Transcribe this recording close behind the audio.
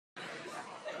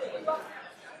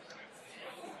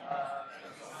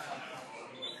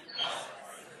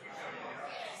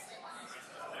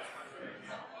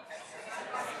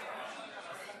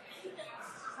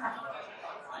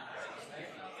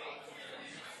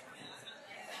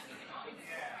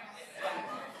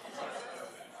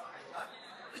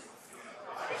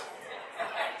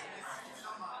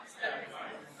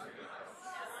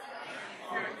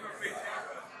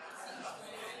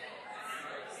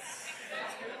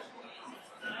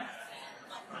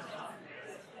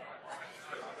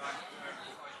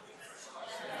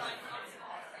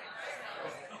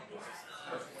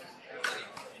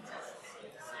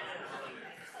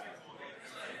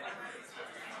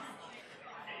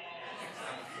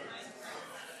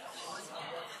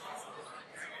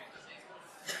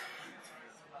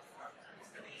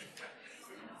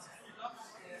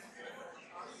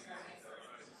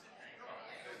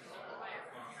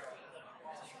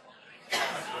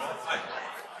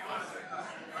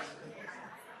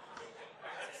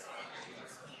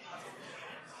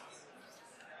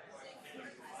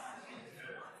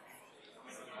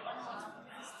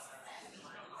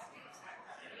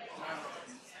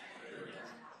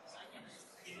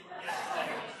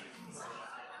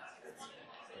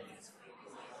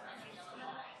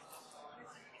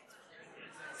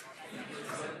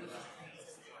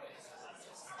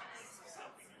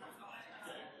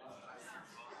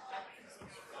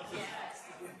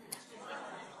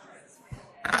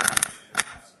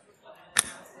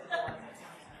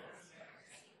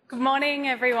Good morning,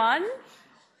 everyone.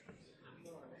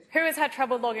 Who has had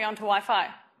trouble logging onto Wi-Fi?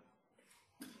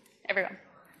 Everyone.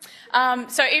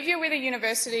 So if you're with a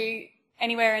university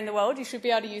anywhere in the world, you should be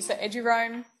able to use the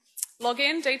EduRoam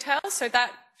login details, so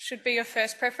that should be your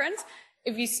first preference.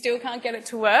 If you still can't get it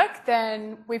to work,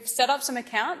 then we've set up some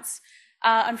accounts.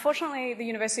 Unfortunately, the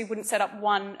university wouldn't set up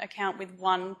one account with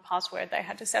one password. They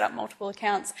had to set up multiple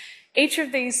accounts. Each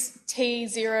of these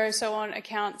T0 so on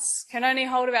accounts can only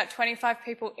hold about 25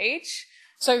 people each.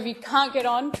 So if you can't get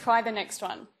on, try the next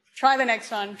one. Try the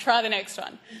next one. Try the next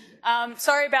one.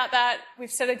 Sorry about that.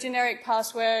 We've set a generic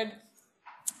password.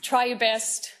 Try your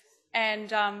best.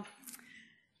 And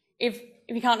if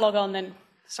you can't log on, then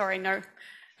sorry, no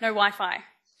Wi-Fi.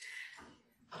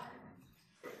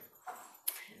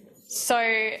 So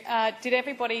did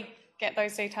everybody get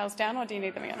those details down, or do you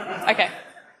need them again? Okay.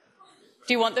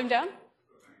 Do you want them down?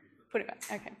 Put it back.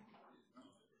 Okay.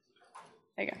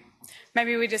 There you go.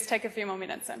 Maybe we just take a few more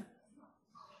minutes then.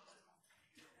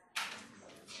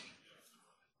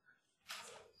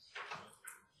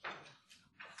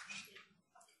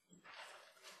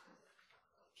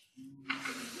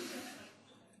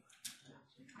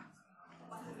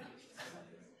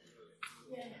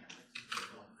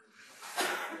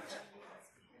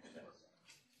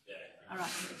 All right,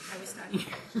 are we starting?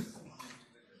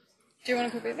 Do you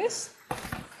want to copy this?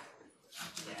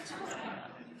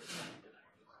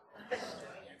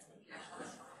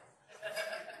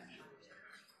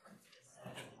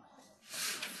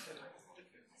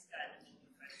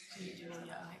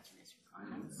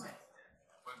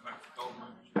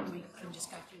 We can just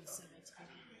go through the survey together.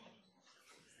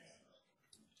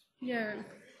 Yeah.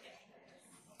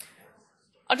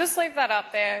 I'll just leave that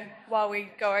up there while we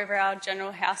go over our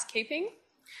general housekeeping.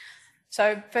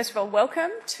 So first of all, welcome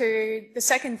to the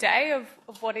second day of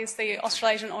what is the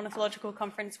Australasian Ornithological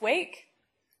Conference Week.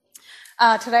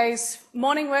 Today's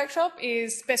morning workshop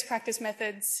is best practice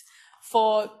methods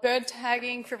for bird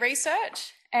tagging for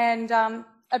research, and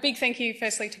a big thank you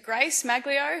firstly to Grace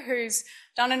Maglio, who's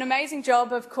done an amazing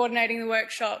job of coordinating the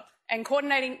workshop and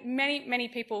coordinating many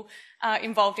people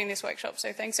involved in this workshop.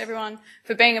 So thanks everyone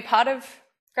for being a part of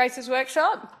Grace's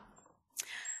workshop.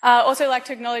 Also like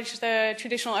to acknowledge the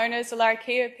traditional owners, the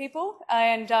Larrakia people,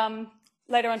 and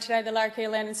later on today the Larrakia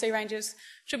Land and Sea Rangers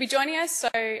should be joining us, so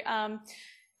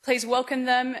please welcome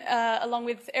them along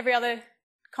with every other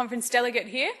conference delegate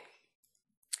here.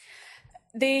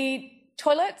 The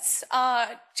toilets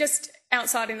are just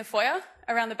outside in the foyer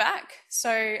around the back,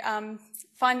 so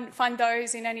find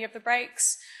those in any of the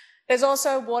breaks. There's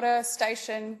also a water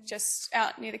station just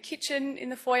out near the kitchen in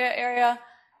the foyer area.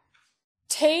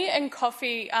 Tea and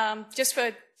coffee, just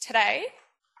for today,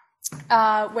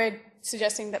 we're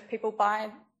suggesting that people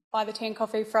buy the tea and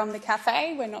coffee from the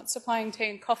cafe. We're not supplying tea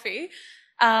and coffee,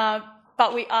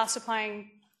 but we are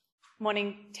supplying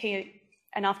morning tea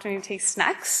and afternoon tea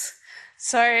snacks.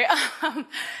 So,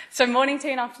 so morning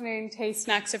tea and afternoon tea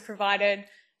snacks are provided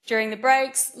during the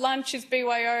breaks. Lunch is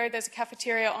BYO. There's a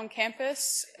cafeteria on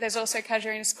campus. There's also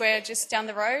Casuarina Square just down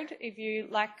the road if you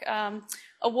like a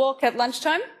walk at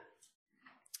lunchtime.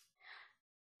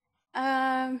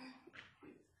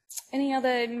 Any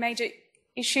other major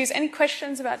issues? Any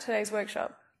questions about today's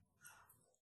workshop?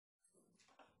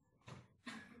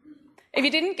 If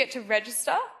you didn't get to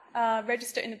register,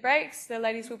 register in the breaks. The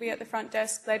ladies will be at the front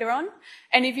desk later on.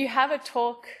 And if you have a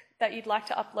talk that you'd like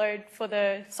to upload for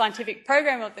the scientific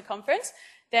program of the conference,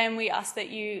 then we ask that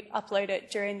you upload it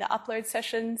during the upload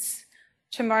sessions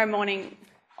tomorrow morning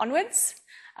onwards.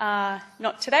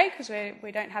 Not today, because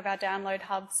we don't have our download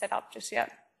hub set up just yet.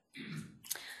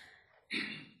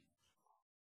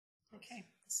 Okay,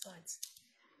 slides.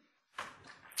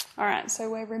 All right, so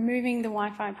we're removing the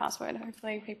Wi-Fi password.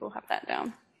 Hopefully people have that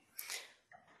down.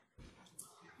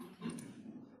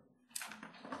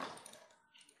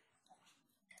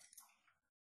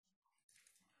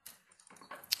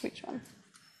 Which one?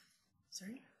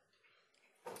 Sorry?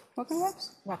 Welcome,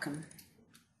 Robs? Welcome.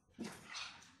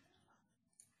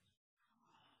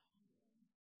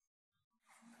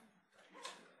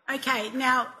 Okay,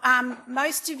 now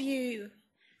most of you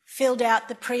filled out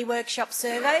the pre-workshop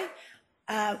survey,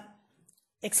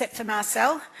 except for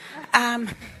Marcel.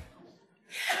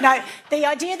 No, the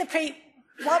idea of the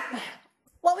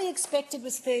what we expected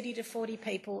was 30 to 40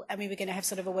 people, and we were going to have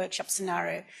sort of a workshop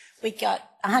scenario. We got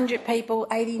 100 people,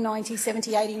 80, 90,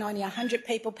 70, 80, 90, 100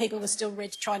 people. People were still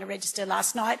trying to register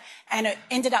last night, and it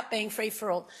ended up being free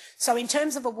for all. So in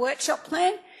terms of a workshop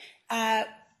plan,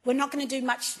 we're not going to do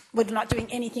much. We're not doing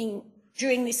anything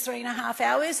during this 3.5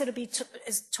 hours. It'll be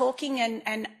talking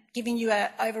and giving you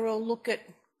an overall look at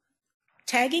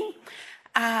tagging.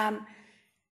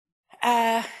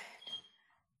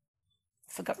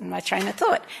 Forgotten my train of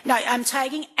thought. No, I'm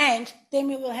tagging, and then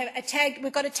we will have a tag.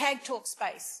 We've got a tag talk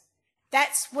space.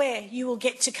 That's where you will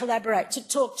get to collaborate, to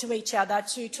talk to each other,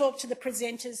 to talk to the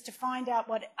presenters, to find out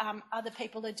what other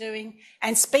people are doing,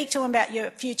 and speak to them about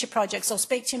your future projects or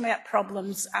speak to them about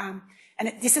problems. And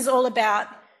this is all about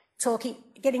talking,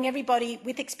 getting everybody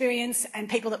with experience and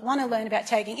people that want to learn about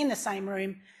tagging in the same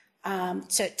room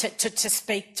to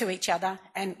speak to each other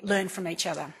and learn from each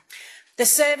other. The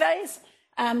surveys.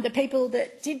 The people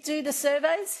that did do the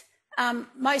surveys,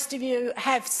 most of you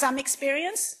have some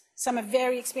experience. Some are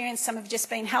very experienced, some have just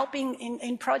been helping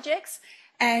in projects,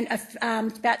 and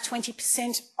about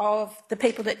 20% of the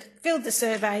people that filled the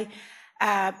survey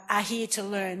are here to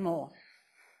learn more.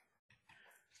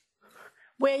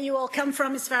 Where you all come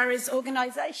from as far as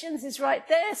organisations is right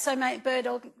there. So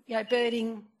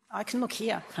birding, I can look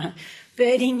here,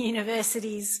 birding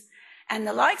universities and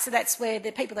the like. So that's where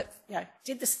the people that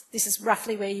did this is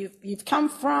roughly where you've come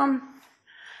from.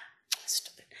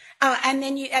 And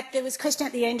then there was a question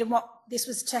at the end, and what this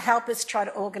was to help us try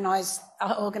to organise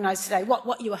today.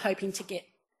 What you were hoping to get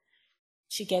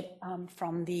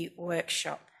from the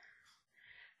workshop.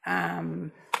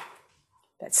 That's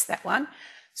that one.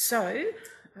 So,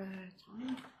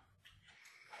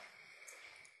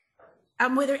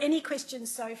 were there any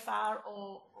questions so far,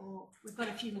 or we've got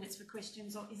a few minutes for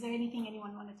questions, or is there anything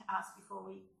anyone wanted to ask before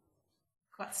we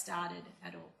got started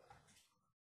at all?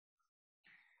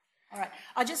 All right,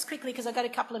 I'll just quickly, because I've got a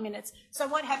couple of minutes. So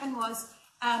what happened was,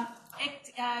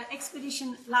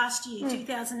 expedition last year,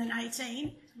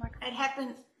 2018, it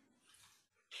happened,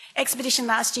 expedition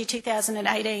last year,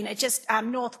 2018, it just,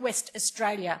 Northwest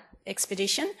Australia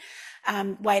expedition,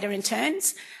 waiter and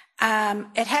turns.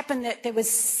 It happened that there was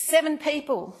 7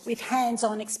 people with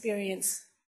hands-on experience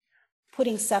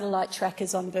putting satellite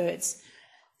trackers on birds.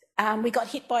 We got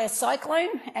hit by a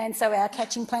cyclone, and so our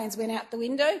catching plans went out the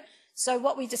window. So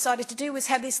what we decided to do was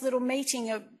have this little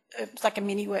meeting, like a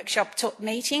mini workshop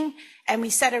meeting, and we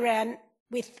sat around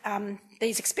with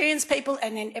these experienced people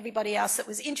and then everybody else that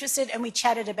was interested, and we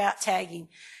chatted about tagging.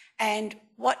 And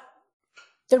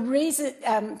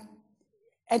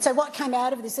and so what came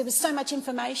out of this, there was so much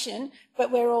information,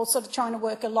 but we're all sort of trying to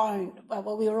work alone.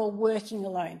 Well, we were all working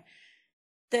alone.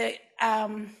 The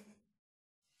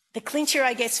clincher,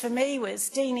 I guess, for me was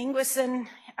Dean Ingwersen,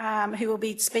 who will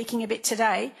be speaking a bit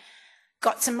today,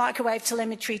 got some microwave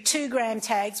telemetry 2-gram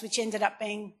tags, which ended up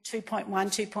being 2.1,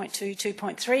 2.2,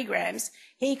 2.3 grams.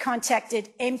 He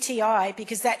contacted MTI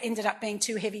because that ended up being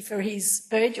too heavy for his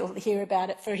bird. You'll hear about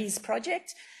it, for his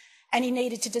project. And he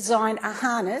needed to design a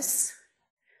harness,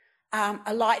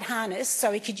 a light harness,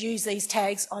 so he could use these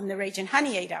tags on the Region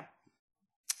Honeyeater.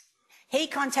 He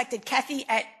contacted Kathy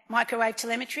at Microwave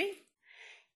Telemetry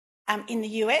in the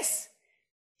US.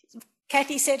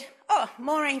 Kathy said, "Oh,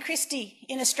 Maureen Christie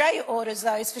in Australia orders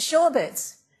those for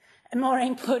shorebirds." And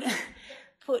Maureen put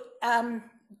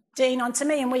Dean onto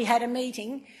me, and we had a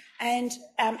meeting. And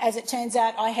as it turns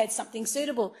out, I had something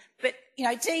suitable. But,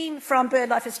 Dean from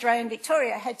BirdLife Australia and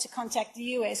Victoria had to contact the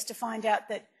US to find out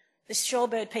that the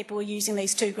shorebird people were using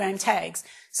these 2-gram tags.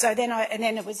 So then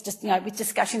then it was just, with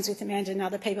discussions with Amanda and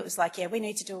other people, it was like, yeah, we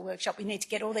need to do a workshop. We need to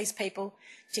get all these people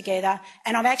together.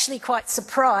 And I'm actually quite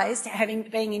surprised,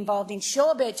 being involved in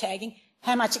shorebird tagging,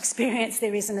 how much experience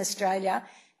there is in Australia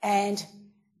and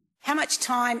how much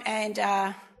time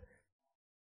and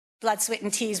blood, sweat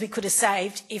and tears we could have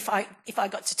saved if I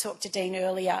got to talk to Dean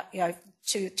earlier,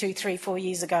 2, 3, 4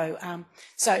 years ago.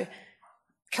 So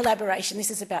collaboration,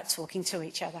 this is about talking to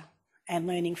each other and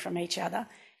learning from each other.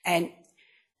 And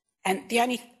the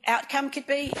only outcome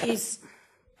is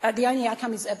a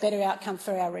better outcome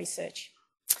for our research.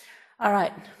 All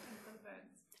right.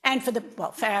 And for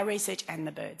our research and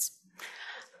the birds.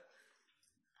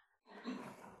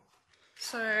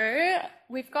 So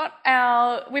we've got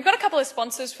a couple of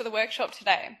sponsors for the workshop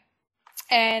today,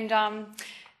 and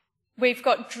we've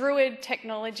got Druid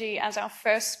Technology as our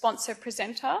first sponsor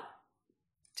presenter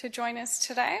to join us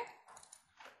today.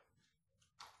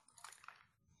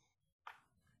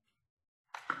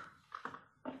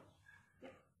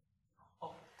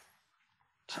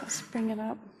 Just bring it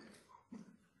up.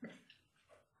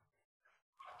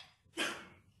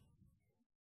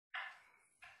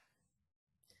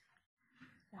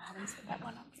 I haven't set that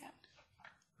one up yet.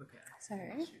 Okay. So,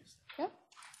 yep.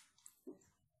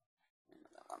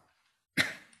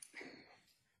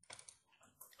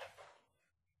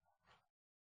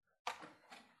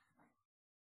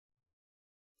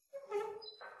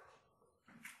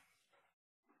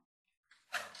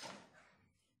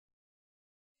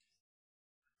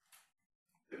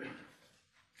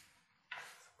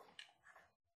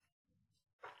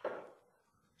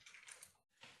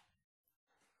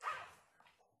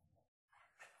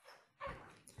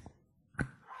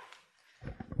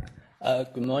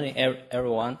 Good morning,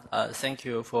 everyone. Thank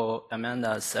you for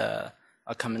Amanda's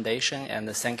accommodation, and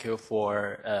thank you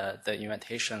for the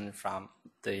invitation from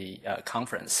the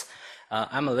conference.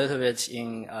 I'm a little bit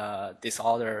in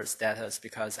disorder status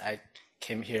because I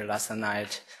came here last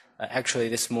night, actually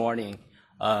this morning,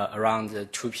 around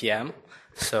 2 p.m.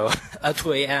 So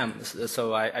 2 a.m.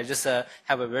 So I just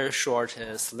have a very short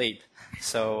sleep.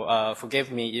 So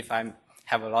forgive me if I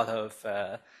have a lot of,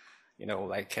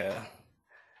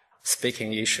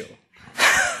 speaking issue,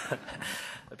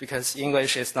 because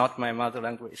English is not my mother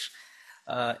language.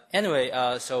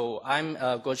 So I'm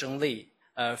Guozheng Li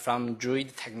from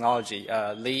Druid Technology.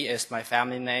 Li is my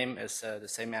family name. It's the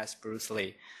same as Bruce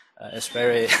Lee. It's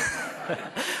very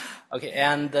okay.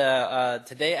 And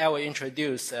today I will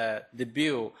introduce the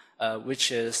Build,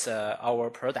 which is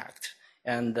our product,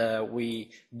 and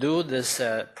we do this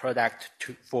product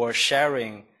for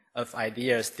sharing of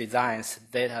ideas, designs,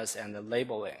 data, and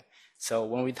labeling. So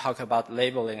when we talk about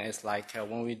labeling, it's like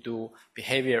when we do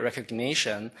behavior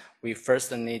recognition, we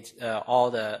first need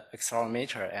all the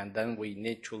accelerometer, and then we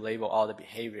need to label all the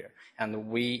behavior, and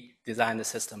we design the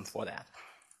system for that.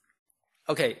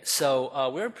 Okay,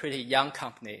 so we're a pretty young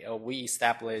company. We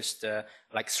established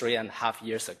like 3.5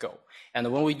 years ago.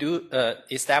 And when we do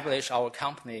establish our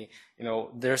company,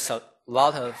 there's a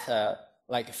lot of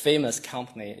famous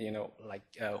company,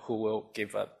 who will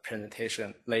give a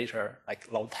presentation later, like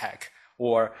Lowtech,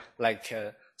 or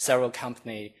several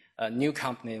company, new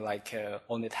company like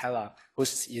Onitella,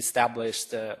 who's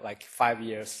established 5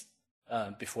 years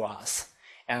before us.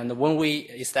 And when we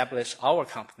establish our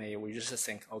company, we just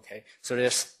think, okay, so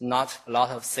there's not a lot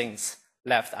of things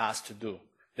left us to do.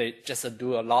 They just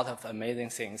do a lot of amazing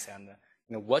things, and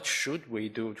what should we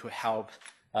do to help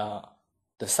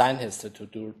the scientists to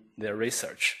do their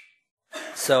research?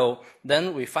 So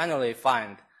then we finally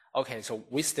find, okay, so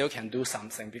we still can do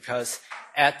something, because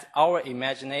at our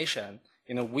imagination,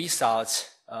 we thought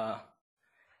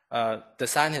the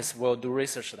scientists will do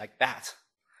research like that,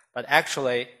 but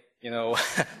actually,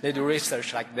 they do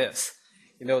research like this.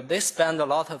 They spend a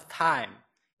lot of time.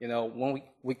 When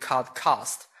we cut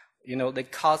cost, they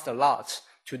cost a lot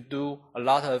to do a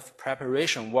lot of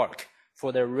preparation work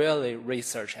for the really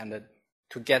research and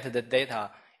to get the data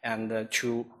and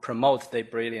to promote the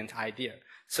brilliant idea.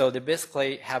 So they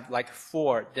basically have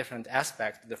 4 different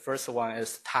aspects. The first one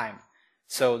is time.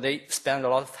 So they spend a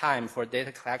lot of time for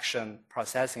data collection,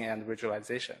 processing, and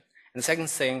visualization. And the second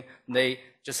thing, they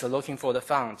just looking for the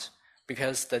funds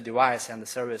because the device and the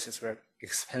service is very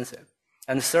expensive.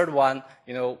 And the third one,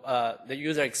 the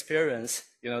user experience,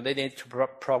 they need to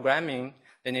programming,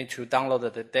 they need to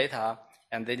download the data,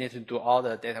 and they need to do all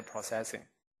the data processing.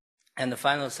 And the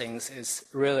final thing is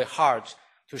really hard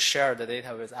to share the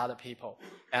data with other people.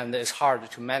 And it's hard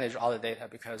to manage all the data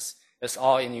because it's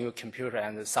all in your computer,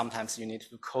 and sometimes you need to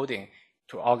do coding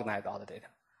to organize all the data.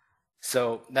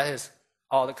 So that is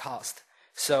all the cost.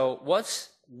 So what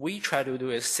we try to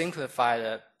do is simplify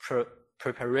the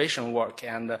preparation work,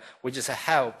 and we just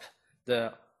help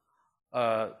the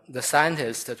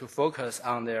scientists to focus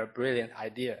on their brilliant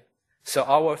idea. So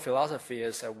our philosophy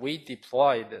is that we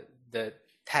deploy the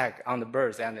tag on the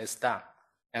birds and it's done.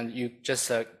 And you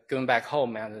just going back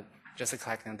home and just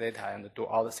collecting data and do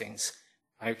all the things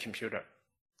on your computer.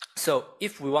 So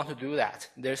if we want to do that,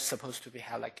 there's supposed to be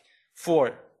have like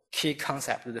 4 key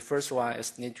concepts. The first one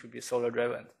is need to be solar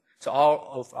driven. So all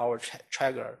of our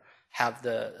tracker have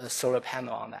the solar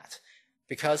panel on that.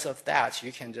 Because of that,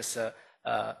 you can just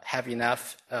have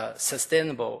enough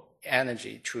sustainable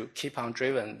energy to keep on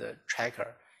driving the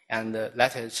tracker and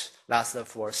let it last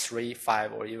for 3,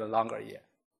 5, or even longer years.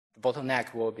 The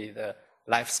bottleneck will be the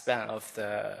lifespan of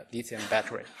the lithium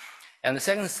battery. And the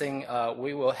second thing,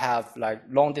 we will have like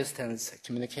long distance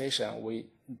communication.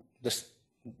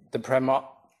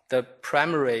 The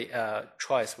primary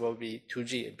choice will be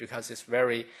 2G because it's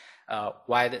very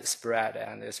widespread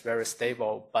and it's very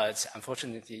stable. But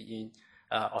unfortunately, in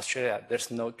Australia,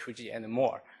 there's no 2G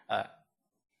anymore.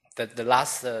 The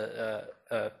last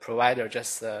provider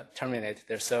just terminated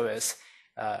their service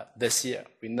this year.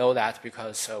 We know that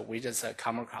because we just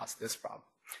come across this problem.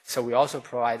 So we also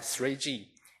provide 3G,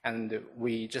 and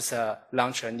we just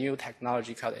launched a new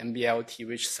technology called MBLT,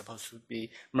 which is supposed to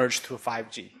be merged to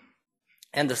 5G.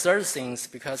 And the third thing is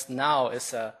because now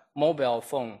it's a mobile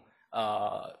phone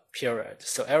period,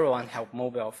 so everyone have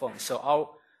mobile phones. So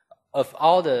of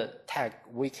all the tech,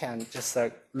 we can just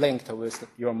link with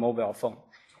your mobile phone.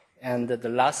 And the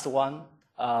last one,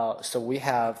 so we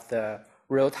have the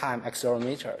real-time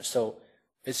accelerometer. So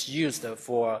it's used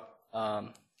for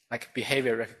like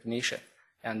behavior recognition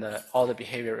and all the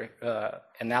behavior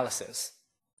analysis.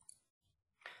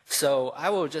 So I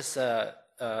will just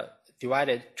divide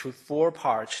it to 4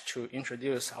 parts to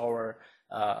introduce our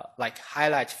like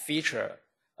highlight feature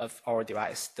of our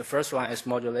device. The first one is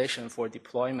modulation for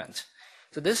deployment.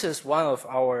 So this is one of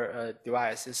our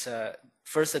devices.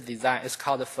 First design is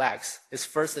called the Flex. It's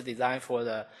first designed for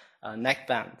the neck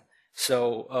band.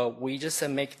 So we just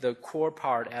make the core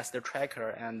part as the tracker,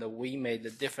 and we made the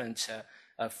different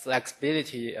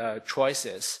flexibility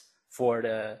choices for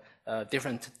the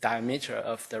different diameter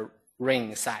of the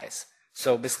ring size.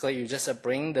 So basically, you just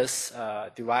bring this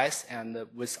device and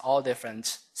with all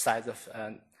different size of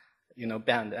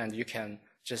band, and you can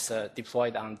just deploy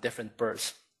it on different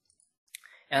birds.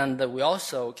 And we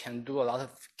also can do a lot of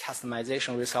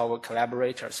customization with our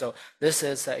collaborators. So this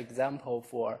is an example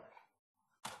for,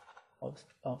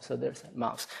 so there's a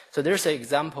mouse. So there's an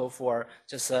example for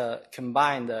just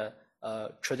combine the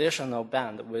traditional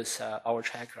band with our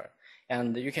tracker.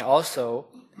 And you can also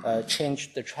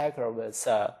change the tracker with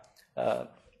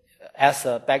as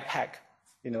a backpack,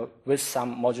 with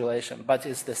some modulation, but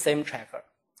it's the same tracker.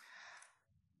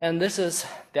 And this is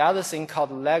the other thing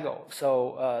called Lego.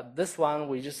 So this one,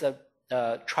 we just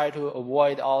try to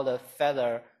avoid all the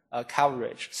feather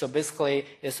coverage. So basically,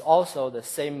 it's also the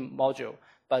same module,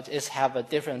 but it have a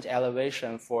different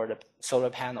elevation for the solar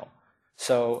panel.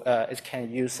 So it can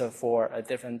use for a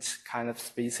different kind of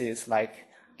species like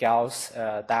gulls,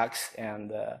 ducks,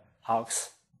 and hawks,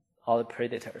 all the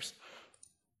predators.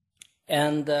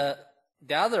 And the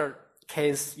other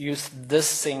case use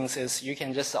these things is you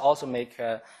can just also make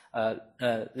a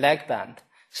leg band.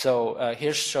 So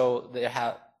here show they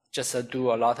have just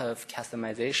do a lot of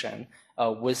customization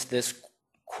with this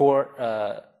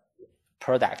core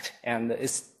product, and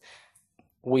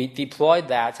we deployed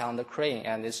that on the crane,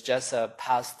 and it's just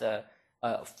past the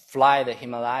fly the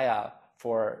Himalaya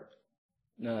for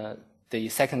the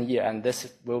second year, and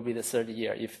this will be the third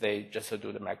year if they just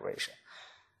do the migration.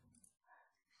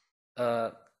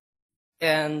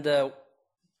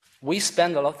 We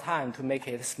spend a lot of time to make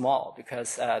it small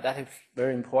because that is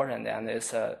very important, and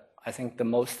it's I think the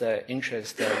most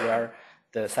interest where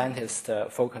the scientists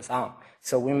focus on.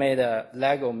 So we made a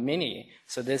Lego Mini.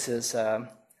 So this is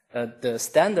the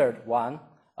standard one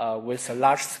with a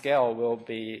large scale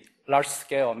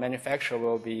manufacture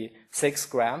will be 6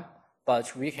 grams,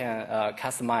 but we can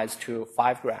customize to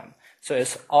 5 grams. So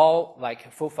it's all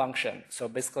like full function. So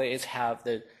basically, it have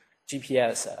the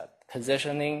GPS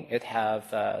positioning, it have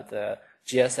the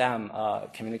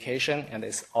GSM communication, and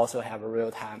it also have a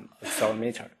real-time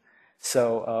accelerometer.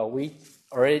 So we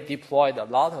already deployed a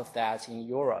lot of that in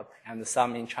Europe and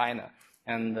some in China,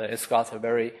 and it's got a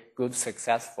very good,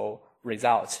 successful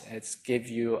result. It gives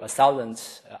you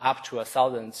up to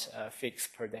 1,000 fix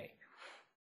per day.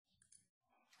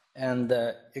 And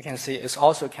you can see it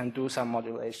also can do some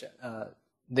modulation.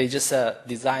 They just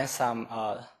design some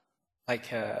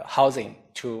housing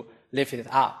to lift it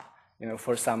up,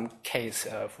 for some case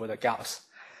for the gulls.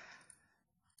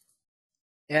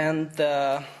 And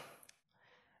the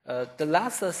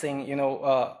last thing,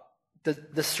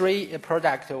 the three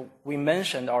products we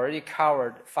mentioned already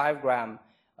covered 5 gram,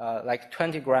 like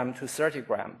 20 gram to 30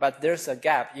 gram, but there's a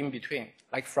gap in between,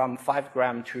 like from 5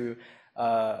 gram to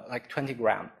like 20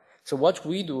 gram. So what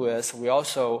we do is we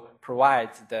also provide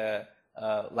the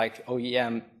like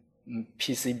OEM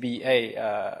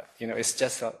PCBA, it's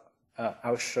just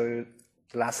I'll show you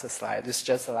the last slide. It's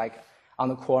just like on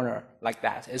the corner like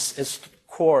that. It's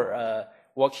core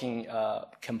working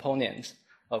component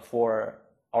for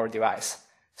our device.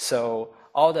 So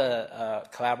all the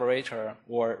collaborator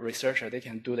or researcher, they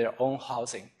can do their own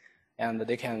housing, and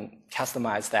they can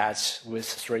customize that with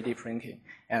 3D printing,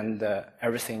 and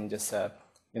everything just,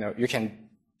 you can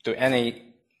do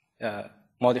any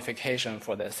modification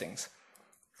for the things.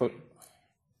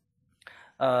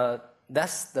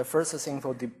 That's the first thing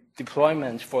for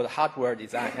deployment for the hardware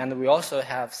design, and we also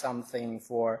have something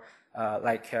for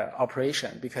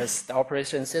operation, because the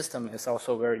operation system is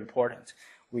also very important.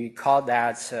 We call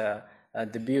that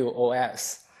the Build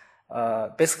OS.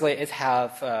 Basically, it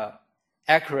have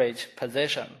accurate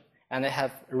position, and it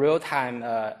have real-time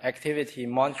activity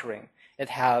monitoring. It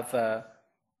have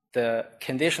the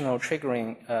conditional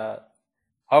triggering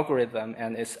algorithm,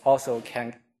 and it also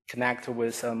can connect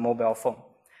with a mobile phone.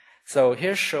 So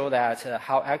here show that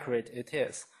how accurate it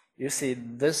is. You see,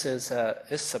 this is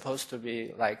it's supposed to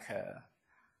be like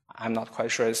I'm not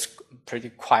quite sure. It's pretty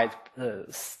quite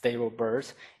stable bird,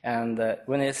 and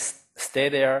when it stay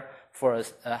there for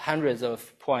hundreds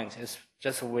of points, it's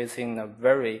just within a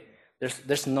very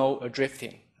there's no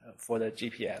drifting for the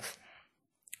GPS,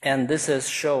 and this is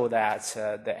show that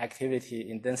the activity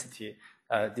intensity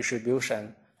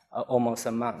distribution almost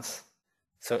a month.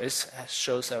 So it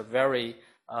shows a very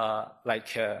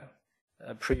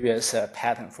previous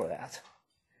pattern for that.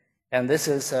 And this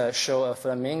is show a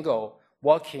flamingo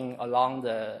walking along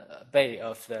the bay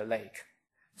of the lake.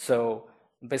 So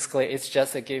basically, it's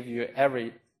just to give you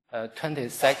every 20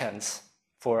 seconds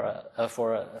for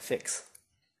a fix.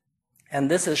 And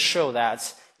this is show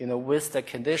that with the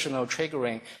conditional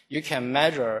triggering, you can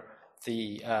measure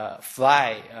the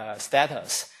fly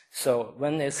status. So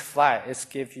when it's fly, it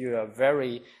gives you a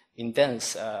very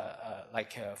intense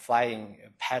flying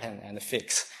pattern and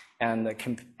fix. And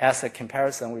as a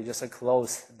comparison, we just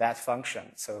close that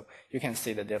function, so you can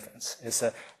see the difference. It's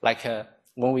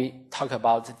when we talk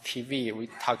about TV, we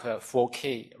talk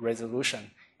 4K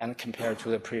resolution and compare to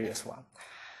the previous one.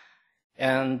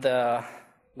 And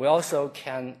we also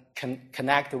can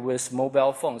connect with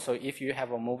mobile phone. So if you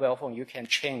have a mobile phone, you can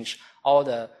change all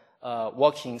the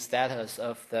working status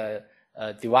of the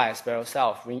device by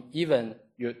yourself, even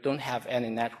you don't have any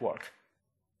network.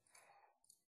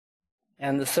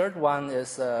 And the third one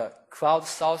is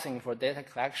crowdsourcing for data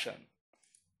collection.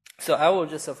 So I will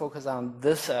just focus on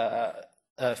this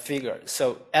figure.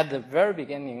 So at the very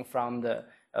beginning from the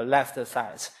left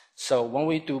side, so when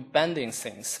we do banding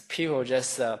things, people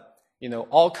just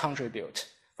all contribute.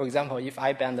 For example, if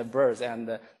I band the birds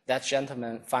and that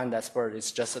gentleman find that bird,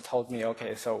 it's just told me,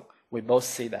 okay, so we both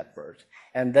see that bird.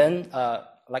 And then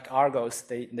like Argos,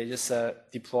 they just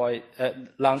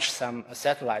launch some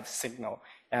satellite signal.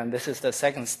 And this is the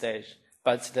second stage,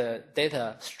 but the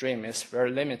data stream is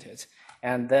very limited.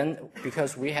 And then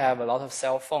because we have a lot of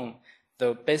cell phone,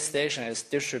 the base station is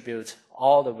distributed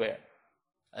all the way.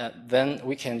 Then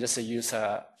we can just use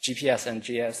a GPS and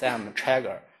GSM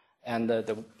tracker, and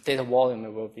the data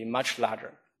volume will be much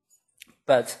larger.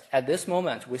 But at this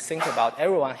moment, we think about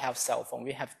everyone have cell phone.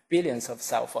 We have billions of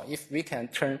cell phones. If we can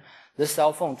turn the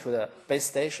cell phone to the base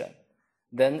station,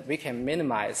 then we can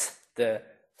minimize the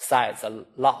size a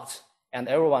lot, and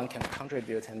everyone can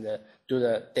contribute and do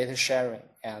the data sharing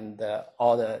and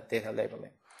all the data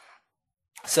labeling.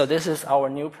 So this is our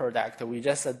new product. We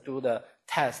just do the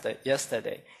test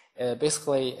yesterday.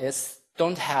 Basically, it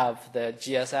don't have the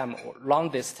GSM or long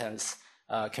distance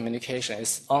communication.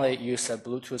 It's only use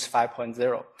Bluetooth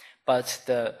 5.0. But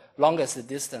the longest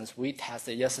distance we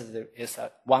tested yesterday is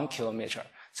 1 kilometer.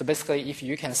 So basically, if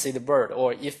you can see the bird,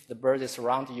 or if the bird is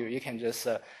around you, you can just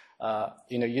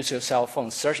use your cell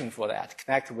phone searching for that,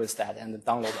 connect with that, and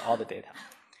download all the data.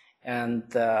 And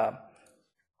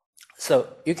so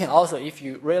you can also, if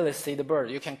you really see the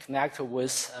bird, you can connect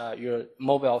with your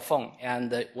mobile phone.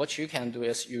 And what you can do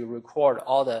is you record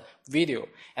all the video,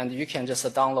 and you can just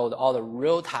download all the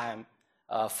real-time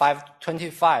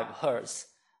 525 hertz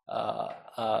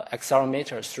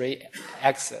accelerometer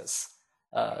 3-axis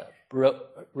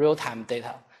real-time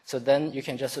data. So then you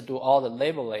can just do all the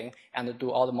labeling and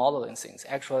do all the modeling things.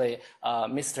 Actually,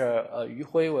 Mr. Yu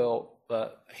Hui will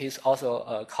he's also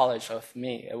a colleague of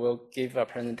me, will give a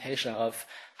presentation of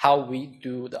how we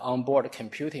do the onboard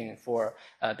computing for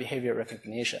behavior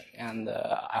recognition. And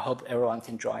I hope everyone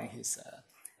can join his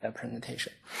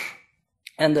presentation.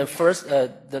 And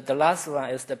the last one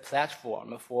is the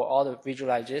platform for all the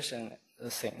visualization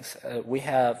things. We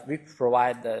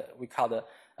provide we call the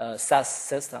SaaS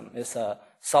system. It's a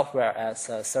software as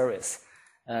a service,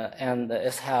 and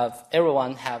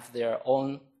everyone have their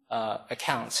own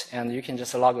account, and you can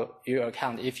just log your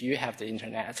account if you have the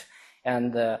internet.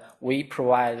 And we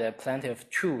provide plenty of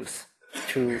tools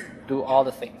to do all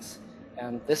the things.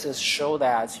 And this is show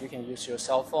that you can use your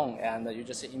cell phone and you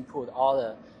just input all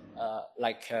the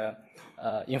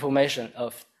information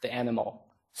of the animal.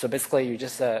 So basically, you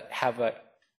just have a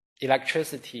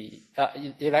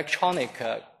electronic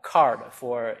card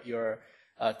for your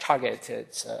targeted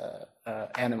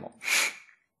animal,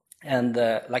 and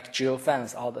like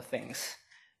geofence, all the things.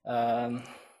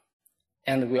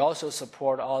 And we also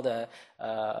support all the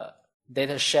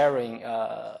data sharing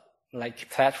like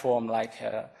platform like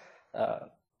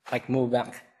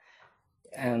MoveBank.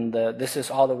 And this is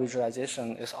all the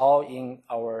visualization is all in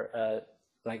our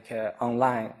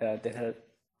online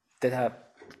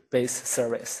database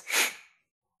service.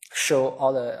 Show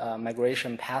all the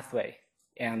migration pathway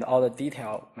and all the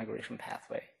detailed migration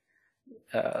pathway,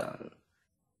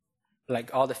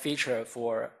 like all the feature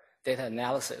for data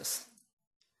analysis.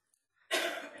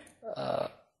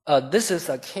 This is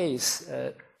a case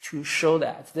to show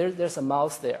that there's a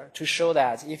mouse there to show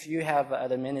that if you have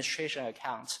an administration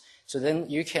account, so then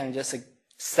you can just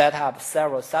set up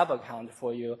several sub-accounts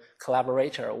for your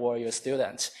collaborator or your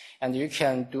student, and you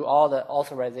can do all the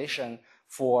authorization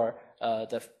for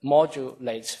the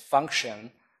modulate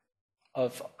function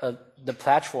of the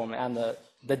platform and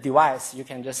the device. You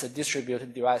can just distribute the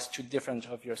device to different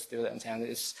of your students, and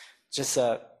it's just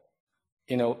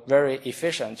very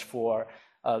efficient for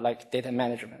like data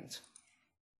management.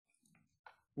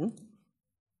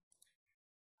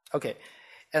 Okay.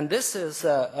 And this is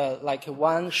like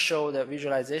one show the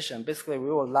visualization. Basically, we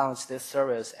will launch this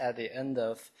service at the end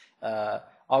of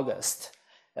August.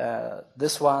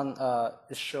 This one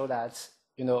is show that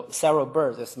several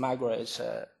birds migrate.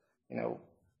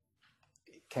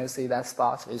 Can you see that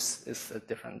spot is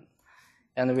different?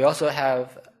 And we also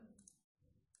have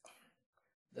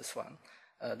this one.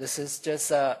 This is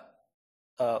just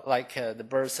like the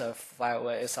birds fly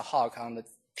away. It's a hawk on the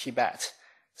Tibet.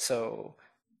 So.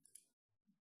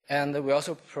 And we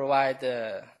also provide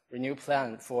a renew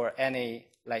plan for any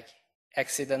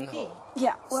accidental.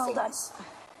 Yeah, well done.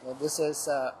 This is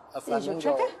a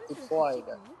flamingo deployed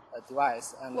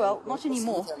device, and not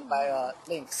anymore. By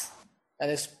links,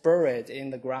 and it's buried in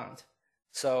the ground.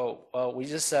 So we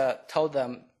just told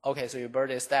them, okay, so your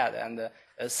bird is dead, and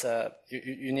it's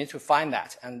you need to find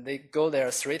that. And they go there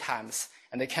 3 times,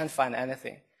 and they can't find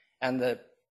anything. And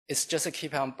it's just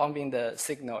keep on bumping the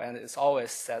signal, and it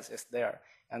always says it's there.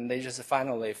 And they just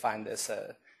finally find this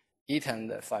eaten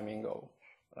the flamingo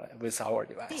with our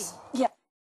device. Yeah.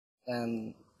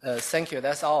 And thank you.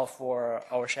 That's all for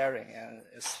our sharing. And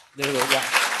it's literally, yeah.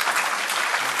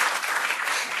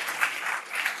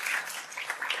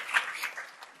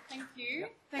 Thank you.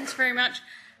 Thanks very much.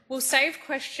 We'll save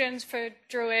questions for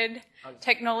Druid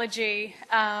technology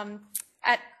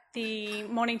at the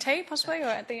morning tea, possibly, or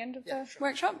at the end of the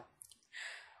workshop.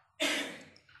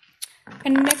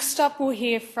 And next up, we'll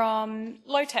hear from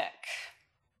Low Tech.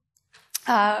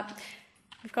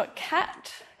 We've got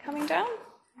Kat coming down.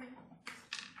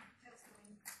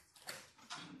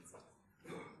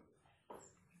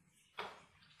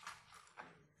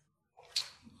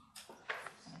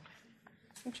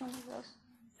 Which one is this?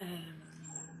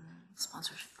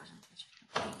 Sponsorship presentation.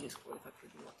 Useful if I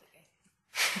could do that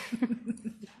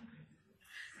again.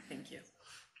 Thank you.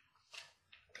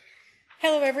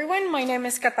 Hello everyone, my name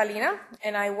is Catalina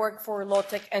and I work for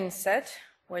Lowtech NSET,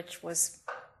 which was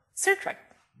Certrack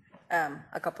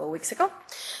a couple of weeks ago.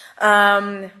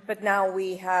 But now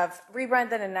we have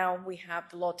rebranded and now we have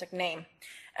the Lowtech name.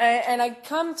 And I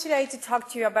come today to talk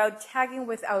to you about tagging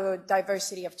with our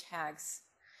diversity of tags.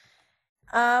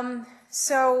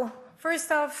 So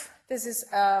first off, this is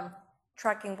a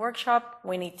tracking workshop.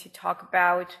 We need to talk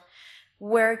about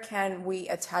where can we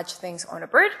attach things on a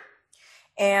bird.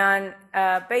 And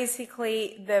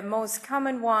basically, the most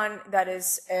common one that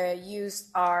is used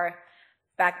are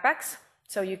backpacks.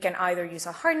 So you can either use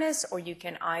a harness or you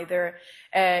can either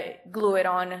glue it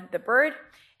on the bird.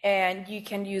 And you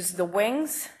can use the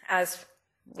wings as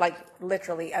like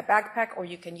literally a backpack, or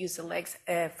you can use the legs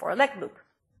for a leg loop.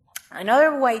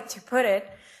 Another way to put it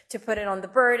on the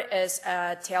bird is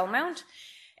a tail mount.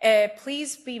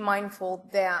 please be mindful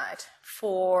that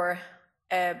for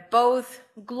both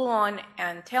glue-on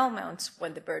and tail mounts,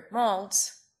 when the bird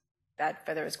molts, that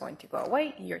feather is going to go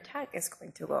away, your tag is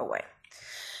going to go away.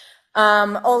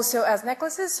 Also as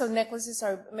necklaces, so necklaces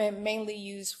are mainly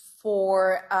used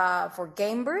for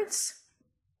game birds,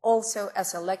 also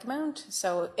as a leg mount.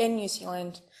 So in New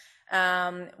Zealand,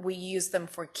 we use them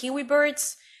for kiwi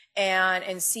birds, and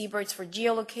in seabirds for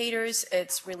geolocators.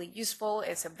 It's really useful.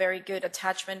 It's a very good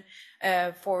attachment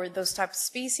for those types of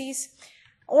species.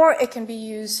 Or it can be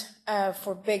used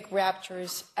for big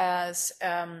raptors as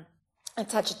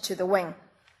attached to the wing.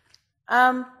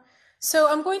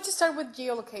 So I'm going to start with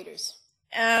geolocators.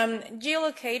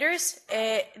 Geolocators,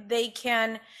 they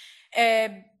can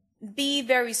be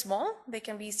very small. They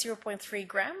can be 0.3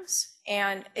 grams,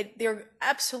 and they're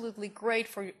absolutely great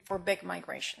for big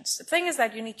migrations. The thing is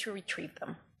that you need to retrieve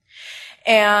them.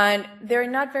 And they're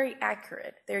not very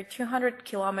accurate. They're 200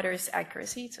 kilometers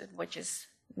accuracy, which is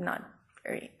not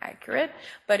very accurate.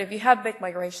 But if you have big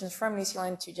migrations from New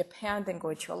Zealand to Japan, then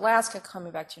going to Alaska,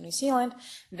 coming back to New Zealand,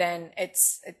 then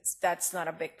that's not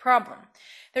a big problem.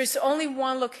 There's only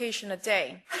one location a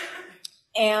day.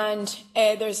 And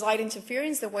there's light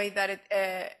interference. The way that it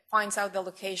finds out the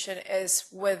location is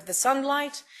with the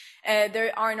sunlight.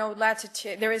 There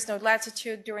is no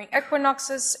latitude during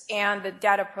equinoxes, and the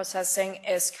data processing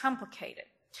is complicated.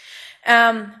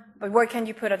 But where can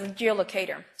you put a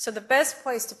geolocator? So the best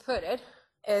place to put it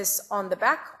is on the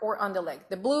back or on the leg.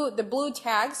 The blue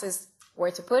tags is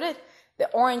where to put it. The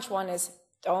orange one is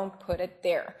don't put it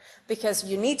there, because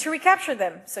you need to recapture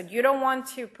them. So you don't want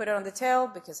to put it on the tail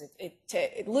because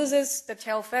it loses the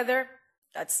tail feather.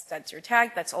 That's your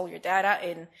tag. That's all your data.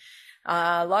 And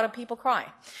a lot of people cry.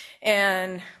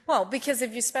 And well, because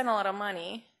if you spend a lot of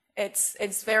money,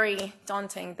 it's very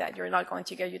daunting that you're not going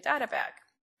to get your data back.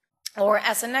 Or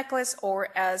as a necklace, or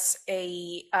as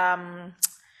a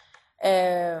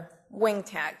wing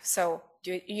tag. So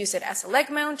you use it as a leg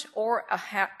mount or a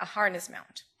harness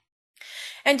mount.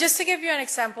 And just to give you an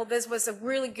example, this was a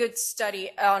really good study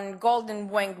on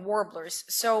golden-winged warblers.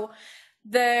 So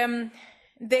this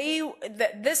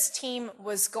team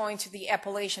was going to the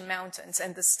Appalachian Mountains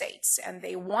in the States, and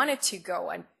they wanted to go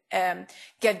and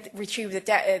retrieve the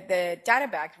data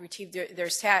back, retrieve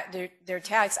their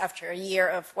tags after a year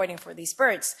of waiting for these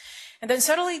birds. And then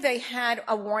suddenly they had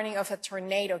a warning of a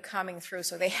tornado coming through,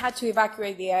 so they had to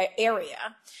evacuate the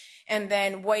area and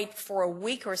then wait for a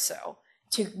week or so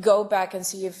to go back and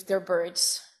see if their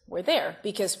birds were there.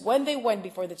 Because when they went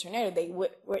before the tornado,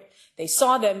 they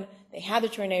saw them, they had the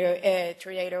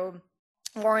tornado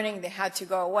warning, they had to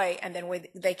go away, and then when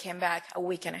they came back a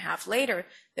week and a half later,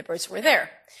 the birds were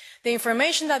there. The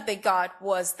information that they got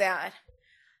was that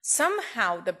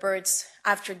somehow the birds,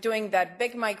 after doing that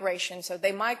big migration, so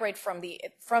they migrate from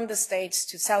the States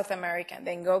to South America and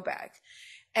then go back,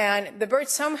 and the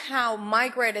birds somehow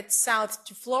migrated south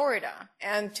to Florida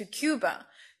and to Cuba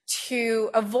to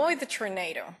avoid the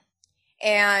tornado.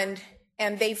 And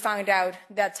they found out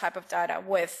that type of data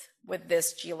with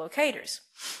these geolocators.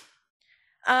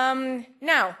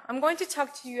 Now, I'm going to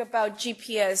talk to you about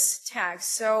GPS tags.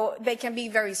 So they can be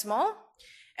very small.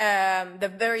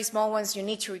 The very small ones, you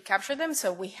need to recapture them.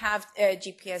 So we have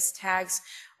GPS tags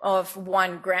of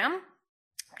 1 gram.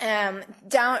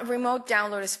 Remote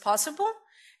download is possible.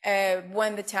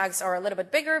 When the tags are a little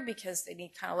bit bigger, because they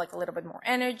need kind of like a little bit more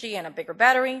energy and a bigger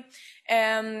battery.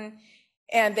 And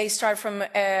they start from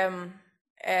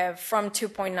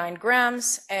 2.9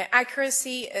 grams.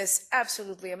 Accuracy is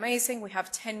absolutely amazing. We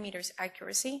have 10 meters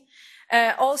accuracy.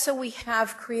 Also, we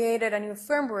have created a new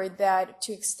firmware that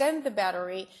to extend the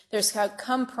battery, there's a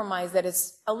compromise that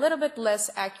is a little bit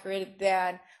less accurate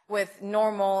than with the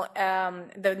normal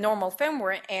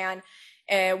firmware, and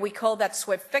we call that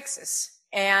Swift fixes.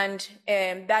 And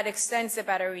that extends the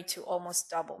battery to almost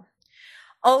double.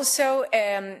 Also,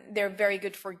 they're very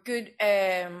good for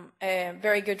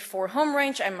home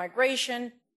range and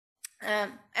migration.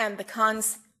 And the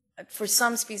cons, for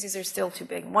some species, are still too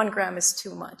big. 1 gram is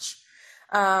too much.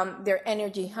 They're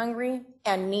energy hungry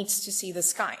and needs to see the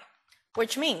sky,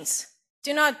 which means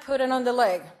do not put it on the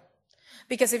leg,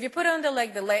 because if you put it on the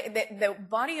leg, the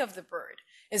body of the bird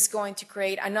is going to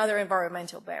create another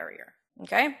environmental barrier.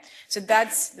 Okay, so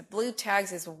that's the blue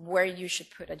tags is where you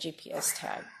should put a GPS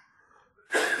tag.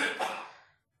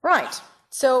 Right,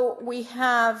 so we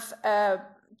have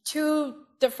 2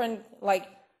 different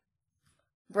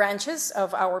branches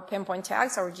of our pinpoint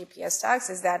tags, our GPS tags,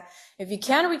 is that if you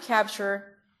can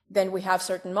recapture, then we have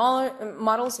certain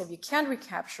models. If you can't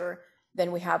recapture,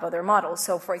 then we have other models.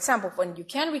 So for example, when you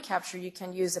can recapture, you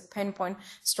can use a pinpoint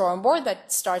store on board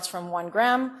that starts from 1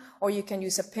 gram, or you can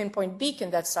use a pinpoint beacon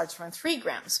that starts from 3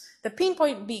 grams. The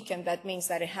pinpoint beacon, that means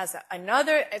that it has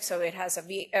another, so it has a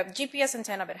GPS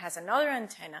antenna, but it has another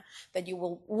antenna that you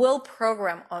will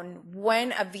program on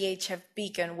when a VHF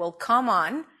beacon will come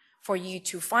on for you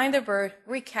to find the bird,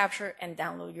 recapture, and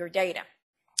download your data.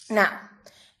 Now,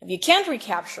 if you can't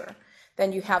recapture,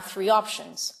 then you have 3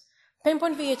 options.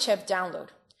 Pinpoint VHF download.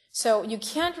 So you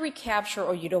can't recapture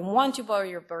or you don't want to borrow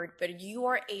your bird, but you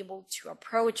are able to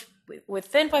approach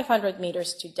within 500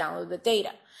 meters to download the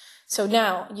data. So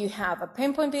now you have a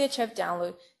pinpoint VHF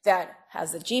download that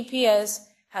has the GPS,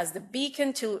 has the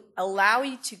beacon to allow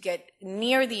you to get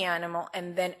near the animal,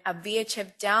 and then a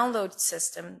VHF download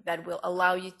system that will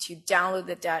allow you to download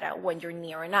the data when you're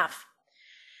near enough.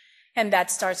 And that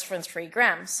starts from 3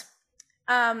 grams.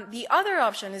 The other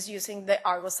option is using the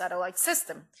Argos satellite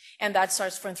system, and that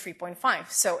starts from 3.5.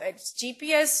 So it's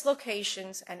GPS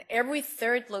locations, and every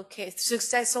third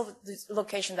successful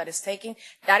location that is taken,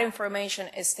 that information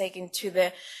is taken to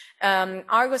the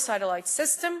Argos satellite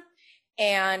system,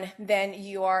 and then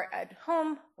you are at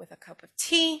home with a cup of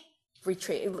tea,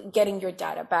 getting your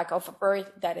data back off a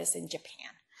bird that is in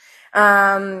Japan.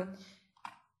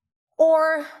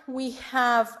 Or we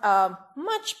have a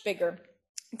much bigger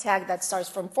tag that starts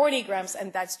from 40 grams,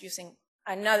 and that's using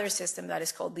another system that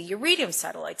is called the Iridium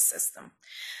satellite system.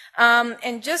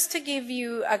 And just to give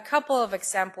you a couple of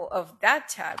examples of that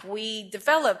tag, we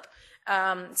developed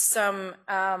some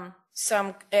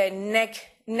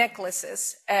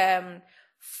necklaces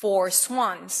for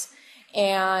swans,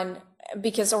 and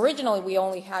because originally we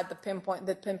only had the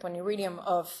pinpoint Iridium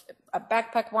of a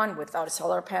backpack one without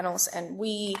solar panels, and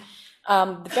we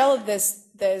developed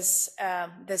this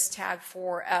tag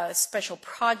for a special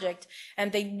project,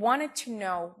 and they wanted to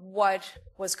know what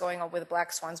was going on with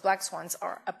black swans. Black swans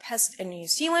are a pest in New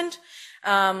Zealand,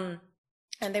 and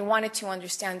they wanted to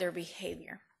understand their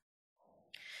behavior.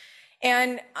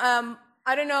 And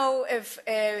I don't know if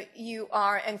you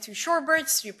are into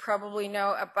shorebirds. You probably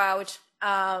know about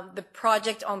the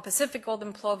project on Pacific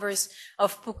golden plovers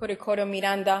of Pucuricoro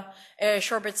Miranda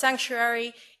Shorebird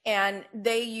Sanctuary, and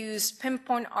they use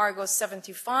pinpoint Argos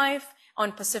 75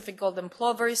 on Pacific golden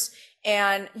plovers,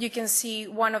 and you can see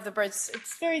one of the birds.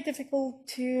 It's very difficult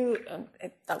to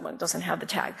that one doesn't have the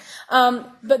tag,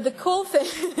 but the cool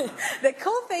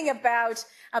thing about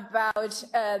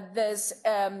this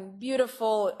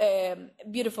beautiful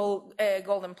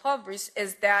golden plovers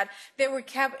is that they were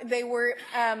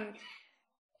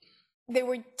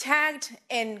tagged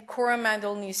in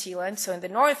Coromandel, New Zealand, so in the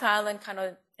North Island, kind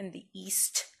of in the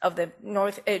east of the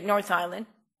North Island.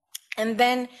 And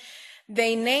then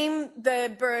they named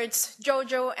the birds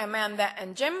Jojo, Amanda,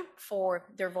 and Jim for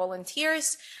their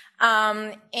volunteers.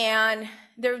 And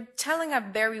they're telling a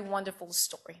very wonderful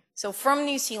story. So from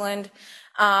New Zealand,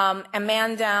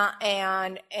 Amanda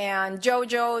and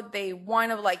Jojo, they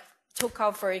want to took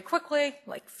off very quickly,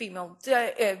 like female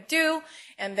do,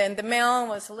 and then the male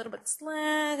was a little bit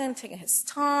slack and taking his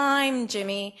time.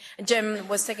 Jim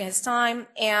was taking his time,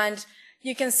 and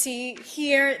you can see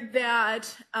here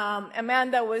that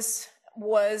Amanda was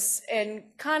in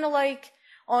kind of like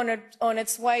on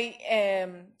its way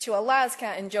to Alaska,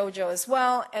 and Jojo as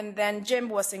well, and then Jim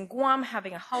was in Guam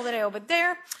having a holiday over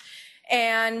there,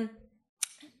 and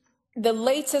the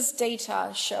latest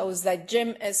data shows that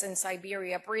Jim is in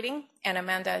Siberia breeding, and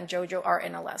Amanda and Jojo are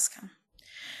in Alaska.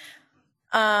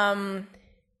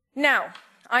 Now,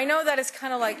 I know that it's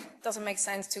kind of doesn't make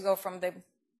sense to go from the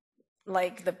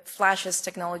flashes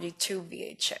technology to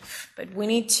VHF, but we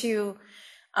need to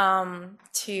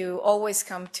always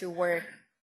come to where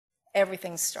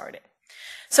everything started.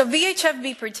 So VHF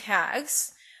beeper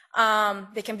tags,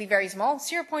 they can be very small,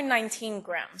 0.19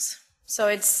 grams. So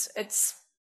it's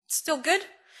still good.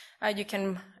 You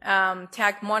can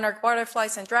tag monarch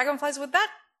butterflies and dragonflies with that.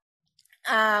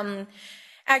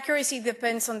 Accuracy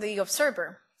depends on the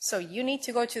observer. So you need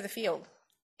to go to the field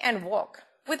and walk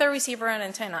with a receiver and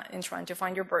antenna in trying to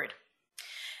find your bird.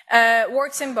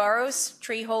 Works in burrows,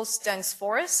 tree holes, dense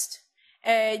forest.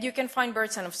 You can find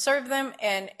birds and observe them,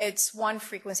 and it's 1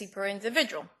 frequency per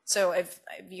individual. So if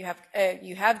you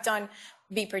have done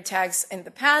beeper tags in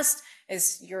the past,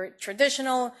 is your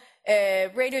traditional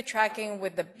radio tracking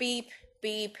with the beep,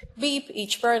 beep, beep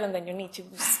each bird, and then you need to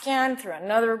scan through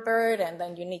another bird, and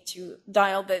then you need to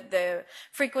dial the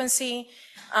frequency.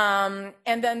 And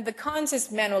then the cons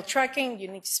is manual tracking. You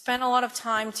need to spend a lot of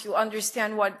time to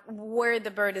understand where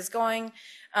the bird is going,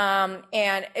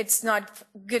 and it's not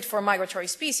good for migratory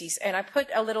species. And I put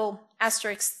a little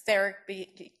asterisk there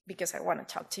because I want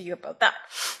to talk to you about that.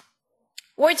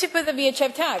 Where to put the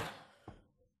VHF tag?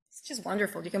 It's just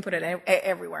wonderful. You can put it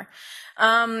everywhere.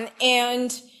 And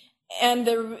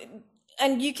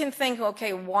you can think,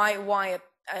 okay, why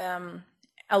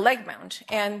a leg mount?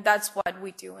 And that's what we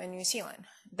do in New Zealand.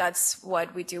 That's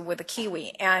what we do with the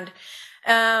kiwi. And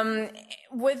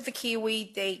with the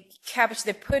kiwi, they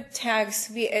put tags,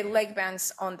 leg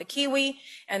bands on the kiwi,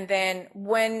 and then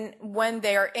when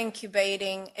they are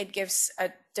incubating, it gives a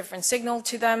different signal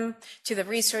to them, to the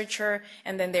researcher,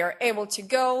 and then they are able to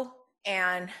go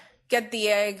and get the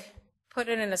egg, put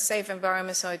it in a safe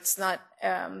environment so it's not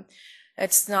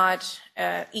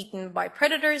eaten by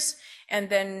predators, and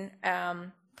then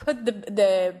put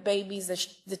the babies,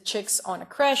 the chicks, on a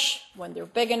creche. When they're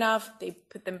big enough, they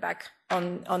put them back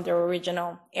on their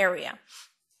original area.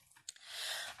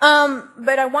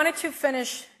 But I wanted to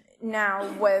finish now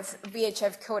with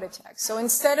VHF coded tags. So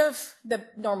instead of the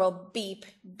normal beep,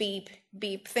 beep,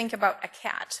 beep, think about a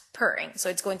cat purring.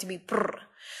 So it's going to be brr.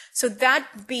 So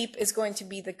that beep is going to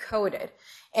be the coded.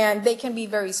 And they can be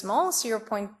very small,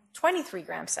 0.23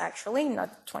 grams actually,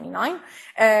 not 29.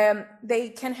 They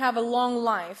can have a long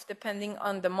life depending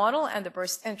on the model and the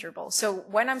burst interval. So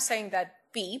when I'm saying that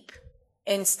beep,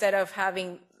 instead of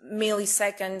having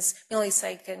milliseconds,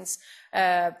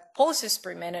 pulses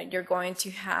per minute, you're going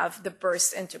to have the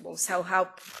burst intervals, how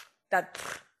that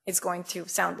is going to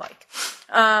sound like.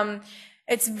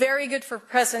 It's very good for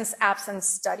presence-absence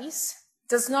studies.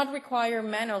 Does not require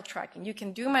manual tracking. You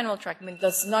can do manual tracking, but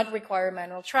does not require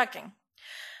manual tracking.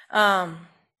 One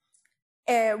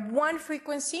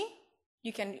frequency,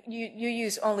 you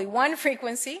use only one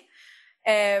frequency.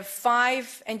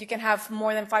 5, and you can have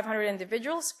more than 500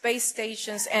 individuals, base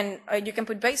stations, and you can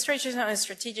put base stations on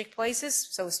strategic places,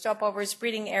 so stopovers,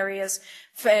 breeding areas,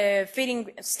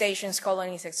 feeding stations,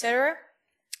 colonies, etc.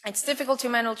 It's difficult to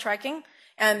manual tracking,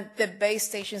 and the base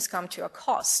stations come to a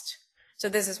cost. So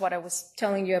this is what I was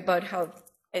telling you about how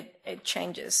it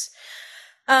changes.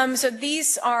 So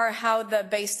these are how the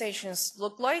base stations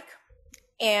look like,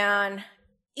 and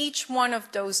each one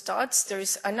of those dots,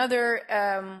 there's another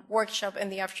workshop in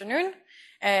the afternoon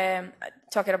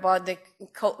talking about the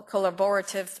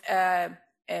collaborative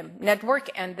network,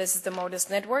 and this is the MODIS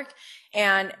network.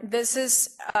 And this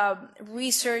is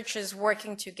researchers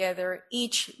working together,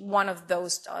 each one of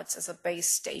those dots as a base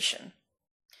station.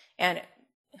 And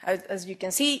as you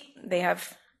can see, they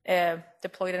have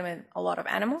deployed them in a lot of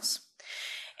animals.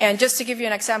 And just to give you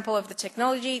an example of the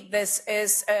technology, this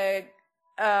is a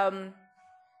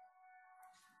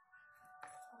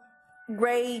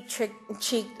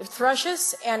gray-cheeked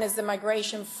thrushes, and is the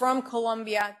migration from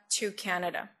Colombia to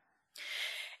Canada.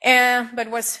 But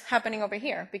what's happening over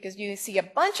here? Because you see a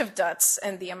bunch of dots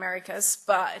in the Americas,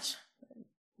 but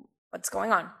what's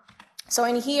going on? So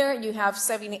in here you have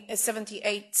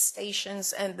 78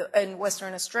 stations in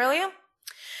Western Australia,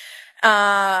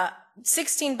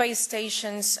 16 base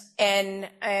stations in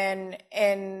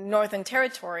Northern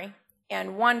Territory,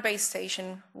 and 1 base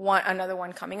station, another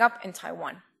one coming up in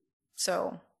Taiwan.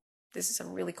 So this is a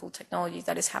really cool technology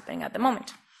that is happening at the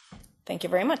moment. Thank you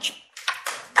very much.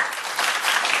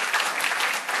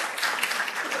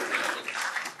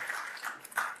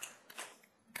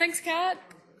 Thanks, Kat.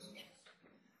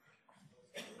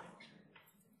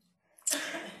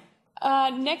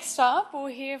 Next up, we'll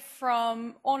hear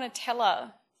from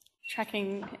Ornatella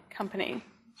Tracking Company.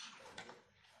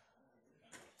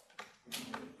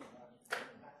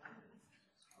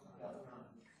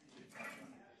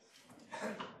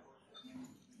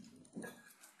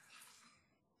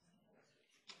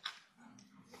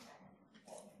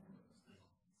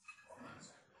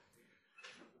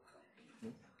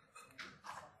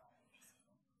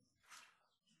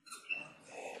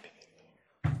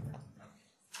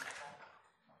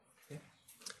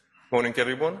 Morning,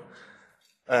 everyone.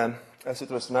 As it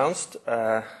was announced,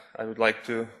 I would like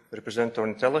to represent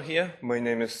Ornatella here. My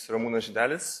name is Ramūnas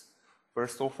Židelis,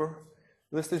 first author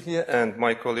listed here, and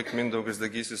my colleague Mindaugas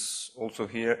Dagys is also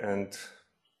here. And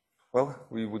well,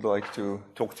 we would like to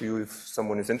talk to you if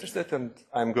someone is interested. And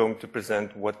I'm going to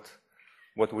present what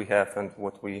we have and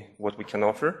what we can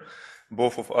offer.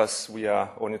 Both of us, we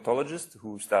are ornithologists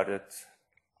who started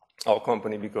our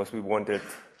company because we wanted,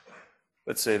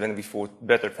 let's say, when we thought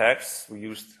better tags. We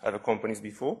used other companies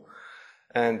before,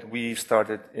 and we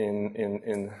started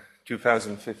in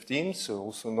 2015, so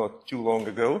also not too long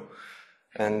ago.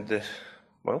 And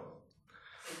well,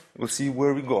 we'll see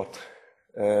where we got.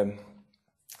 All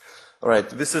right,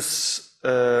 this is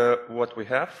what we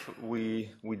have.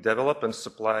 We develop and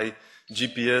supply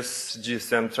GPS,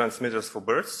 GSM transmitters for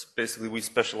birds. Basically, we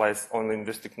specialize only in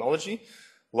this technology,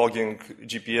 logging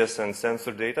GPS and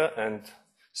sensor data and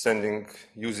sending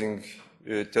using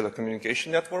telecommunication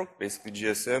network, basically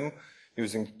GSM,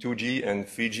 using 2G and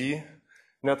 3G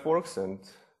networks, and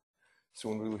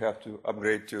soon we will have to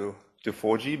upgrade to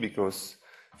 4G because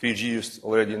 3G is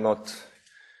already not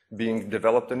being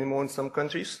developed anymore in some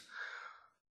countries.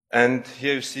 And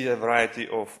here you see a variety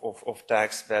of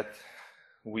tags that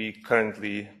we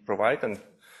currently provide, and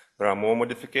there are more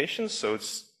modifications, so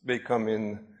they come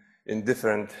in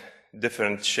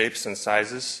different shapes and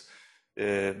sizes,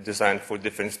 designed for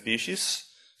different species.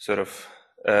 Sort of,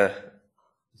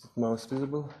 is it mouse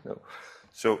visible? No.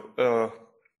 So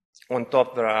on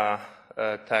top there are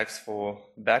tags for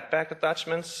backpack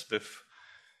attachments with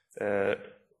a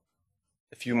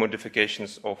few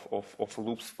modifications of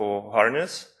loops for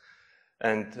harness.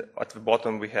 And at the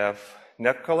bottom we have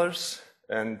neck collars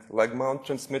and leg mount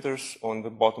transmitters on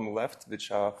the bottom left, which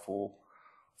are for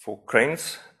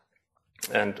cranes,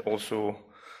 and also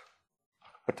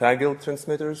patagial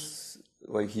transmitters,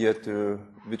 like here,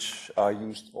 which are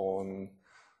used on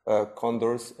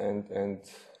condors and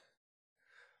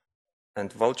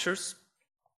vultures.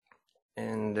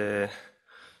 And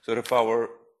sort of our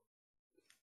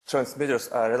transmitters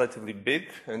are relatively big,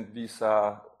 and these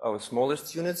are our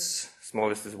smallest units.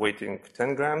 Smallest is weighing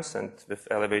 10 grams, and with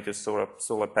elevated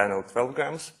solar panel 12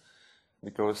 grams,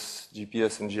 because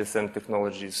GPS and GSM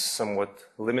technology is somewhat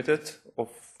limited of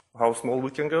how small we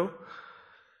can go.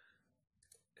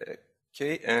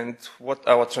 Okay, and what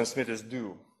our transmitters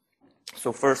do.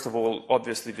 So first of all,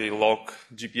 obviously they log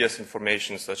GPS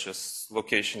information such as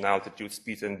location, altitude,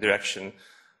 speed, and direction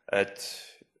at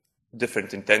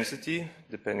different intensity,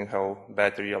 depending how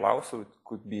battery allows. So it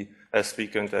could be as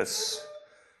frequent as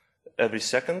every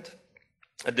second.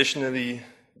 Additionally,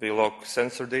 they log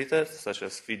sensor data such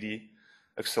as 3D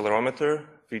accelerometer,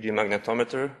 3D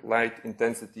magnetometer, light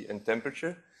intensity, and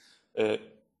temperature.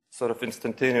 Sort of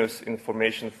instantaneous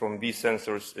information from these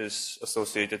sensors is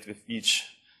associated with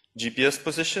each GPS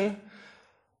position.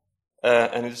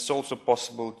 And it's also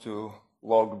possible to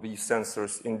log these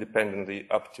sensors independently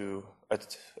up to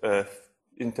at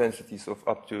intensities of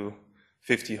up to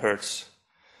 50 Hertz.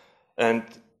 And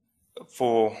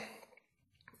for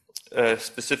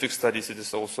specific studies, it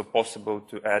is also possible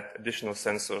to add additional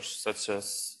sensors such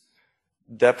as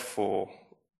depth,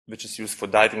 which is used for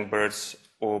diving birds,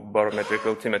 or barometric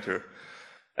altimeter.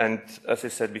 And as I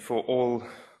said before, all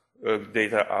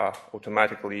data are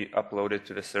automatically uploaded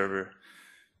to the server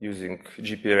using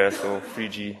GPRS or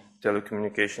 3G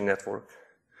telecommunication network.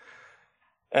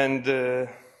 And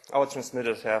our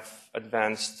transmitters have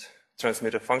advanced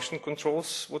transmitter function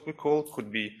controls, what we call,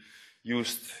 could be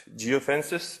used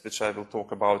geofences, which I will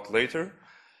talk about later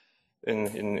in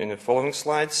the following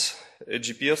slides. A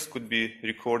GPS could be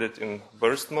recorded in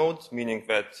burst mode, meaning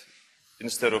that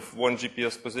instead of one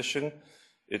GPS position,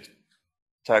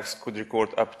 tags could record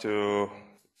up to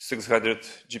 600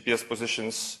 GPS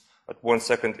positions at 1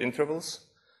 second intervals.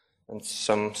 And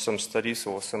some studies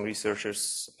or some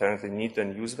researchers apparently need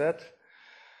and use that.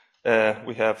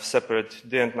 We have separate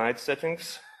day and night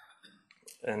settings,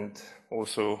 and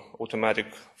also automatic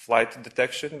flight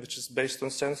detection, which is based on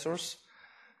sensors,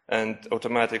 and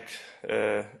automatic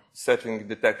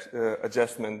setting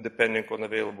adjustment depending on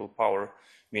available power,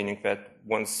 meaning that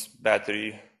once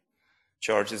battery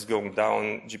charge is going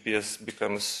down, GPS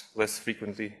becomes less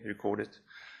frequently recorded.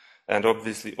 And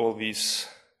obviously all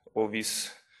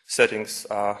these settings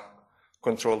are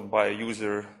controlled by a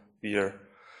user via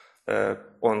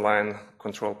online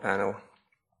control panel.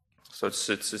 So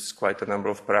it's quite a number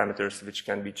of parameters which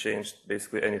can be changed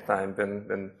basically anytime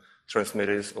when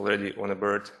transmitter is already on a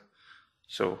bird.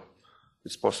 So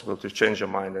it's possible to change your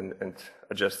mind and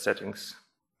adjust settings.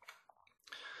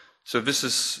 So this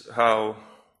is how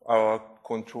our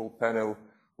control panel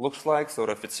looks like. Sort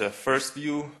of it's a first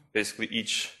view. Basically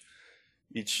each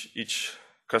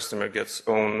customer gets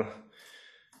own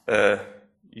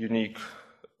unique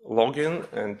login,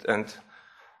 and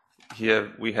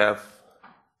here we have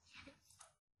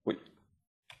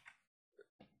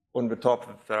on the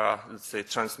top there are, let's say,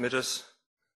 transmitters.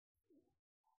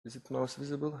 Is it mouse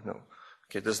visible? No.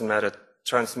 Okay, it doesn't matter.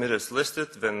 Transmitters listed,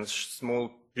 then small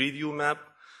preview map,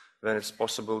 then it's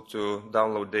possible to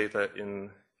download data in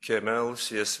KML,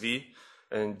 CSV,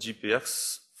 and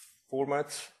GPX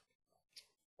formats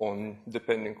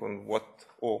depending on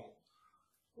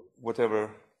whatever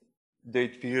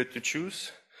date period to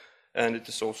choose. And it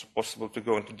is also possible to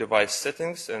go into device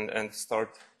settings and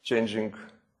start changing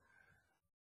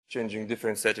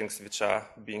different settings which are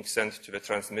being sent to the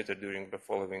transmitter during the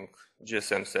following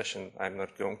GSM session. I'm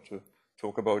not going to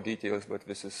talk about details, but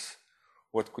this is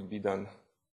what could be done.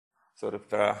 Sort of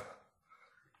there are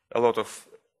a lot of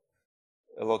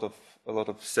a lot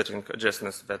of setting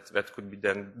adjustments that could be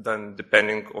then done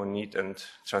depending on need and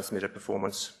transmitter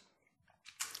performance.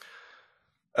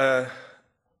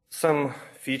 Some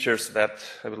features that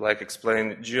I would like to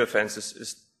explain geofences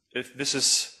is if this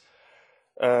is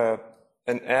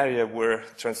an area where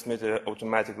transmitter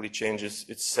automatically changes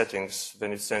its settings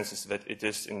when it senses that it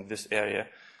is in this area.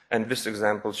 And this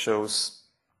example shows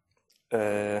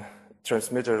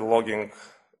transmitter logging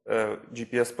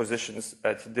GPS positions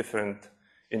at different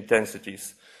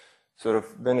intensities. Sort of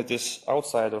when it is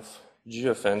outside of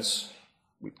geofence,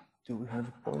 do we have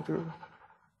a pointer?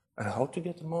 How to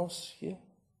get the mouse here?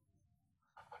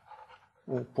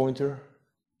 Or pointer?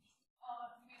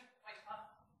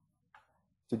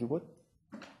 To do what?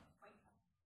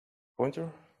 Pointer?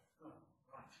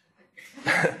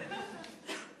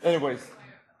 Anyways.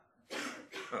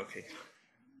 Okay.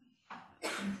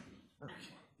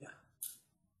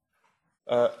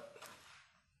 Yeah.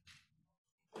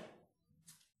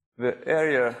 The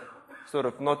area sort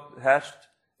of not hashed,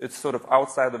 it's sort of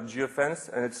outside of geofence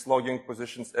and it's logging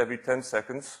positions every 10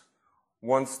 seconds.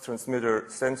 Once transmitter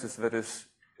senses that is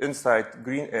inside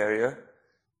green area,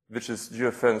 which is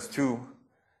geofence 2,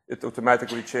 it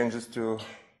automatically changes to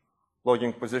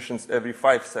logging positions every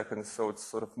 5 seconds, so it's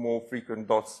sort of more frequent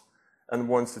dots. And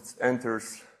once it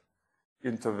enters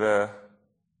into the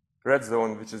red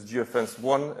zone, which is geofence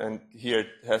 1, and here it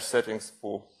has settings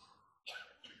for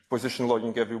position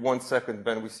logging every 1 second,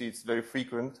 then we see it's very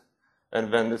frequent,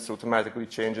 and then this automatically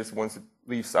changes once it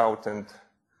leaves out and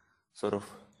sort of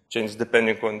changes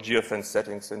depending on geofence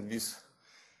settings. And these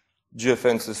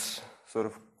geofences sort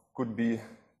of could be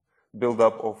build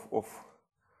up of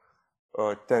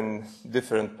 10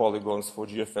 different polygons for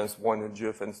geofence 1 and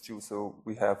geofence 2. So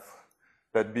we have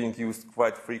that being used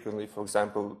quite frequently. For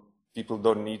example, people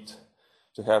don't need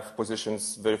to have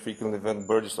positions very frequently when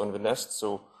bird is on the nest.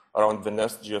 So around the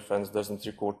nest, geofence doesn't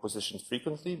record positions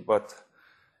frequently, but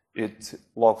it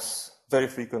logs very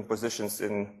frequent positions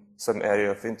in some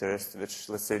area of interest, which,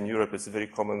 let's say in Europe, is very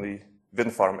commonly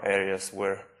wind farm areas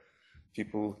where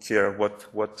people care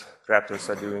what raptors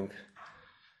are doing.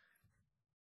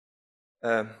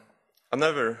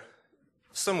 Another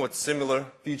somewhat similar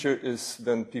feature is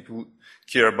when people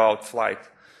care about flight.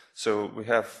 So we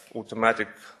have automatic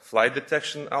flight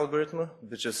detection algorithm,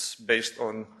 which is based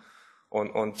on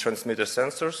transmitter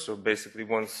sensors. So basically,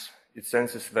 once it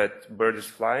senses that bird is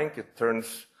flying, it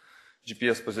turns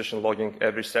GPS position logging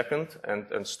every second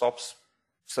and stops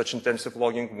such intensive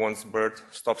logging once bird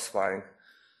stops flying.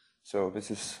 So this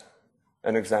is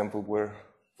an example where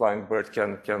flying bird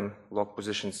can log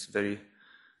positions very,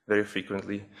 very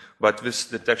frequently. But this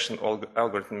detection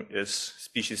algorithm is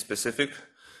species specific,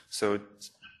 so it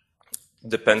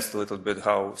depends a little bit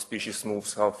how species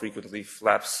moves, how frequently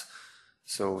flaps.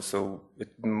 So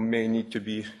it may need to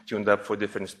be tuned up for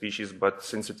different species, but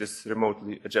since it is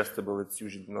remotely adjustable, it's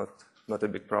usually not a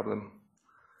big problem.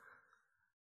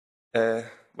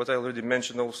 What I already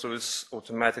mentioned also is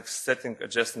automatic setting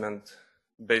adjustment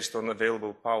based on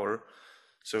available power.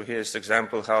 So here's an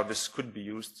example how this could be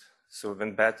used. So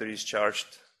when battery is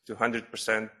charged to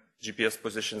 100%, GPS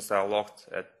positions are locked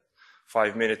at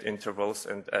 5-minute intervals,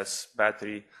 and as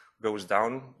battery goes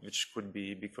down, which could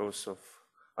be because of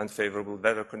unfavorable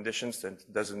weather conditions and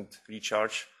doesn't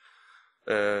recharge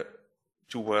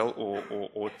too well,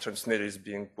 or transmitter is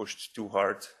being pushed too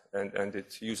hard and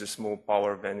it uses more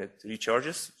power when it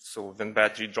recharges. So when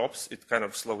battery drops, it kind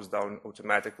of slows down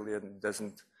automatically and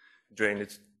doesn't drain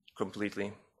it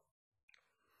completely.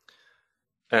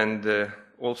 And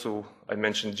also I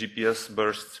mentioned GPS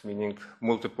bursts, meaning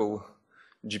multiple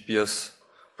GPS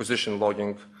position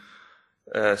logging.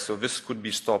 So this could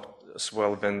be stopped as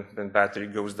well when battery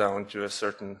goes down to a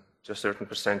certain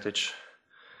percentage.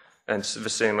 And the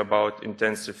same about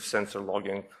intensive sensor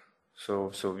logging.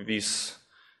 So these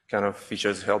kind of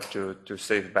features help to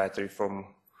save battery from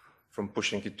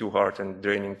pushing it too hard and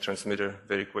draining transmitter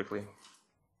very quickly.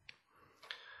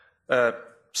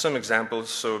 Some examples.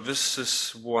 So this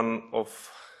is one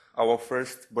of our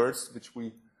first birds, which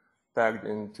we tagged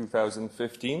in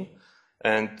 2015.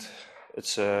 And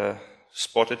it's a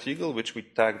spotted eagle, which we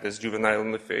tagged as juvenile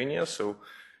in Lithuania. So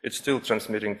it's still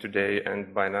transmitting today,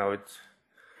 and by now it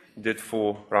did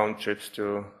 4 round trips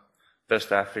to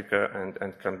West Africa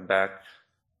and come back,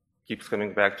 keeps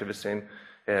coming back to the same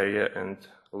area and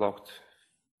logged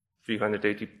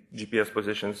 380 GPS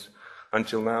positions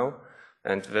until now.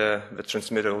 And the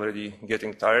transmitter already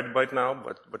getting tired by now,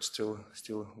 but still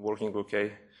working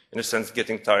okay. In a sense,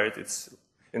 getting tired, its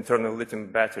internal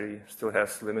lithium battery still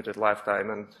has limited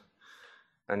lifetime,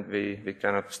 and we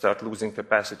kind of start losing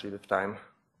capacity with time.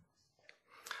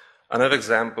 Another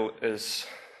example is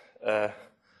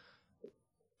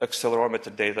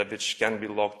accelerometer data, which can be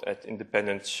logged at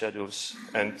independent schedules,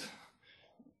 and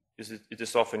it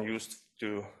is often used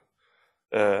to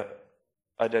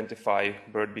identify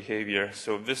bird behavior.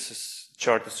 So this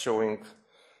chart is showing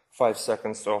 5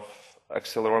 seconds of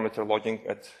accelerometer logging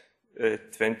at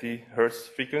 20 Hertz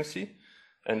frequency,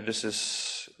 and this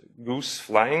is goose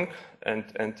flying,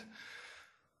 and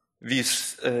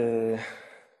this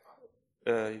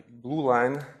blue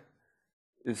line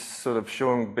is sort of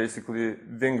showing basically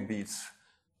wing beats,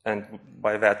 and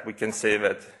by that we can say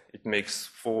that it makes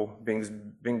 4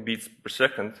 wing beats per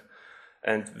second.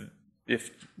 And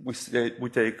if we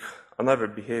take another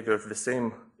behavior of the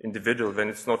same individual, when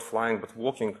it's not flying but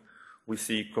walking, we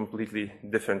see completely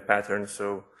different patterns.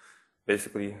 So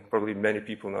basically, probably many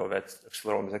people know that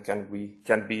accelerometer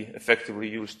can be effectively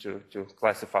used to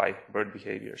classify bird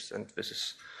behaviors, and this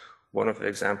is one of the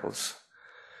examples.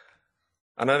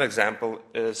 Another example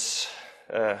is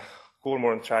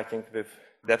cormorant tracking with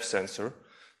depth sensor.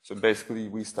 So basically,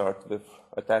 we start with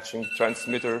attaching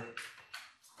transmitter.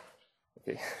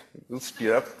 Okay, we'll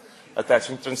speed up.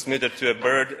 Attaching transmitter to a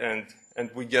bird,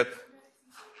 and we get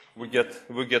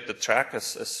the track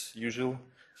as usual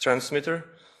transmitter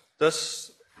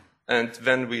does, and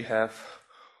then we have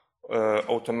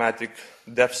automatic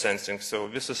depth sensing. So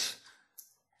this is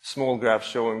small graph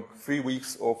showing 3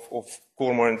 weeks of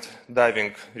cormorant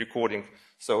diving recording.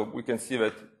 So we can see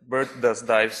that bird does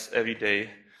dives every day.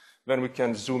 Then we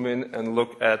can zoom in and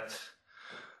look at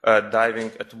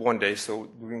diving at 1 day. So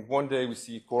during 1 day, we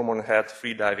see cormorant had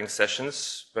 3 diving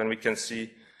sessions. Then we can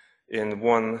see in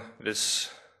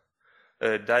this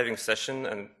diving session,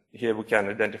 and here we can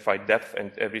identify depth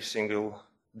and every single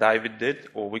dive it did,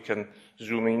 or we can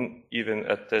zoom in even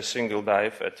at a single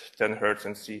dive at 10 Hertz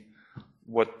and see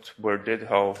what bird did,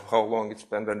 how long it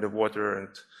spent underwater,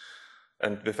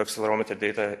 and with accelerometer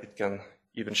data, it can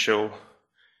even show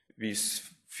these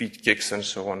feet kicks and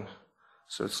so on.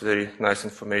 So it's very nice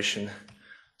information.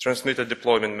 Transmitter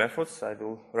deployment methods, I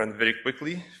will run very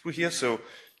quickly through here. So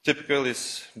typical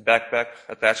is backpack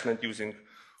attachment using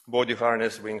body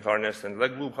harness, wing harness, and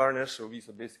leg loop harness. So these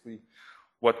are basically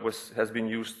what has been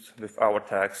used with our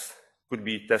tags. Could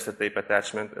be tester tape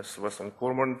attachment, as was on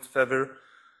cormorant feather.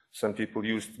 Some people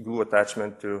used glue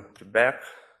attachment to the back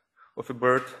of a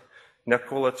bird. Neck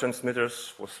collar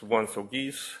transmitters was once for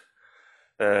geese,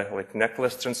 like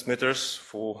necklace transmitters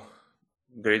for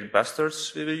great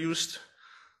bastards they were used,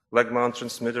 leg mount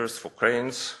transmitters for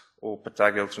cranes, or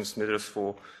patagial transmitters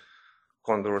for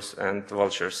condors and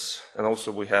vultures. And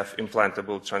also we have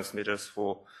implantable transmitters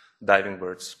for diving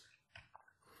birds.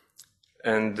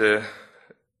 And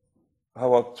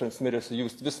how our transmitters are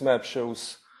used. This map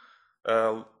shows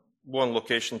 1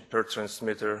 location per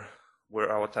transmitter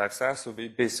where our tags are. So we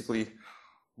basically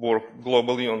work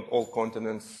globally on all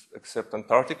continents except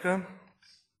Antarctica.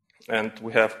 And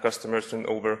we have customers in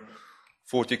over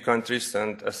 40 countries,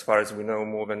 and as far as we know,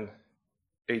 more than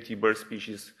 80 bird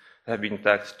species have been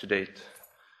tagged to date.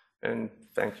 And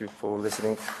thank you for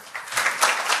listening.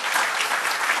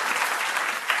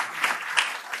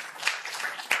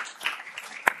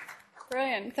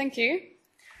 Brilliant, thank you.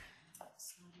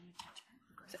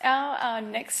 So our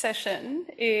next session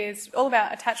is all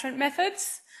about attachment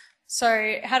methods.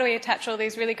 So how do we attach all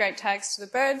these really great tags to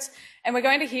the birds? And we're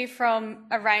going to hear from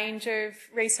a range of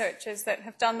researchers that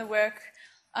have done the work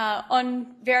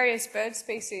on various bird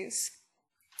species.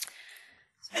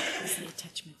 So here's the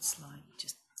attachment slide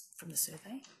just from the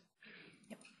survey.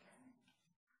 Yep.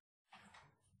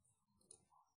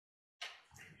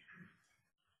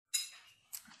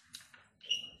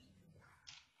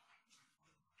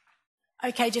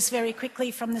 Okay, just very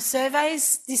quickly from the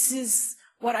surveys, this is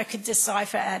what I could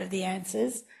decipher out of the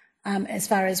answers as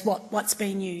far as what's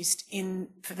been used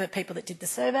for the people that did the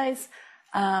surveys.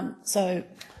 So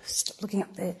stop looking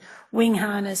up there. Wing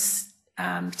harness,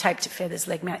 taped to feathers,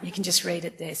 leg mount. You can just read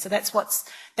it there. So that's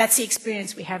the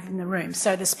experience we have in the room.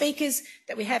 So the speakers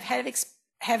that we have had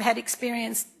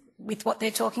experience with what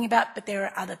they're talking about, but there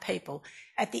are other people.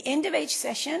 At the end of each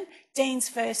session, Dean's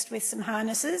first with some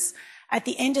harnesses. At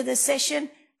the end of the session,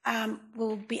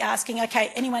 we'll be asking,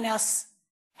 okay, anyone else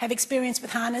have experience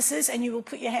with harnesses? And you will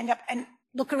put your hand up and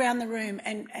look around the room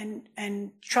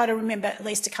and try to remember at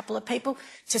least a couple of people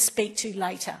to speak to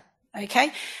later,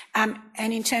 okay? And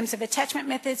in terms of attachment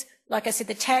methods, like I said,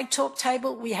 the tag talk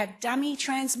table, we have dummy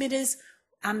transmitters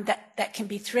that can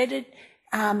be threaded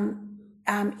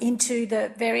into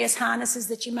the various harnesses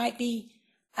that you might be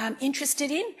interested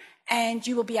in, and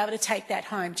you will be able to take that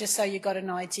home, just so you've got an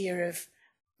idea of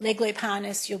leg loop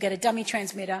harness. You'll get a dummy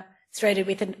transmitter, threaded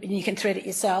with, and you can thread it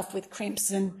yourself with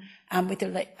crimps and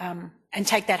and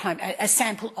take that home, a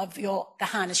sample of the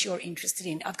harness you're interested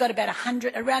in. I've got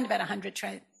around about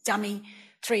 100 dummy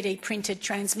 3D printed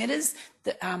transmitters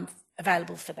that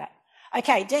available for that.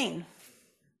 Okay, Dean.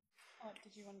 Oh,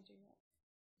 did you want to do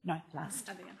that? No, last.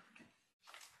 Oh, yeah.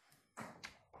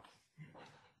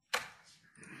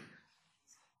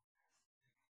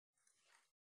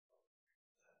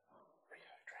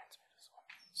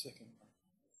 Second.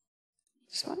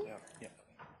 This one? Yeah.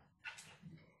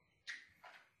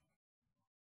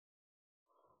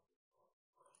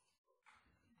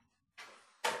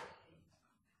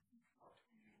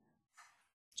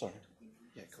 Sorry.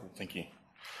 Yeah, cool. Thank you.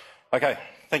 Okay,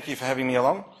 thank you for having me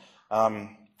along.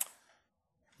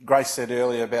 Grace said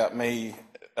earlier about me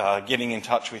getting in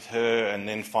touch with her and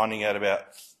then finding out about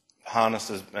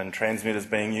harnesses and transmitters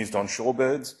being used on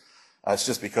shorebirds. It's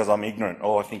just because I'm ignorant.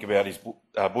 All I think about is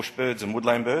bush birds and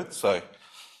woodland birds, so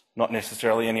not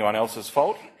necessarily anyone else's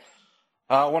fault.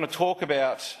 I want to talk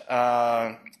about,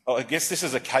 I guess this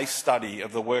is a case study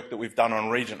of the work that we've done on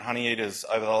regent honeyeaters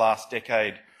over the last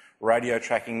decade, radio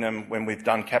tracking them when we've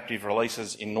done captive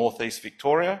releases in northeast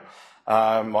Victoria.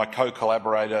 My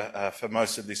co-collaborator for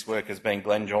most of this work has been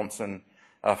Glenn Johnson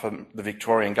from the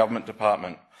Victorian Government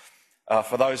Department.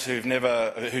 For those who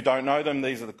don't know them,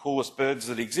 these are the coolest birds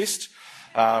that exist.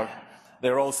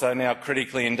 They're also now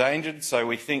critically endangered, so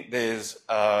we think there's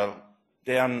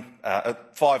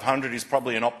 500 is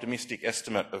probably an optimistic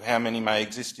estimate of how many may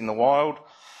exist in the wild.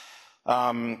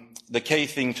 The key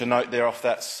thing to note there off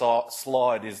that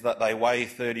slide is that they weigh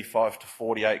 35 to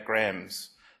 48 grams.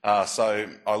 So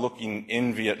I look in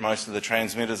envy at most of the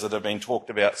transmitters that have been talked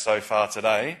about so far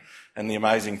today and the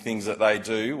amazing things that they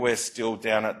do. We're still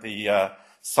down at the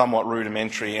somewhat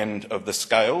rudimentary end of the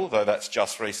scale, though that's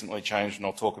just recently changed, and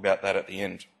I'll talk about that at the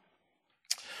end.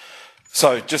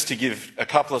 So just to give a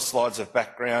couple of slides of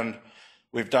background,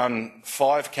 we've done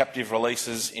 5 captive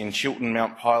releases in Chiltern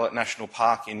Mount Pilot National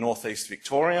Park in northeast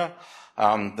Victoria.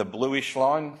 The bluish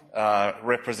line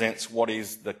represents what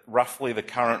is roughly the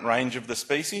current range of the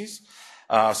species.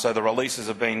 So the releases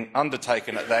have been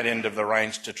undertaken at that end of the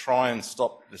range to try and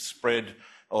stop the spread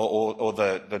or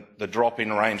the drop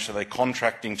in range, so they're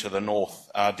contracting to the north,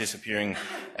 disappearing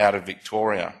out of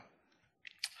Victoria.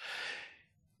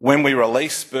 When we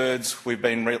release birds, we've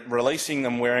been releasing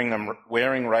them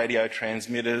wearing radio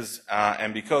transmitters,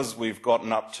 and because we've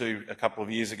gotten up to a couple of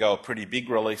years ago a pretty big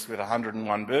release with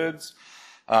 101 birds,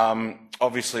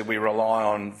 obviously we rely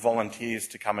on volunteers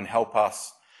to come and help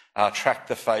us track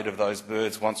the fate of those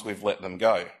birds once we've let them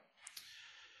go.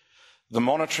 The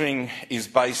monitoring is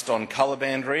based on colour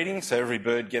band reading, so every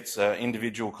bird gets an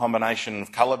individual combination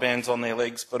of colour bands on their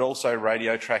legs, but also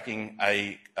radio tracking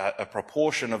a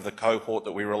proportion of the cohort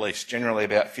that we release, generally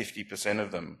about 50%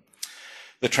 of them.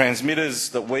 The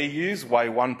transmitters that we use weigh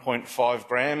 1.5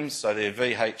 grams, so they're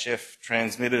VHF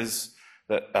transmitters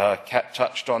that Kat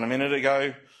touched on a minute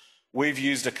ago. We've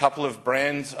used a couple of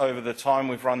brands over the time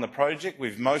we've run the project.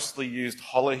 We've mostly used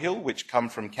Hollerhill, which come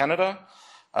from Canada.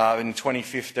 In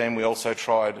 2015, we also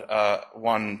tried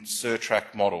one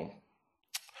Surtrack model.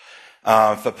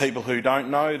 For people who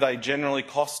don't know, they generally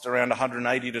cost around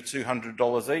 $180 to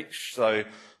 $200 each. So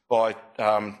by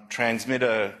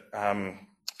transmitter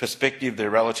perspective, they're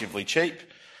relatively cheap.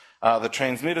 The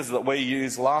transmitters that we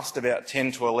use last about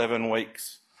 10 to 11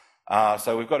 weeks.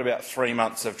 So we've got about 3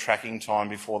 months of tracking time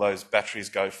before those batteries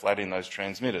go flat in those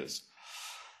transmitters.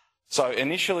 So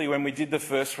initially, when we did the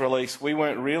first release, we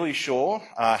weren't really sure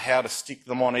how to stick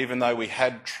them on, even though we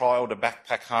had trialled a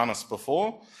backpack harness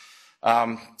before.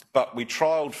 But we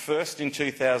trialled first in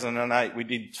 2008. We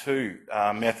did 2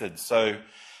 methods. So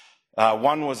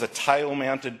one was a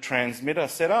tail-mounted transmitter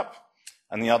setup,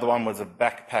 and the other one was a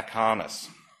backpack harness.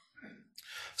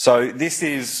 So this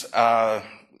is a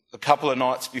couple of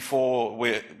nights before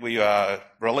we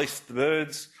released the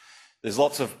birds. There's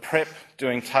lots of prep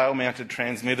doing tail-mounted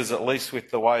transmitters, at least with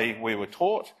the way we were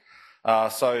taught.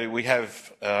 So we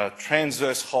have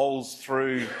transverse holes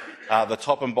through the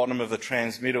top and bottom of the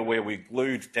transmitter where we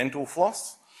glued dental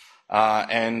floss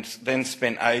and then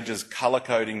spent ages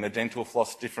colour-coding the dental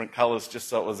floss different colours just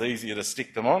so it was easier to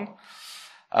stick them on.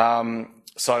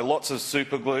 So lots of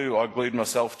super glue. I glued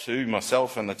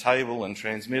myself and the table and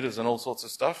transmitters and all sorts of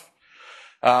stuff.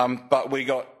 But we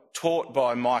got taught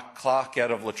by Mike Clark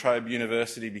out of La Trobe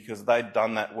University because they'd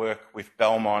done that work with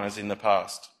bell miners in the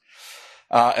past.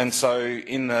 And so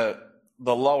in the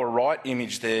lower right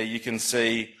image there, you can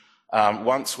see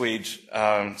once we'd...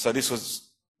 so this was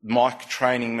Mike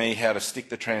training me how to stick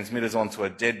the transmitters onto a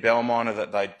dead bell miner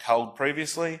that they'd culled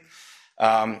previously.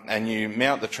 and you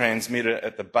mount the transmitter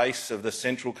at the base of the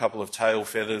central couple of tail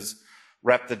feathers,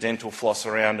 wrap the dental floss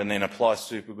around and then apply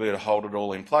super glue to hold it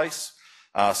all in place.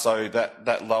 So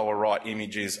that lower right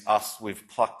image is us. We've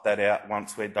plucked that out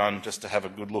once we're done, just to have a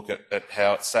good look at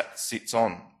how it sits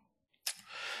on.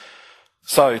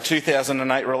 So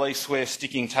 2008 release, we're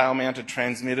sticking tail-mounted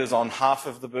transmitters on half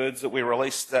of the birds that we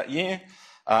released that year.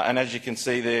 And as you can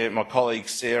see there, my colleague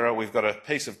Sarah, we've got a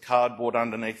piece of cardboard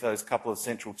underneath those couple of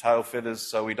central tail feathers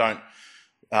so we don't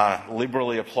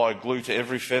liberally apply glue to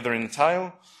every feather in the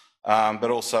tail,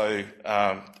 but also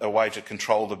a way to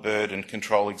control the bird and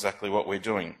control exactly what we're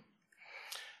doing.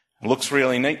 It looks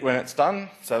really neat when it's done.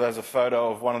 So there's a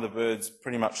photo of one of the birds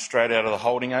pretty much straight out of the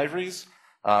holding aviaries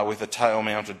with a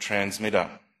tail-mounted transmitter.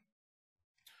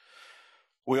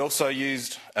 We also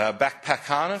used a backpack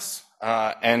harness,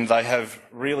 and they have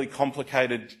really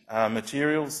complicated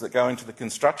materials that go into the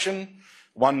construction.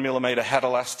 1mm hat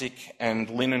elastic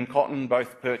and linen cotton,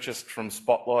 both purchased from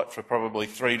Spotlight for probably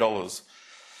 $3.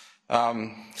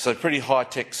 So pretty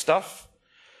high-tech stuff.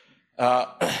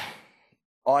 I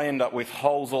end up with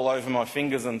holes all over my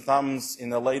fingers and thumbs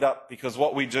in the lead-up because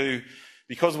what we do,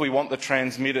 because we want the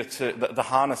transmitter the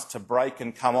harness to break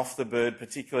and come off the bird,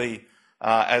 particularly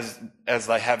as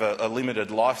they have a limited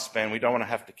lifespan, we don't want to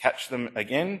have to catch them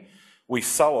again. We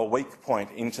sew a weak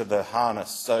point into the harness.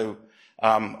 So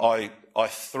I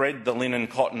thread the linen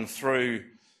cotton through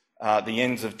the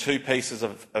ends of two pieces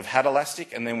of hat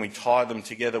elastic, and then we tie them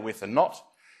together with a knot.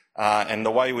 And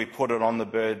the way we put it on the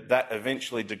bird, that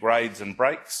eventually degrades and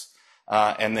breaks,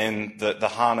 and then the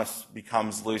harness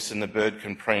becomes loose and the bird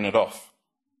can preen it off.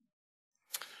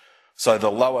 So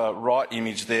the lower right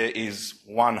image there is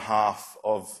 1/2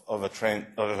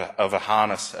 of a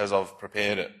harness as I've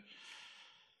prepared it.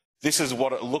 This is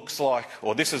what it looks like,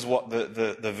 or this is what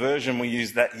the version we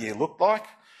used that year looked like.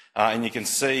 And you can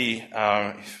see,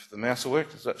 if the mouse will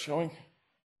work, is that showing?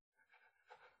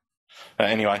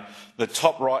 Anyway, the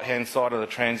top right-hand side of the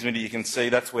transmitter, you can see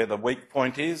that's where the weak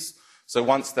point is. So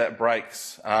once that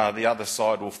breaks, the other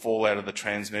side will fall out of the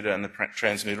transmitter and the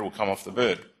transmitter will come off the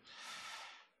bird.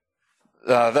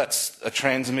 That's a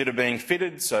transmitter being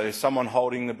fitted, so someone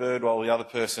holding the bird while the other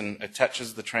person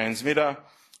attaches the transmitter.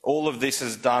 All of this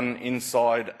is done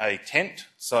inside a tent,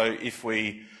 so if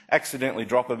we accidentally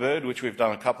drop a bird, which we've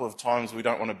done a couple of times, we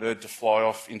don't want a bird to fly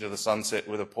off into the sunset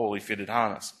with a poorly fitted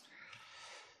harness.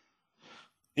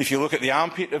 If you look at the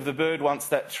armpit of the bird, once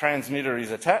that transmitter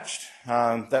is attached,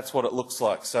 that's what it looks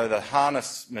like. So the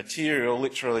harness material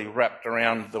literally wrapped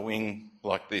around the wing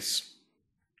like this.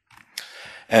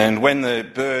 And when the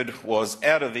bird was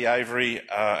out of the aviary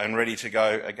and ready to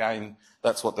go again,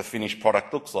 that's what the finished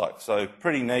product looks like. So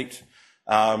pretty neat.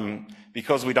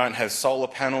 Because we don't have solar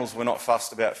panels, we're not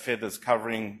fussed about feathers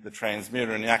covering the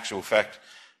transmitter. In actual fact,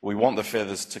 we want the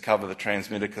feathers to cover the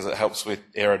transmitter because it helps with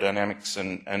aerodynamics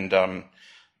and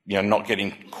not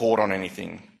getting caught on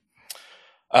anything.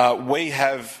 We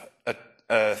have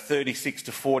a 36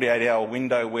 to 48 hour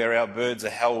window where our birds are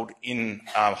held in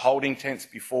holding tents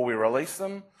before we release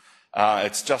them.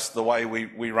 It's just the way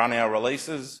we run our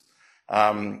releases.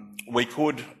 We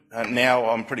could, now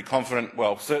I'm pretty confident,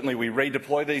 well, certainly we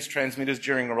redeploy these transmitters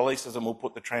during the releases and we'll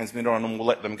put the transmitter on and we'll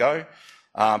let them go.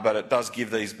 But it does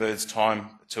give these birds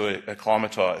time to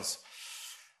acclimatise.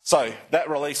 So that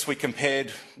release, we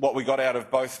compared what we got out of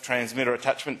both transmitter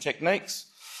attachment techniques.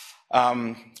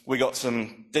 We got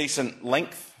some decent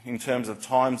length in terms of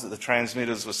times that the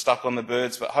transmitters were stuck on the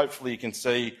birds, but hopefully you can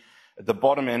see at the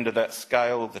bottom end of that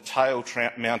scale, the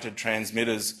tail-mounted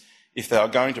transmitters, if they were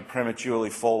going to prematurely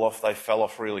fall off, they fell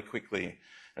off really quickly.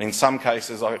 And in some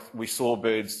cases, we saw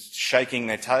birds shaking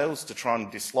their tails to try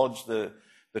and dislodge the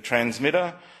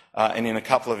transmitter, and in a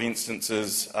couple of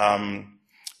instances,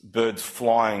 birds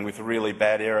flying with really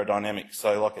bad aerodynamics,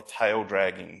 so like a tail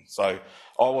dragging. So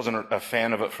I wasn't a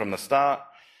fan of it from the start.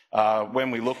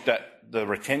 When we looked at the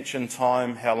retention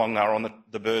time, how long they were on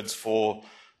the birds for,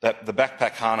 that the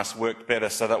backpack harness worked better,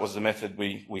 so that was the method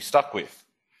we stuck with.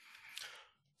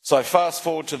 So fast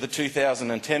forward to the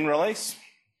 2010 release.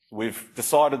 We've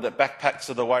decided that backpacks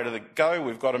are the way to go.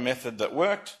 We've got a method that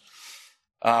worked.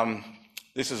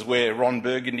 This is where Ron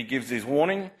Burgundy gives his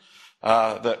warning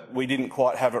that we didn't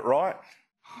quite have it right.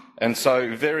 And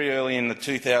so very early in the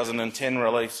 2010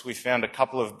 release, we found a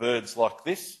couple of birds like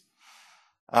this.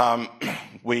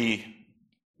 We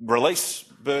release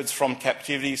birds from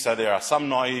captivity, so there are some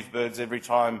naive birds every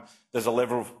time there's a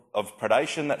level of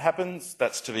predation that happens.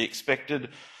 That's to be expected.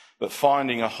 But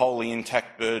finding a wholly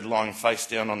intact bird lying face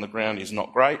down on the ground is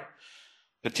not great,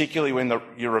 particularly when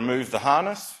you remove the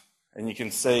harness and you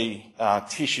can see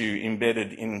tissue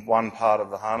embedded in one part of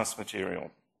the harness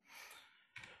material.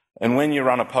 And when you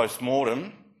run a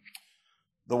post-mortem,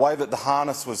 the way that the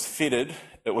harness was fitted,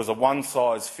 it was a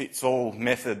one-size-fits-all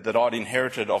method that I'd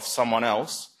inherited off someone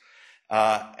else,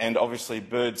 and obviously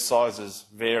bird sizes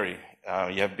vary.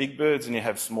 You have big birds and you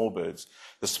have small birds.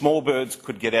 The small birds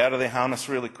could get out of their harness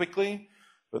really quickly,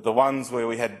 but the ones where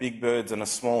we had big birds and a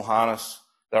small harness,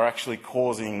 they're actually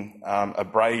causing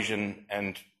abrasion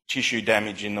and tissue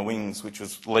damage in the wings, which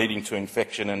was leading to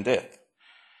infection and death.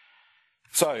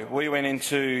 So we went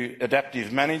into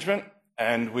adaptive management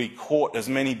and we caught as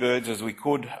many birds as we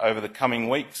could over the coming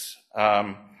weeks.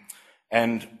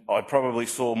 And I probably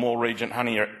saw more regent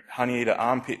honeyeater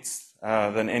armpits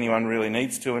than anyone really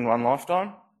needs to in one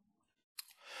lifetime.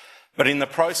 But in the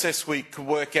process, we could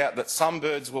work out that some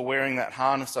birds were wearing that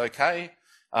harness okay.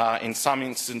 In some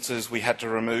instances, we had to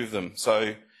remove them.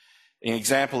 So an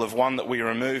example of one that we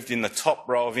removed in the top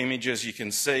row of images, you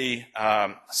can see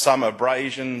some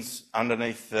abrasions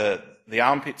underneath the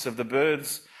armpits of the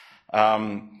birds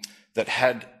that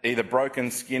had either broken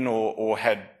skin or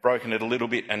had broken it a little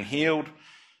bit and healed.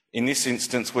 In this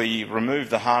instance, we removed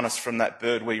the harness from that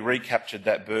bird. We recaptured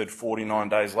that bird 49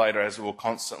 days later as we were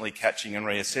constantly catching and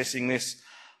reassessing this.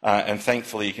 And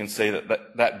thankfully, you can see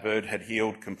that bird had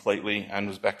healed completely and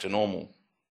was back to normal.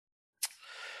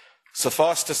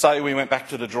 Suffice to say, we went back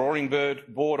to the drawing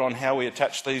board on how we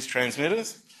attach these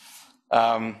transmitters.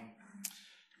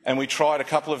 And we tried a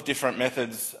couple of different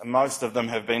methods. Most of them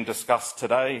have been discussed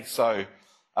today. So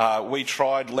we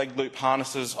tried leg loop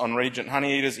harnesses on regent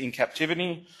honeyeaters in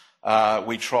captivity.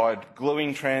 We tried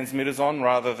gluing transmitters on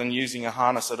rather than using a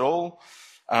harness at all.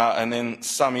 And then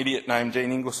some idiot named Dean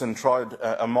Ingleson tried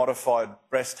a modified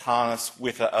breast harness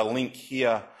with a link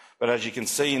here. But as you can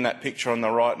see in that picture on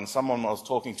the right, and someone I was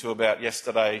talking to about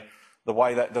yesterday, the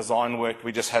way that design worked,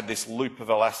 we just had this loop of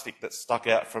elastic that stuck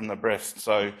out from the breast.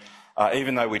 So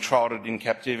even though we trialled it in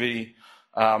captivity,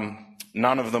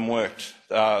 none of them worked.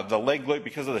 The leg loop,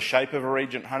 because of the shape of a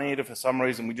regent honeyeater, for some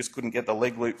reason we just couldn't get the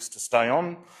leg loops to stay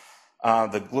on.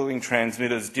 The gluing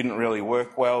transmitters didn't really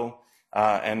work well,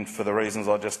 and for the reasons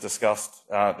I just discussed,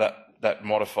 that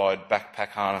modified backpack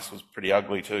harness was pretty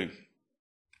ugly too.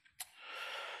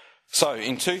 So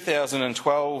in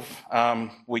 2012,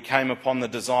 we came upon the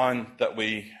design that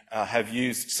we have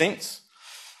used since.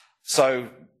 So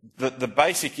the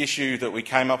basic issue that we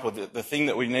came up with, the thing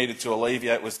that we needed to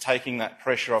alleviate, was taking that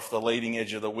pressure off the leading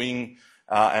edge of the wing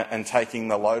and taking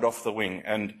the load off the wing.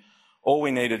 And all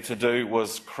we needed to do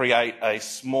was create a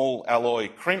small alloy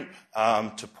crimp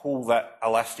to pull that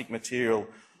elastic material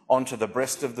onto the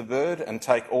breast of the bird and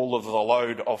take all of the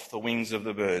load off the wings of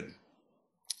the bird.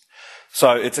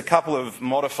 So it's a couple of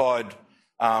modified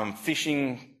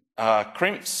fishing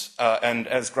crimps, and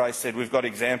as Grace said, we've got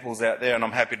examples out there, and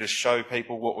I'm happy to show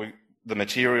people the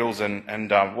materials and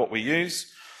what we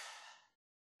use.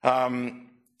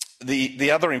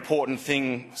 The other important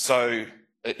thing, so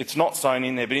it's not sewn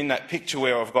in there, but in that picture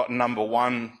where I've got number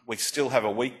 1, we still have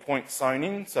a weak point sewn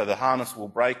in, so the harness will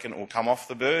break and it will come off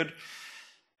the bird.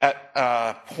 At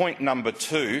point number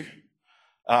 2,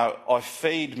 I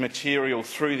feed material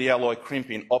through the alloy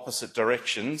crimp in opposite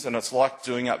directions, and it's like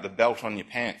doing up the belt on your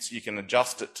pants. You can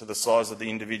adjust it to the size of the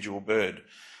individual bird.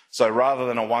 So rather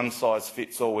than a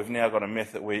one-size-fits-all, we've now got a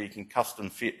method where you can custom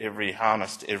fit every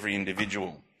harness to every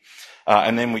individual.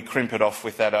 And then we crimp it off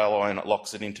with that alloy and it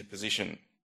locks it into position.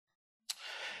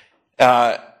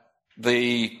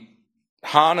 The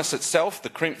harness itself, the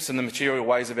crimps and the material,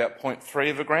 weighs about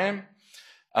 0.3 of a gram.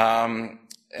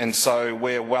 And so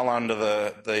we're well under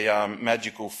the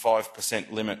magical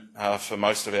 5% limit for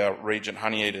most of our regent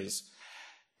honeyeaters.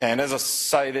 And as I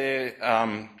say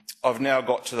there, I've now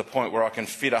got to the point where I can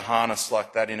fit a harness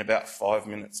like that in about 5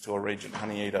 minutes to a regent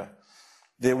honeyeater.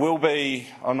 There will be,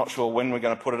 I'm not sure when we're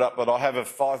going to put it up, but I have a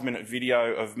 5-minute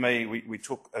video of me. We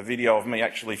took a video of me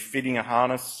actually fitting a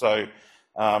harness, so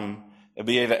it'll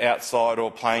be either outside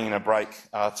or playing in a break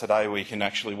today where you can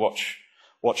actually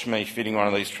watch me fitting one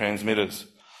of these transmitters.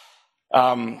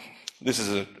 This is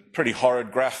a pretty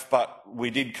horrid graph, but we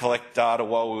did collect data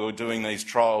while we were doing these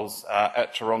trials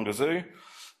at Taronga Zoo.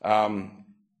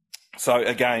 So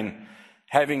again,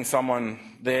 having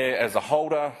someone there as a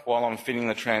holder while I'm fitting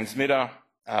the transmitter,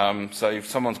 so if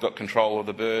someone's got control of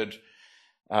the bird,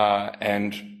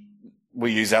 and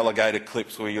we use alligator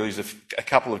clips, we use a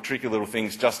couple of tricky little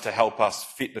things just to help us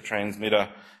fit the transmitter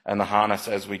and the harness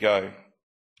as we go.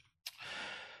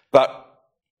 But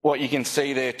what you can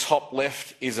see there, top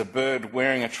left, is a bird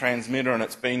wearing a transmitter and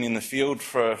it's been in the field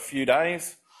for a few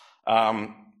days.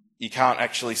 You can't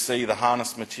actually see the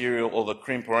harness material or the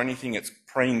crimp or anything. It's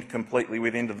preened completely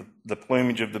within the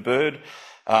plumage of the bird.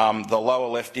 The lower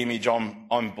left image,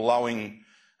 I'm blowing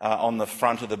on the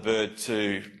front of the bird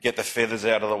to get the feathers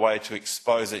out of the way to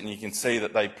expose it, and you can see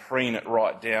that they preen it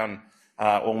right down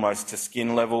almost to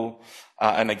skin level.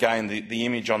 And again, the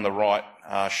image on the right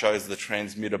shows the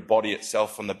transmitter body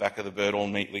itself on the back of the bird, all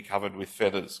neatly covered with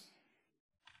feathers.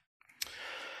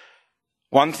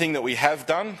 One thing that we have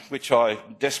done, which I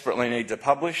desperately need to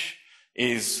publish,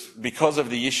 is because of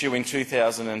the issue in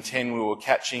 2010, we were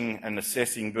catching and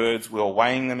assessing birds, we were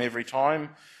weighing them every time.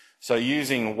 So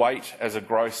using weight as a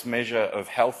gross measure of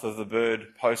health of the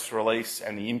bird post-release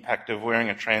and the impact of wearing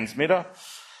a transmitter.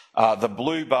 The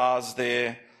blue bars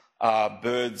there are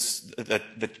birds,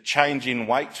 the change in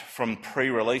weight from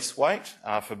pre-release weight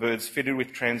for birds fitted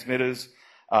with transmitters,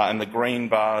 and the green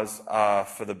bars are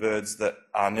for the birds that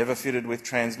are never fitted with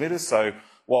transmitters. So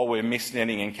while we're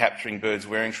mist-netting and capturing birds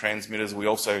wearing transmitters, we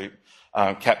also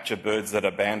capture birds that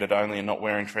are banded only and not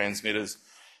wearing transmitters.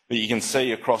 But you can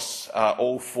see across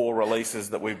all 4 releases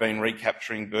that we've been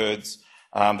recapturing birds,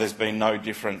 there's been no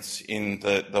difference in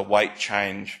the weight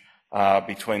change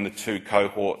between the 2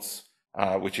 cohorts,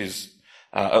 which is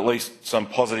at least some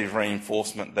positive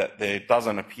reinforcement that there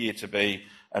doesn't appear to be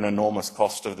an enormous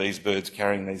cost of these birds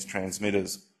carrying these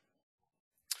transmitters.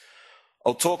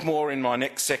 I'll talk more in my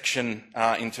next section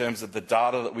in terms of the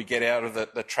data that we get out of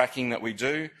the tracking that we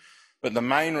do, but the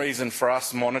main reason for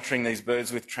us monitoring these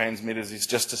birds with transmitters is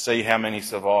just to see how many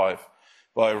survive.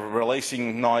 By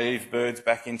releasing naive birds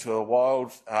back into the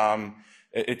wild,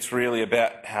 it's really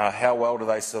about how well do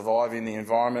they survive in the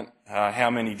environment, how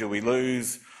many do we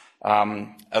lose,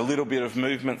 a little bit of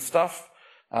movement stuff,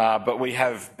 but we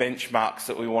have benchmarks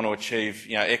that we want to achieve,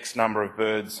 X number of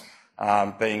birds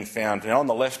being found. And on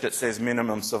the left it says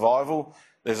minimum survival.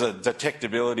 There's a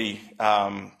detectability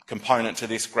component to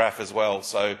this graph as well.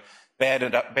 So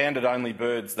banded only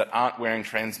birds that aren't wearing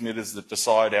transmitters that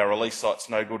decide our release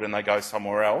site's no good and they go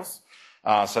somewhere else.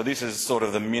 So this is sort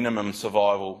of the minimum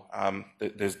survival.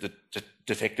 There's the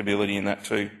detectability in that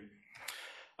too.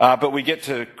 But we get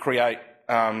to create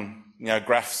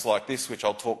graphs like this, which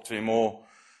I'll talk to more.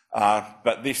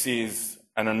 But this is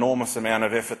an enormous amount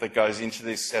of effort that goes into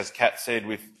this, as Kat said,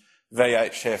 with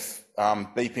VHF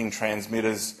beeping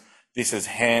transmitters. This is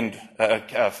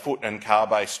foot and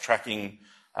car-based tracking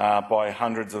by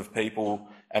hundreds of people,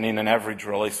 and in an average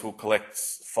release we'll collect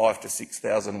 5,000 to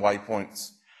 6,000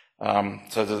 waypoints.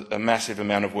 So there's a massive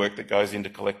amount of work that goes into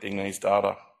collecting these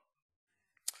data.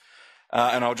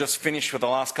 And I'll just finish with the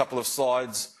last couple of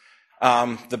slides.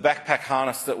 The backpack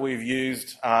harness that we've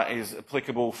used is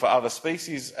applicable for other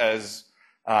species, as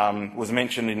was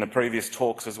mentioned in the previous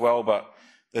talks as well, but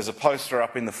there's a poster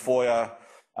up in the foyer.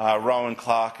 Rowan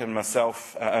Clark and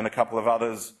myself and a couple of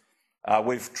others,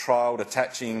 we've trialled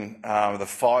attaching the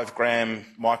 5-gram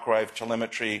microwave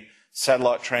telemetry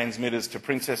satellite transmitters to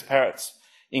princess parrots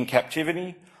in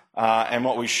captivity. And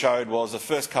what we showed was the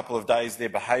first couple of days their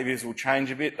behaviours will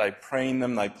change a bit. They preen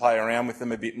them, they play around with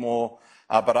them a bit more,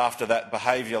 but after that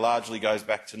behaviour largely goes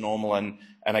back to normal, and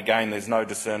again there's no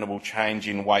discernible change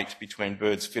in weight between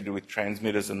birds fitted with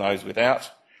transmitters and those without.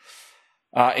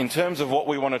 In terms of what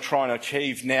we want to try and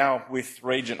achieve now with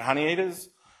Regent Honeyeaters,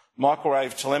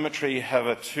 microwave telemetry have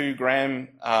a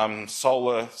 2-gram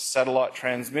solar satellite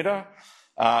transmitter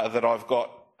that I've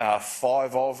got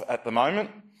 5 of at the moment.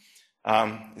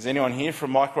 Is anyone here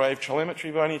from microwave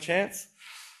telemetry by any chance?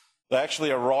 They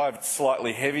actually arrived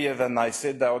slightly heavier than they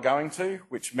said they were going to,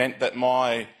 which meant that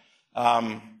my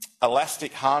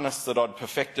elastic harness that I'd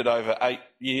perfected over 8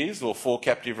 years, or 4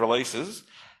 captive releases,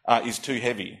 is too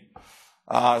heavy.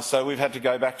 So we've had to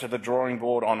go back to the drawing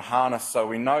board on harness, so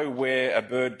we know where a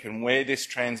bird can wear this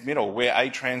transmitter, or wear a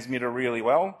transmitter really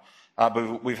well,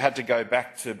 but we've had to go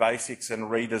back to basics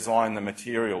and redesign the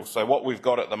material. So what we've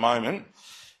got at the moment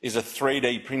is a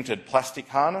 3D printed plastic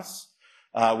harness,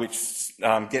 which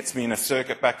gets me in a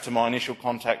circuit back to my initial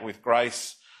contact with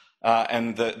Grace.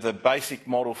 And the basic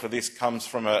model for this comes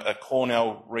from a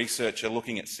Cornell researcher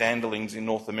looking at sanderlings in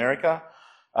North America.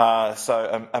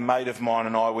 So a mate of mine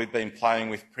and I, we've been playing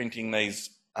with printing these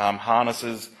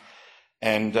harnesses,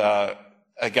 and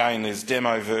again there's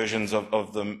demo versions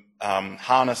of the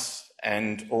harness,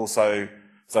 and also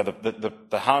so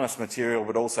the harness material,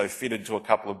 but also fitted to a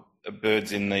couple of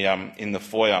birds in the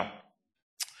foyer.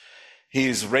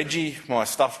 Here's Reggie, my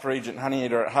stuffed Regent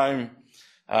Honeyeater at home,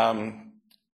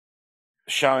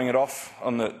 showing it off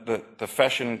on the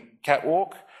fashion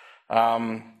catwalk.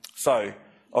 So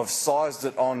I've sized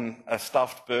it on a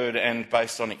stuffed bird and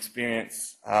based on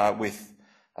experience with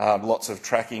lots of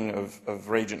tracking of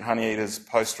Regent Honeyeaters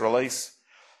post-release.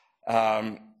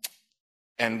 And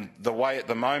the way at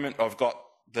the moment I've got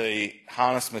the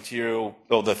harness material,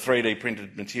 or the 3D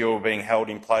printed material, being held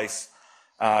in place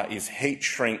is heat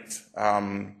shrinked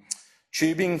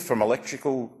tubing from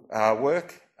electrical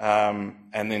work,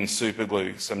 and then super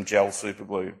glue, some gel super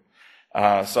glue.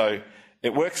 So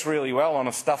it works really well on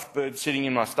a stuffed bird sitting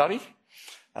in my study.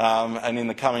 And in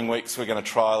the coming weeks, we're going to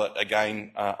trial it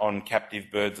again on captive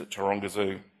birds at Taronga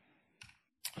Zoo.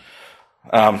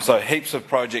 So heaps of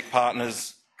project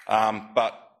partners,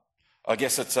 but I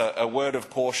guess it's a word of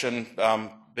caution.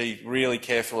 Be really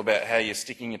careful about how you're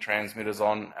sticking your transmitters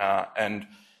on, and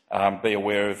be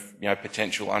aware of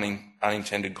potential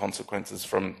unintended consequences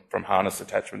from harness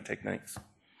attachment techniques.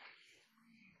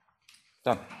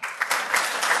 Done.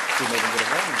 Didn't even get a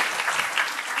warning.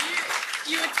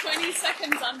 You were 20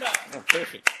 seconds under. Oh,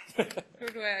 perfect.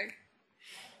 Good work.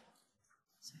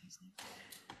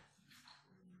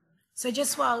 So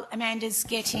just while Amanda's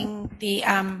getting the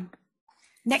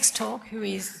next talk, who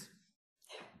is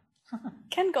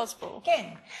Ken Gospel.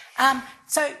 Ken.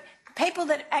 So people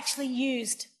that actually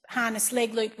used harness,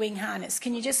 leg loop, wing harness,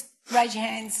 can you just raise your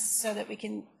hands so that we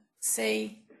can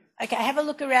see? Okay, have a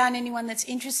look around, anyone that's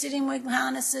interested in wing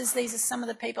harnesses. These are some of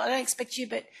the people. I don't expect you,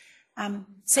 but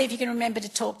see if you can remember to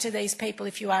talk to these people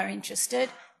if you are interested.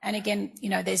 And again,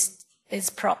 there's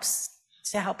props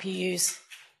to help you use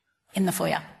in the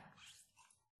foyer.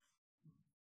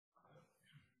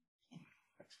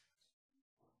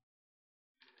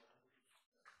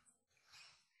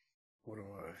 What do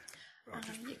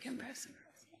I? You can press it.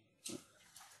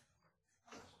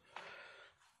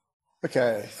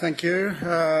 Okay, thank you.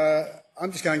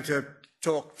 I'm just going to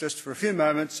talk just for a few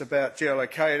moments about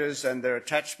geolocators and their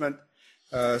attachment.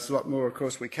 There's a lot more, of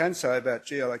course, we can say about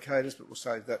geolocators, but we'll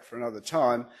save that for another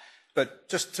time. But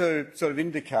just to sort of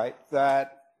indicate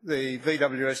that the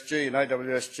VWSG and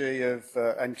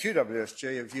AWSG and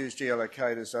QWSG have used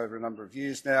geolocators over a number of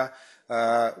years now.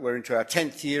 We're into our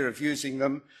 10th year of using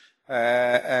them,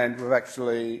 and we've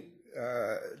actually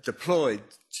deployed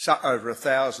over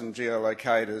 1,000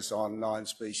 geolocators on 9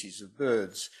 species of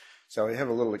birds. So we have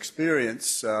a little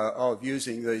experience of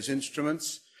using these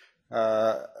instruments,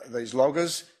 these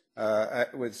loggers,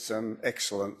 with some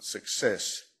excellent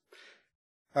success.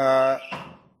 The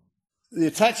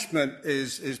attachment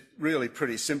is really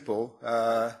pretty simple.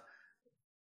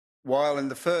 While in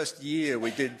the first year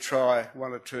we did try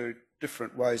 1 or 2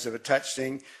 different ways of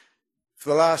attaching, for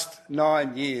the last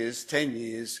 9 years, 10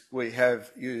 years, we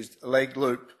have used leg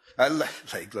loop. I'm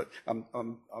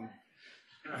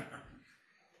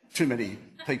too many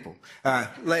people.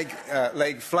 Leg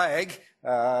flag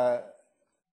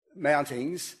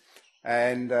mountings,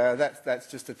 and that's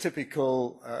just a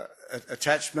typical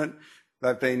attachment.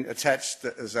 They've been attached,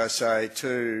 as I say,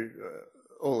 to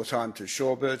all the time to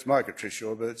shorebirds, migratory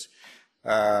shorebirds,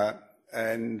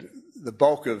 and the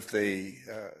bulk of the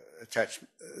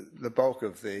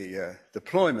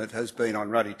deployment has been on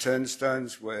ruddy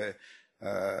turnstones, where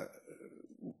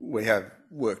we have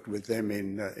worked with them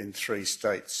in 3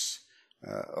 states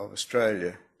of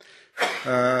Australia.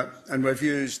 And we've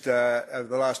used, over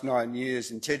the last 9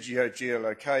 years, Integio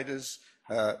geolocators.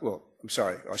 I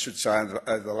should say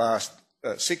over the last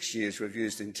 6 years we've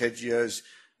used Integios.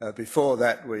 Before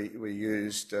that we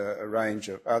used a range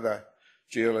of other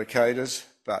geolocators,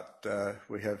 but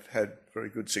we have had very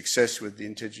good success with the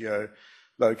Integio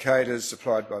locators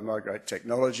supplied by Migrate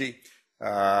Technology,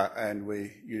 and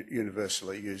we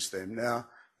universally use them now.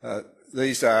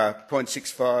 These are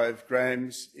 0.65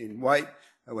 grams in weight.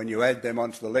 When you add them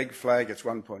onto the leg flag, it's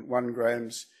 1.1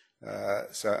 grams.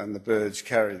 And the birds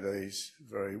carry these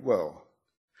very well,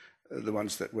 the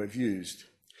ones that we've used.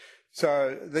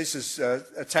 So this is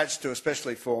attached to a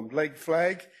specially formed leg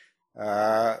flag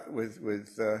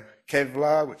with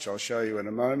Kevlar, which I'll show you in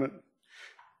a moment.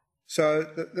 So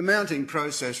the mounting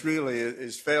process really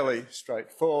is fairly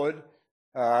straightforward.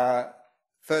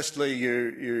 Firstly,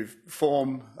 you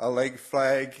form a leg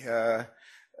flag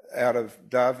out of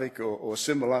Darvik or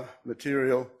similar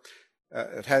material.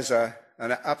 It has an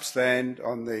upstand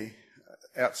on the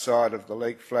outside of the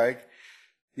leg flag.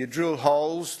 You drill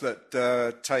holes that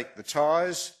take the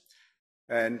ties,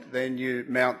 and then you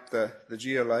mount the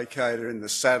geolocator in the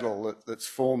saddle that's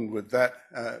formed with that,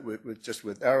 with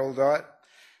araldite.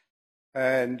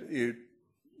 And you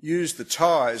use the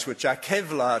ties, which are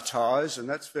Kevlar ties, and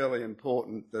that's fairly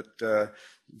important, that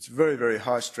it's very, very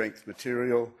high strength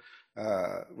material,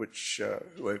 which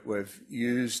we've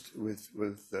used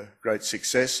with great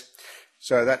success.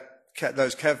 So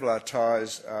those Kevlar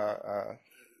ties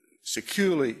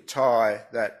securely tie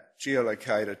that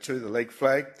geolocator to the leg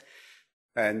flag,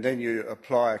 and then you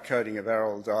apply a coating of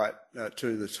araldite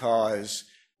to the ties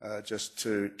just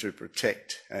to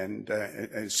protect and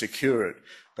secure it.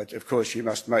 But of course you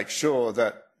must make sure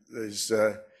that there's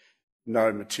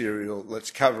no material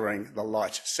that's covering the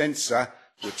light sensor,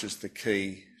 which is the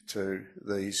key to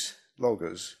these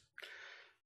loggers.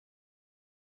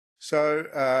 So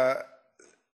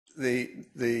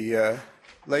the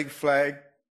leg flag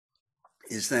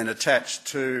is then attached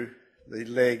to the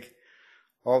leg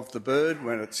of the bird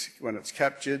when it's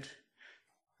captured.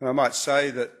 And I might say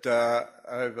that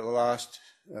over the last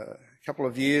couple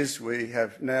of years we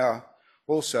have now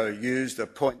also used a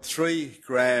 0.3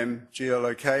 gram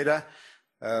geolocator,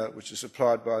 which is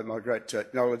supplied by my great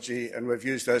technology, and we've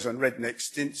used those on redneck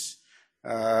stints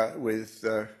with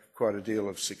quite a deal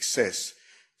of success.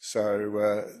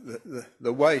 So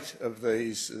the weight of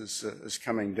these is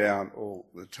coming down all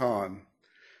the time.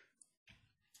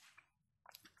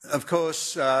 Of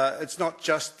course, it's not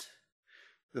just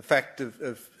the fact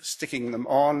of sticking them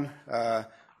on.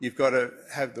 You've got to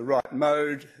have the right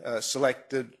mode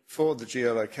selected for the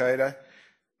geolocator.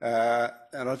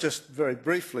 And I'll just very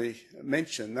briefly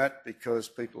mention that because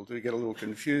people do get a little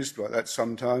confused by that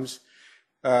sometimes.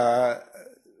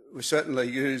 We certainly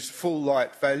use full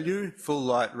light value, full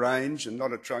light range, and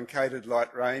not a truncated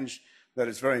light range. That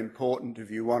is very important if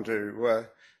you want to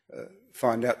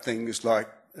find out things like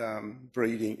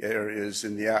breeding areas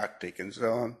in the Arctic and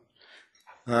so on.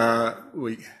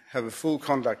 We have a full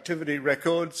conductivity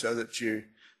record so that you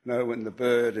know when the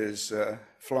bird is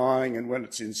flying and when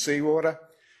it's in seawater.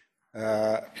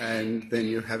 And then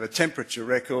you have a temperature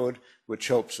record which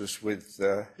helps us with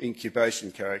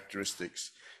incubation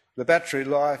characteristics. The battery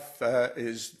life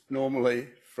is normally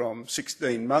from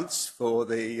 16 months for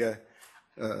the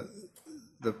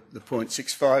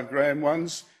 0.65 gram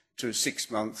ones to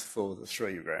 6 months for the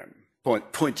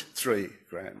 0.3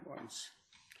 gram ones.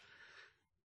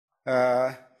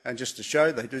 And just to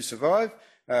show they do survive,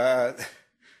 that's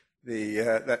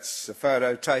a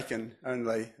photo taken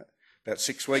only about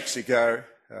 6 weeks ago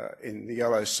in the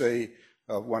Yellow Sea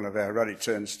of one of our ruddy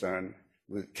turnstone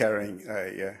with carrying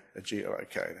a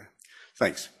geolocator.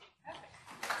 Thanks.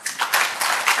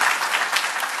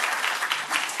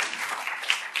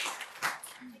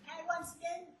 Okay, once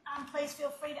again, please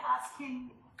feel free to ask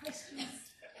him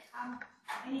questions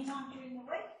anytime during the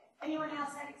week. Anyone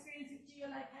else had experience with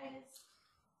geolocators?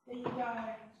 There you go.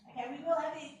 Okay, we will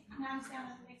have the names down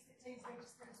on the expertise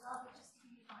register as well, but just to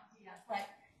give you an idea. Right.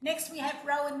 Next we have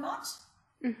Rowan Mott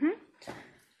with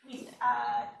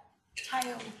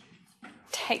tail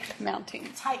Tape mounting.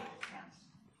 tape.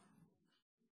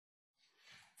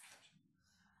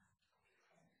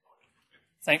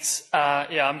 Thanks.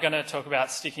 Yeah, I'm going to talk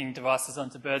about sticking devices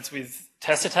onto birds with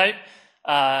tester tape.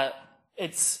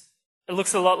 It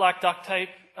looks a lot like duct tape,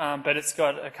 but it's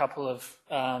got a couple of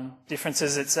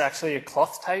differences. It's actually a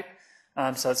cloth tape,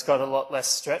 so it's got a lot less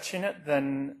stretch in it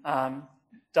than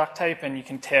duct tape, and you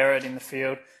can tear it in the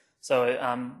field. So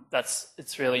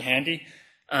it's really handy.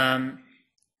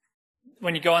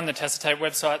 When you go on the tester tape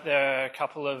website, there are a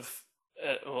couple of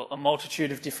a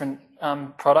multitude of different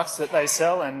products that they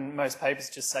sell, and most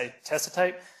papers just say tester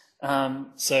tape.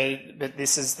 But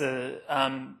this is the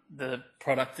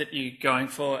product that you're going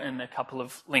for, and a couple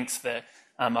of links there.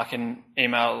 I can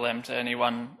email them to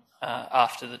anyone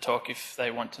after the talk if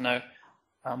they want to know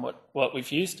what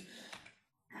we've used.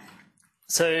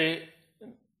 So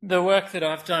the work that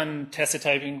I've done tester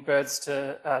taping birds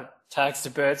to tags to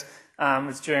birds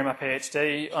was during my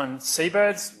PhD on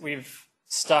seabirds. We've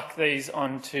stuck these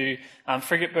onto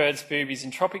frigate birds, boobies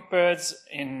and tropic birds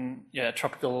in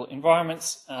tropical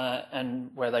environments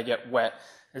and where they get wet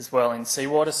as well in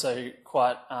seawater, so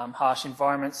quite harsh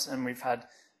environments, and we've had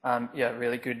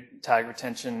really good tag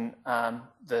retention.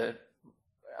 The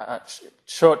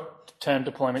short-term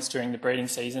deployments during the breeding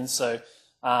season, so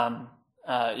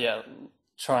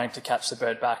trying to catch the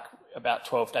bird back about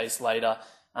 12 days later,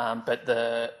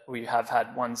 but we have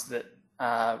had ones that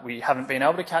we haven't been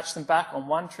able to catch them back on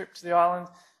one trip to the island,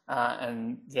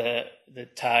 and the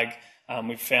tag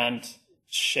we've found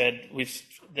shed with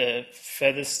the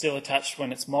feathers still attached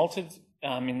when it's molted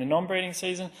in the non-breeding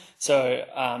season. So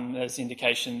there's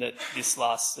indication that this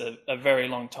lasts a very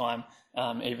long time,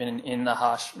 even in the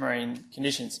harsh marine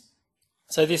conditions.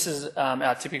 So this is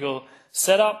our typical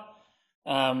setup.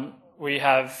 We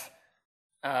have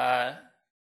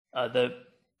the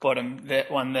bottom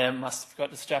one there must have got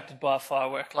distracted by a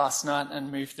firework last night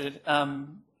and moved the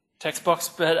text box,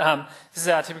 but this is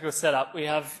our typical setup. We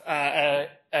have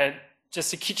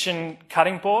just a kitchen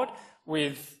cutting board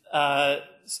with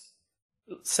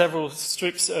several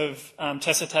strips of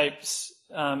tester tapes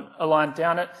aligned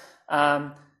down it,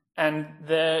 and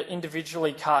they're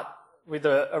individually cut with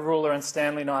a ruler and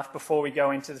Stanley knife before we go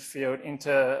into the field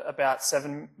into about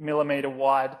 7mm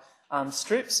wide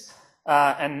strips,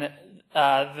 and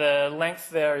the length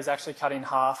there is actually cut in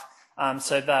half,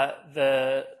 so that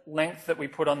the length that we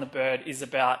put on the bird is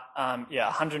about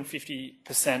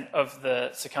 150% of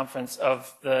the circumference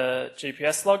of the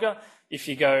GPS logger. If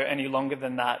you go any longer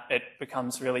than that, it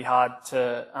becomes really hard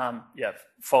to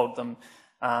fold them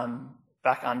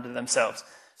back under themselves.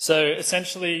 So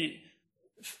essentially,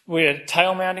 we're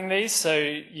tail mounting these. So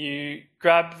you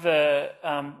grab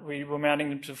we were mounting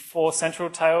them to 4 central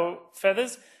tail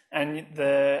feathers, and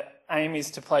the aim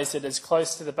is to place it as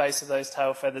close to the base of those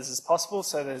tail feathers as possible,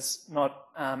 so there's not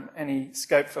any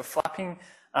scope for flapping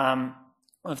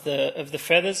of the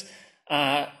feathers.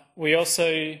 We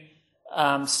also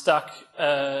stuck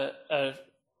a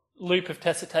loop of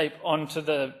tessa tape onto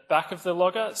the back of the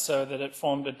logger so that it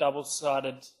formed a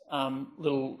double-sided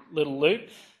little loop,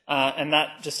 and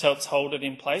that just helps hold it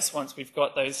in place. Once we've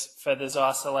got those feathers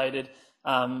isolated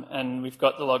and we've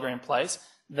got the logger in place,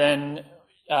 then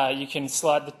you can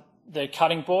slide the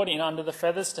cutting board in under the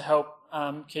feathers to help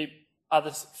keep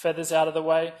other feathers out of the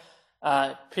way,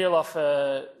 peel off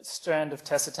a strand of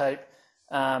tessa tape,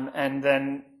 and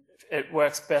then it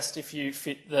works best if you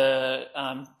fit the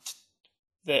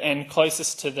end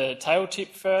closest to the tail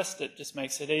tip first. It just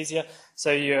makes it easier.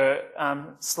 So you're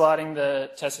sliding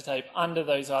the tessa tape under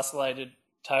those isolated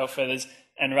tail feathers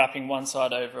and wrapping one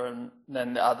side over and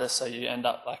then the other, so you end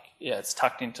up like, it's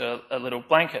tucked into a little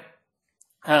blanket.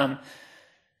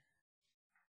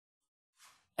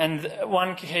 And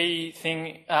one key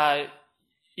thing,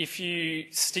 if you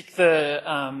stick the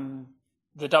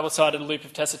double-sided loop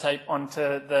of tessa tape onto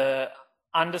the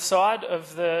underside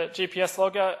of the GPS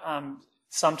logger,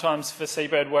 sometimes for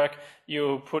seabird work,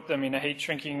 you'll put them in a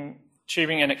heat-shrinking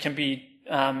tubing, and it can be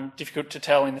difficult to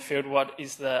tell in the field what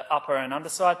is the upper and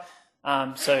underside.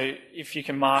 So if you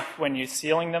can mark when you're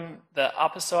sealing them the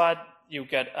upper side, you'll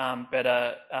get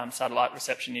better satellite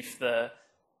reception if the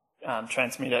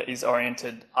transmitter is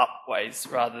oriented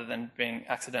upways rather than being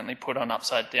accidentally put on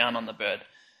upside down on the bird.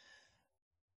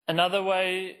 Another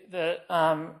way that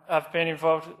I've been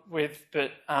involved with,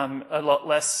 but a lot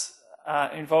less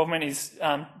involvement, is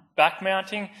back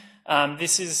mounting.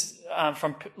 This is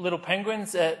from little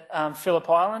penguins at Phillip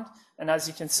Island, and as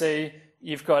you can see,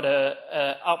 you've got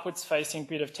a upwards facing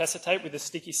bit of tessa tape with a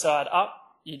sticky side up.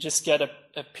 You just get a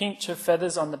pinch of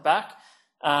feathers on the back,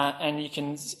 and you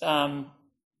can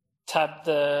tab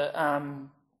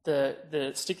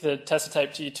stick the tessa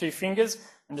tape to your 2 fingers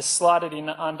and just slide it in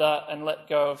under and let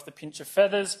go of the pinch of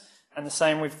feathers. And the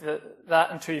same with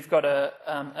that until you've got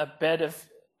a bed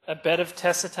of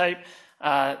tessa tape.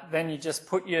 Then you just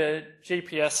put your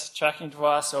GPS tracking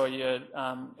device or your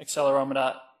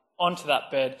accelerometer onto that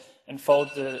bed and fold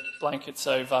the blankets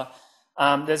over.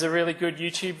 There's a really good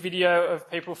YouTube video of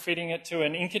people fitting it to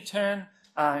an Inca tern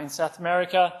in South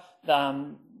America.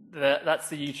 That's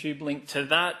the YouTube link to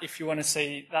that if you want to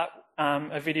see that,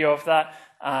 a video of that.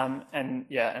 And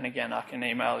again, I can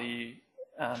email you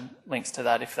links to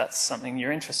that if that's something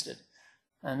you're interested.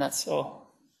 And that's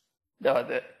all.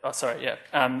 A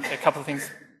couple of things.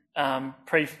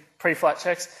 Pre-flight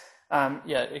checks.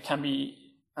 It can be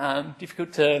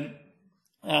difficult to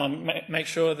make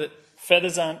sure that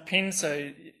feathers aren't pinned,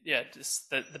 so just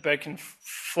that the bird can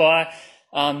fly,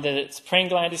 that its preen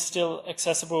gland is still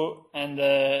accessible, and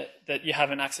that you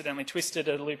haven't accidentally twisted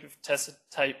a loop of tessa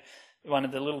tape, one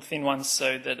of the little thin ones,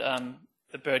 so that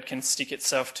the bird can stick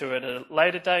itself to it at a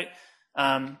later date.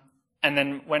 And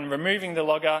then when removing the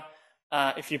logger,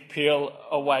 if you peel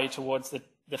away towards the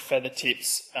feather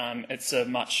tips, it's a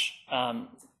much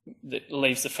that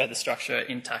leaves the feather structure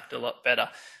intact a lot better.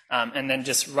 And then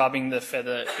just rubbing the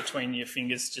feather between your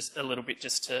fingers just a little bit,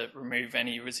 just to remove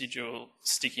any residual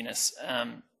stickiness,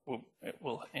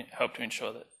 will help to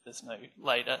ensure that there's no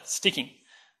later sticking.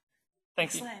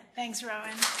 Thank you. Excellent. Thanks,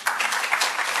 Rowan.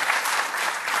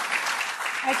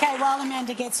 Okay, while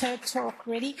Amanda gets her talk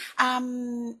ready,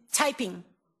 taping.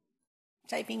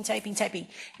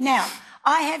 Now,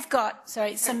 I have got,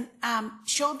 some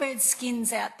shorebird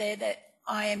skins out there that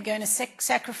I am going to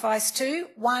sacrifice to.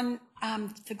 One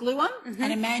for glue on,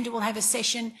 and Amanda will have a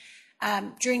session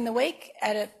during the week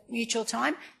at a mutual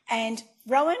time. And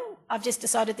Rowan, I've just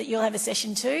decided that you'll have a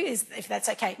session too, if that's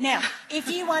okay. Now, if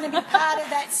you want to be part of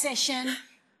that session,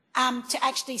 to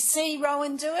actually see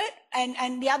Rowan do it,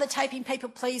 and the other taping people,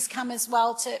 please come as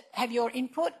well to have your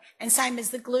input, and same as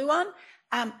the glue on.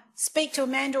 Speak to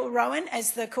Amanda or Rowan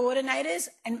as the coordinators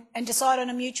and decide on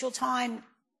a mutual time,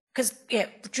 because,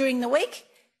 during the week,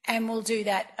 and we'll do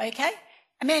that, okay?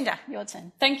 Amanda, your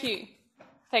turn. Thank you.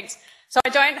 Thanks. So I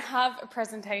don't have a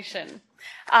presentation,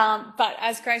 but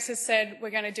as Grace has said, we're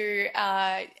going to do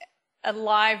a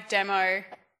live demo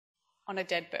a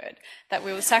dead bird that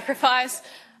we will sacrifice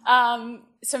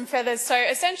some feathers. So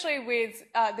essentially with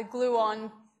the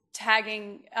glue-on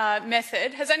tagging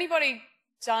method, has anybody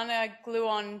done a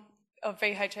glue-on of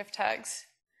VHF tags?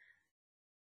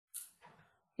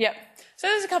 Yep. So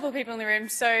there's a couple of people in the room,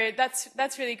 so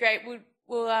that's really great.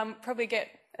 We'll probably get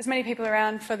as many people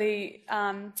around for the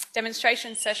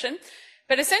demonstration session.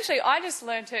 But essentially, I just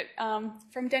learnt it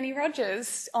from Denny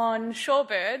Rogers on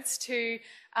shorebirds to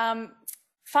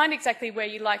find exactly where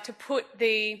you like to put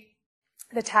the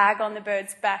tag on the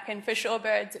bird's back. And for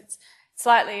shorebirds, it's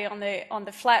slightly on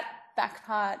the flat back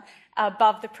part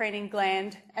above the preening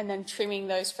gland, and then trimming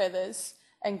those feathers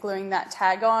and gluing that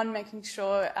tag on, making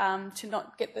sure to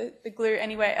not get the glue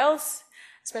anywhere else,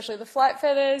 especially the flight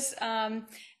feathers.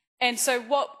 And so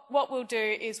what we'll do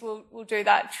is we'll do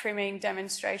that trimming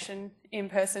demonstration in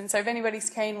person. So if anybody's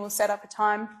keen, we'll set up a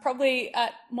time. Probably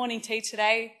at morning tea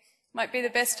today might be the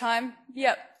best time.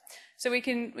 Yep. So we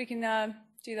can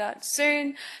do that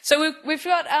soon. So we've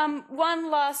got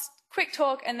one last quick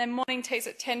talk, and then morning tea's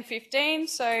at 10:15.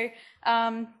 So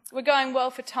we're going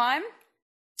well for time.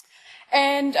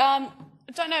 And I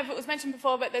don't know if it was mentioned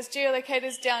before, but there's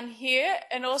geolocators down here,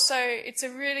 and also it's a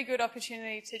really good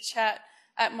opportunity to chat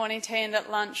at morning tea and at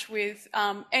lunch with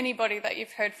anybody that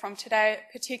you've heard from today,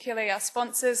 particularly our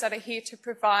sponsors that are here to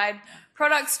provide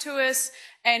products to us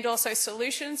and also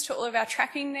solutions to all of our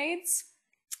tracking needs.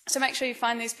 So make sure you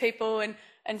find these people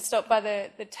and stop by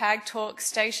the Tag Talk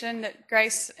station that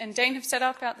Grace and Dean have set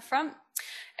up out the front.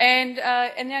 And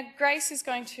now Grace is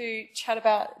going to chat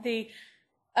about the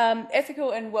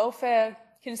ethical and welfare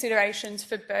considerations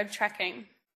for bird tracking.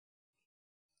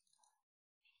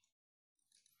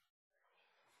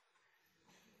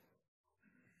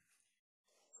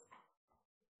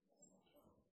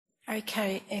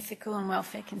 Okay, ethical and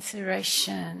welfare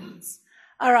considerations.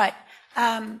 All right,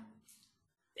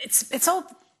 it's all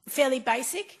fairly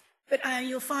basic, but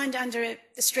you'll find under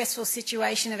the stressful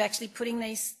situation of actually putting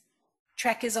these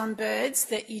trackers on birds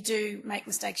that you do make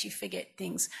mistakes, you forget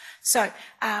things. So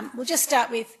we'll just start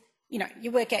with,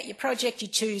 you work out your project, you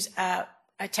choose a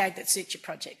tag that suits your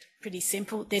project. Pretty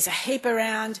simple. There's a heap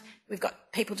around. We've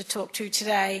got people to talk to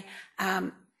today.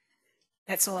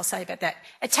 That's all I'll say about that.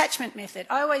 Attachment method.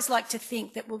 I always like to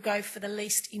think that we'll go for the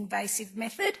least invasive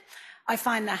method. I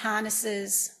find the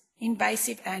harnesses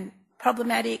invasive and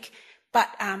problematic, but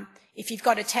if you've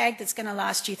got a tag that's going to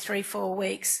last you 3-4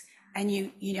 weeks and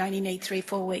you only need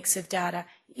 3-4 weeks of data,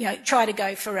 try to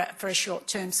go for a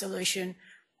short-term solution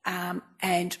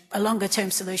and a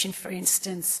longer-term solution, for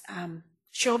instance,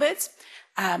 shorebirds.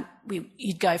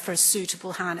 You'd go for a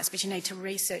suitable harness, but you need to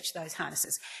research those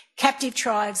harnesses. Captive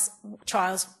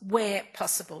trials where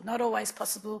possible, not always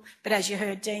possible, but as you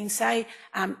heard Dean say,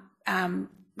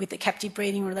 with the captive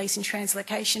breeding, release and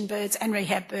translocation birds and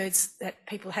rehab birds that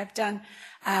people have done,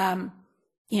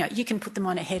 you can put them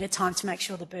on ahead of time to make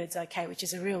sure the bird's okay, which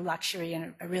is a real luxury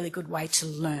and a really good way to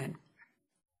learn.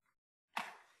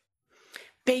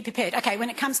 Be prepared. Okay, when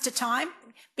it comes to time,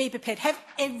 be prepared. Have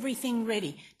everything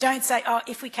ready. Don't say, oh,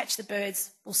 if we catch the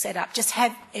birds, we'll set up. Just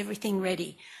have everything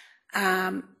ready.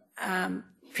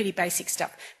 Pretty basic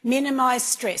stuff. Minimise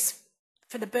stress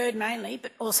for the bird mainly,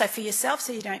 but also for yourself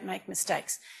so you don't make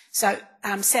mistakes. So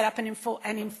set up and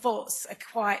enforce a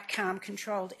quiet, calm,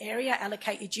 controlled area.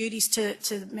 Allocate your duties to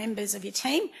the members of your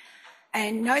team.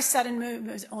 And no sudden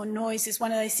movement or noise is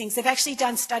one of those things. They've actually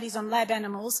done studies on lab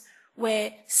animals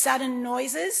where sudden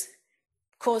noises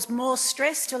cause more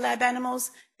stress to lab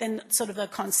animals than sort of a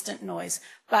constant noise.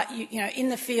 But, in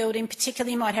the field in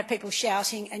particular, you might have people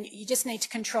shouting and you just need to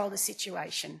control the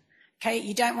situation, okay?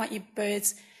 You don't want your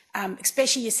birds,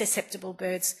 especially your susceptible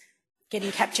birds,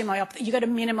 getting capture myopathy. You've got to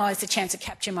minimise the chance of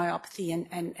capture myopathy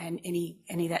and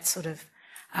any that sort of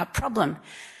problem.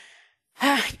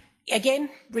 Again,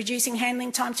 reducing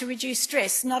handling time to reduce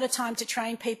stress, not a time to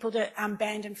train people to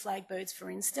band and flag birds, for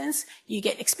instance. You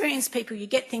get experienced people, you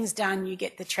get things done, you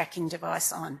get the tracking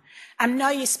device on. Know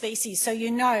your species, so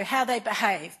you know how they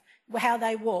behave, how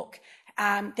they walk.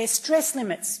 There's stress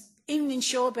limits, even in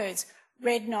shorebirds,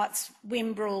 red knots,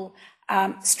 whimbrel,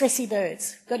 stressy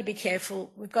birds. We've got to be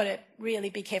careful. We've got to really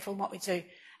be careful in what we do.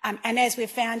 And as we've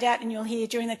found out, and you'll hear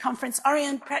during the conference,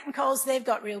 Orion Pratt-and-Coles, they've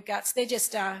got real guts. They're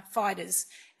just fighters.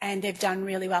 And they've done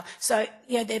really well. So,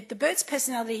 the bird's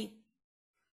personality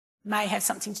may have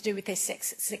something to do with their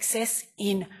success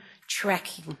in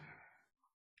tracking.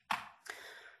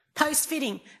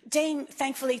 Post-fitting. Dean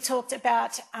thankfully talked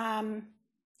about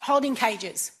holding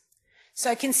cages.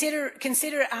 So consider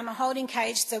a holding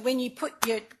cage. So when you put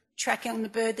your track on the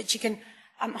bird, that you can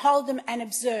hold them and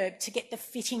observe to get the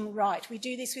fitting right. We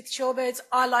do this with shorebirds.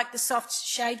 I like the soft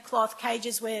shade cloth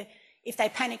cages where if they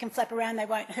panic and flap around, they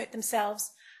won't hurt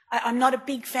themselves. I'm not a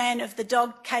big fan of the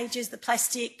dog cages, the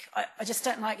plastic. I just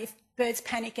don't like if birds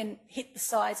panic and hit the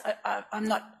sides. I'm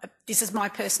not, this is my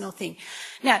personal thing.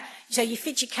 Now, so you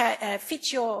fit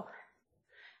your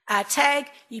tag,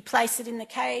 you place it in the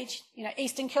cage. You know,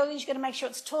 eastern curlew, you've got to make sure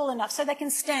it's tall enough so they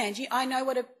can stand. I know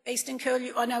what an eastern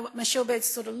curlew, I know what my shorebirds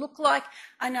sort of look like.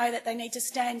 I know that they need to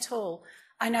stand tall.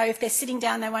 I know if they're sitting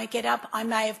down, they won't get up. I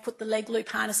may have put the leg loop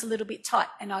harness a little bit tight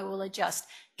and I will adjust.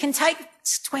 Can take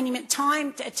 20-minute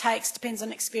time, it takes, depends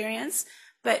on experience.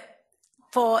 But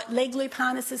for leg loop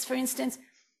harnesses, for instance,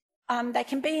 they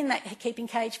can be in that keeping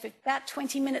cage for about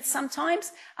 20 minutes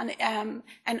sometimes. And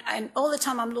all the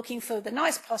time I'm looking for the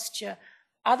nice posture.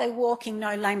 Are they walking,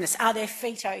 no lameness? Are their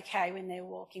feet okay when they're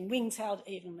walking? Wings held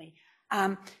evenly.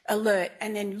 Alert,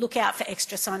 and then look out for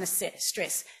extra sign of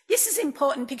stress. This is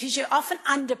important because you're often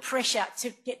under pressure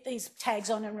to get these tags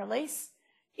on and release.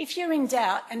 If you're in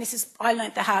doubt, and this is, I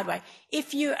learnt the hard way,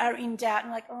 if you are in doubt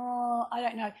and like, oh, I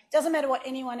don't know, doesn't matter what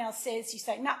anyone else says, you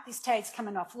say, no, this tag's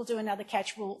coming off, we'll do another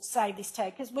catch, we'll save this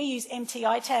tag. Because we use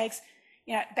MTI tags,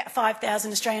 you know, about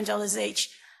 5,000 Australian dollars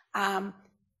each.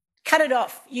 Cut it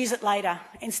off, use it later,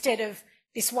 instead of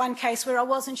this one case where I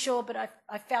wasn't sure, but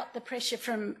I felt the pressure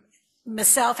from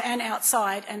myself and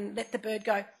outside and let the bird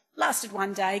go. Lasted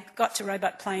one day, got to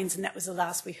Roebuck Plains, and that was the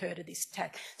last we heard of this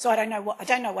tag. So I don't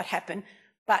know what happened,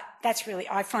 but that's really,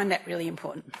 I find that really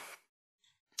important.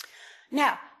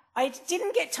 Now, I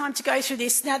didn't get time to go through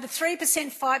this. Now, the 3%,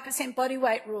 5% body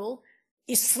weight rule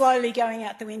is slowly going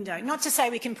out the window. Not to say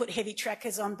we can put heavy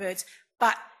trackers on birds,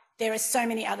 but there are so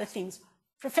many other things.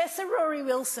 Professor Rory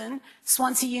Wilson,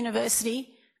 Swansea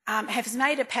University, has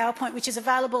made a PowerPoint which is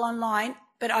available online,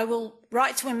 but I will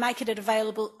write to him, make it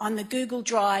available on the Google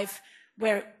Drive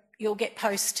where you'll get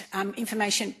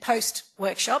information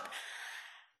post-workshop.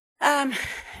 And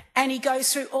he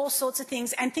goes through all sorts of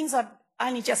things and things I've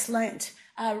only just learnt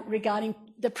regarding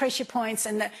the pressure points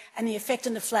and the effect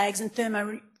on the flags and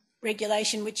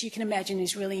thermoregulation, which you can imagine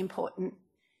is really important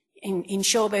in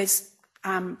shorebirds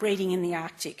breeding in the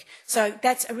Arctic. So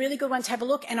that's a really good one to have a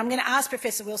look. And I'm going to ask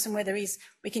Professor Wilson whether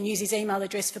we can use his email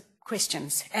address for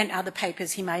questions and other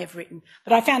papers he may have written.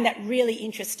 But I found that really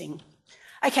interesting.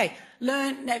 Okay,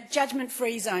 learn,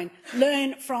 judgment-free zone.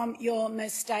 Learn from your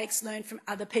mistakes, learn from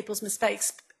other people's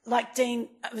mistakes. Like Dean,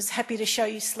 I was happy to show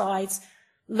you slides.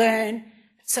 Learn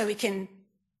so we can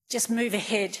just move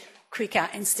ahead quicker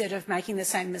instead of making the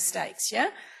same mistakes, yeah?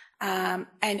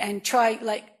 And try,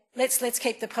 like, let's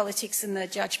keep the politics and the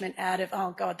judgment out of,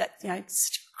 oh God, that, you know,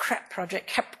 it's crap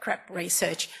project, crap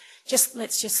research.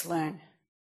 Let's just learn.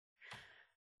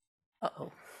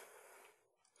 Uh-oh.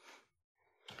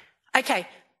 Okay,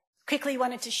 quickly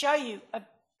wanted to show you a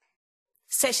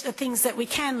session of things that we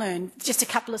can learn. Just a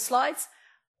couple of slides.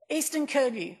 Eastern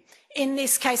curlew. In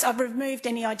this case, I've removed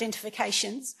any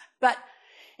identifications, but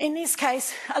in this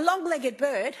case, a long-legged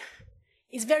bird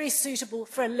is very suitable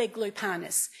for a leg loop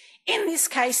harness. In this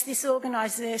case, this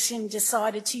organisation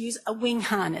decided to use a wing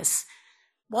harness.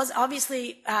 Was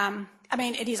obviously, I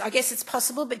guess it's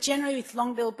possible, but generally with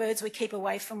long-billed birds, we keep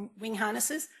away from wing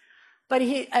harnesses. But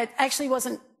it actually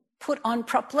wasn't put on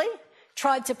properly,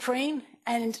 tried to preen,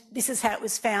 and this is how it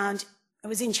was found. It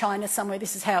was in China somewhere,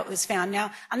 this is how it was found.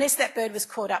 Now, unless that bird was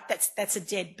caught up, that's a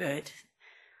dead bird.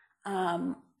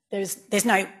 There's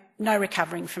no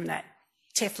recovering from that.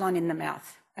 Teflon in the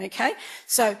mouth, okay?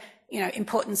 So, you know,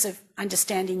 importance of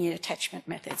understanding your attachment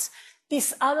methods.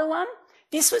 This other one,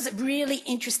 this was really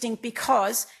interesting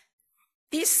because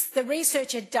the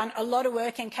researcher had done a lot of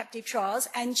work in captive trials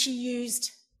and she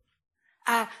used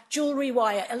jewellery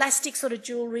wire, elastic sort of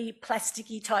jewellery,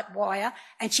 plasticky type wire,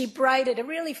 and she braided a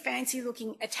really fancy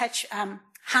looking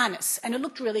harness, and it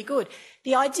looked really good.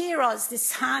 The idea was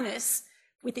this harness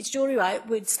with its jewellery wire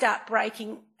would start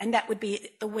breaking and that would be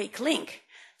the weak link.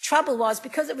 Trouble was,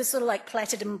 because it was sort of like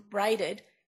plaited and braided,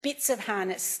 bits of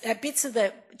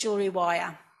the jewellery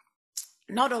wire,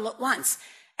 not all at once.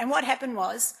 And what happened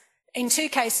was, in 2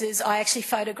 cases, I actually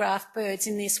photographed birds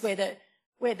in this where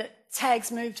the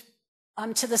tags moved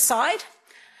to the side,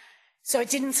 so it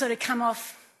didn't sort of come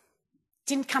off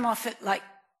it like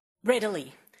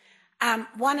readily.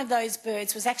 One of those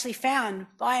birds was actually found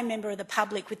by a member of the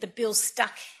public with the bill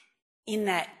stuck in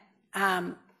that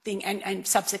thing and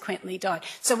subsequently died.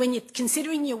 So when you're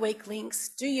considering your weak links,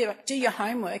 do your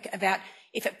homework about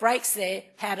if it breaks there,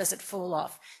 how does it fall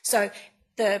off? So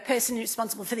the person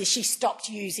responsible for this, she stopped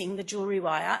using the jewellery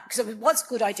wire because it was a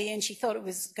good idea and she thought it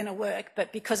was going to work,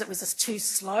 but because it was just too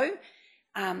slow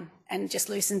and just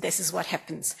loosened, this is what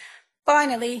happens.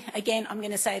 Finally, again, I'm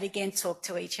going to say it again, talk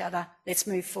to each other. Let's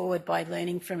move forward by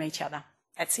learning from each other.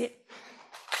 That's it.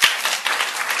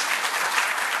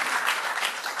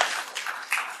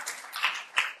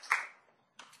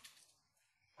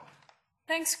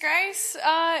 Thanks, Grace.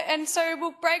 And so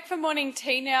we'll break for morning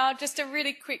tea now, just a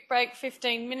really quick break,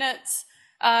 15 minutes,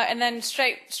 and then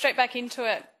straight back into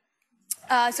it.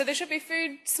 So there should be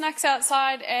food, snacks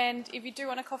outside, and if you do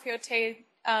want a coffee or tea,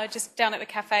 just down at the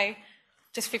cafe,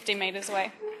 just 15 metres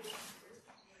away.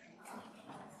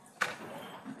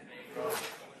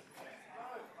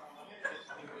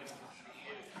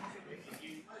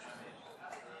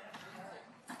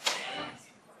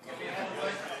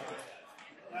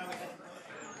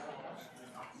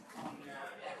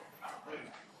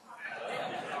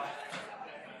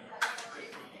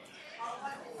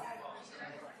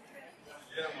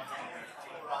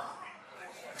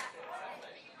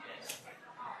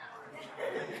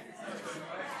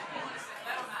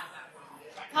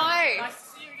 Hi. Nice to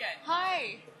see you again.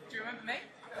 Hi. Do you remember me?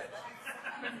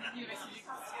 University.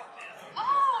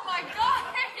 Oh my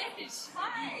gosh.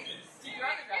 Hi. Do you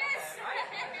undergrad? Yes.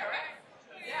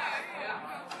 Yeah.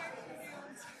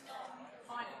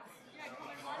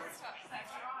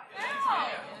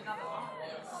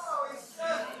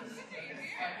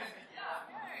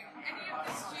 Any of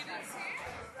the students here?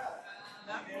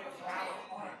 No.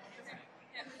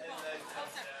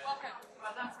 Welcome.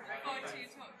 Well done. Look forward to your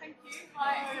talk. Thank you. I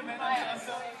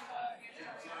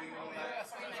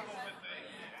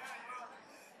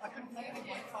couldn't make it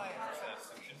my fire.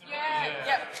 Yeah.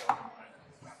 Yep.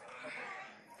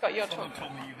 Got your Someone talk.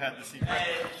 told me you had the secret.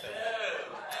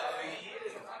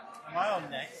 Am I on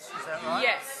next? Is that right?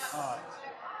 Yes. All right.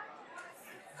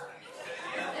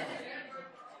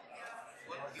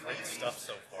 Great stuff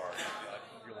so far.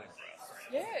 I'm really impressed.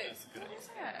 Yes. Good.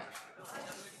 Yeah.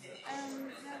 Now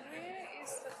where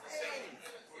is the page?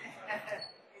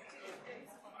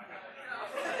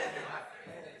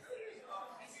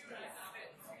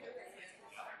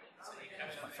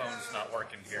 My phone's not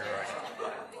working here. I'm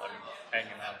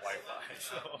hanging on Wi-Fi.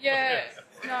 So. Yeah.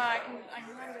 No, I can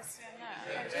understand that.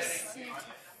 I just need to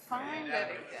find it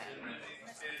again.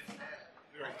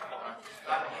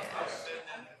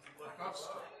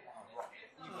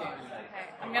 Okay,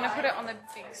 I'm going to put it on the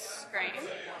big screen.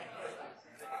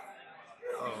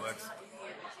 Oh, that's.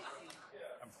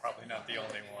 I'm probably not the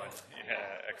only one.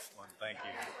 Yeah, excellent. Thank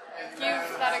you. Give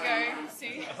that a go.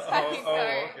 See? Okay. All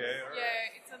right.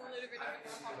 Yeah, it's a little bit of a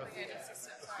complicated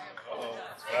system. Sorry. Oh,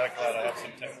 I'm glad I have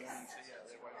some tech.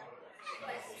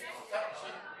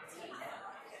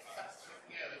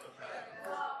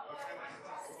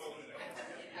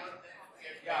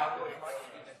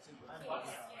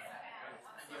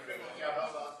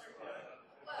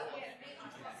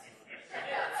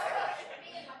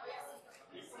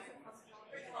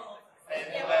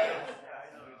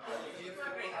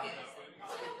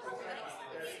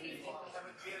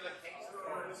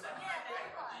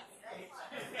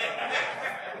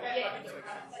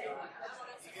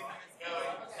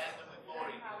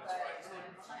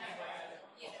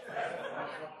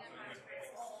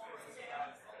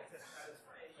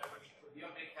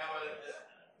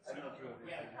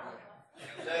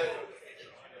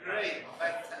 Great,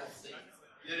 fantastic.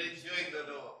 You're enjoying the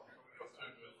law.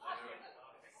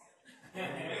 I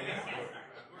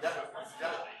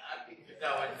think you're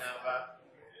going now about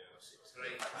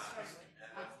 3 times.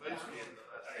 Mostly in the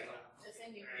last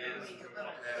thing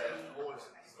is wars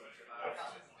and such.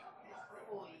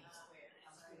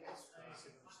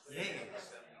 Yes.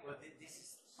 Well, this is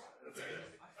the third.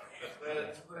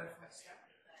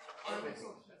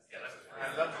 I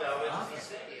love Darwin as a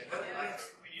city. I don't like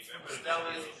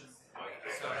Darwin.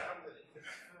 Sorry.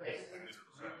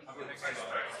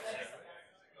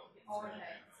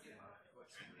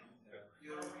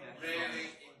 You really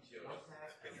enjoy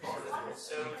it.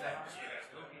 So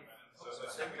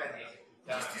many.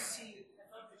 Just to see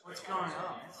what's going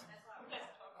on.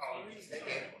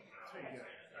 Again.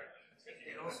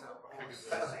 It also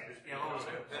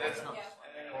that's not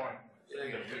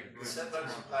so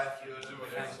much like you're doing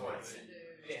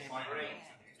brain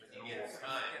when you get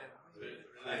time to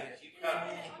relate. You can't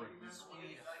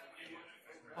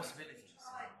possibilities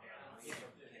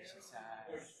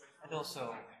and also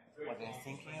what they're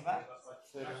thinking about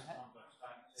further ahead.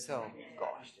 So,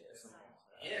 gosh,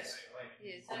 there's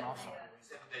yes. an offer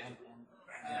and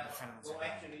the friends into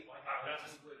it.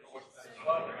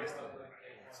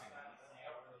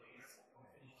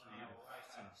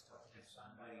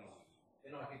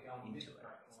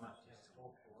 It's not just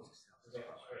all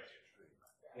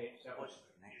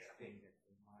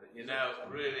But you know,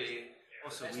 really,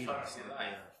 also reading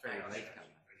very late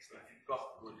coming. you've got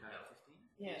good health.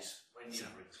 Yes. When you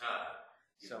retire,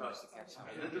 So much to catch up.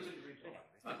 a little bit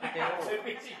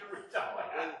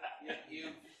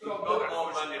you've got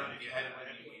more money than you had when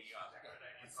you were young.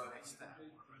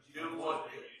 Do what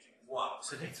one.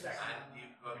 So that's And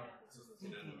you've got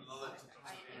another I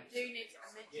do need to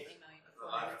mention email you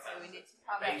before, so we need to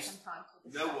carve out some time for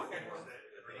this. know what you want.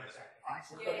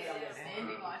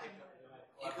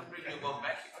 You can bring your one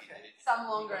back if you need it. Some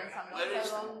longer and some not Where is so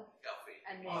the long. coffee?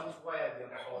 And then also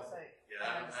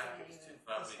Yeah, it's too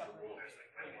far big.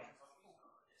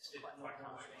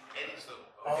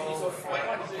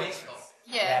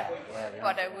 yeah,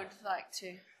 but I would like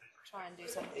to try and do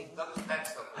something.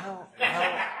 How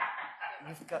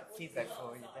you've got feedback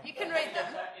for you there? You can read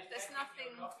them. There's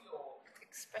nothing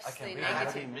expressly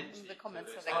negative in the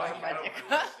comments that are going magic.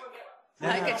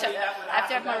 I have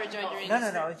to have my rejoinder in.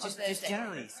 No, just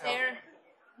generally. So. There,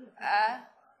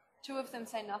 two of them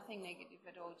say nothing negative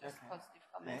at all, just positive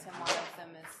comments, and one of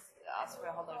them is asks for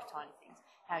a whole lot of tiny things.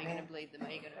 How are you going to bleed them? Are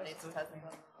you going to anesthetise them?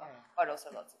 But also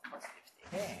lots of positive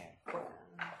things. Yeah, cool.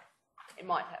 It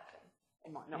might happen. It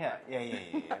might not. Yeah.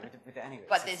 But anyway.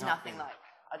 But there's nothing like,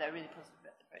 are they really positive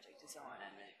about the project and so on,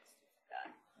 and really positive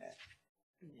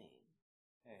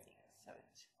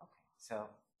about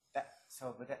that.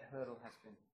 But that hurdle has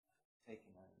been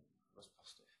taken and was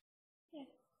positive. Yeah.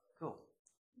 Cool.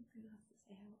 I'm going to have to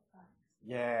see how it works.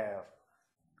 Yeah.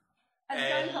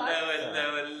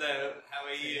 Hello. How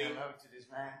are you? Hello to this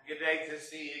man. Good day to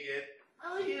see you again.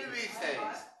 How are you these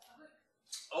days?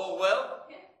 All well?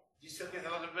 Do you still get a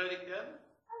lot of birding done?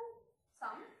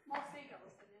 Some. More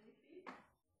seagulls than anything.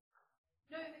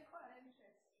 No, they're quite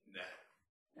interesting. No.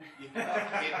 You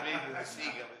can't get rid of the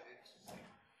seagull. It's interesting.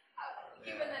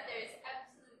 Given that there is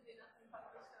absolutely nothing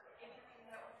published on anything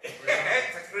that was...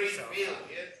 It's a green field,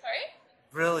 yes? Sorry?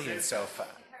 Brilliant so far.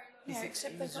 Yeah,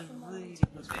 except they got them really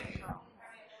good. They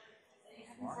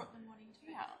haven't brought them morning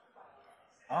tea out.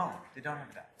 Oh, they don't have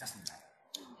that. Doesn't matter.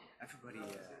 Everybody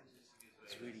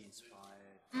is really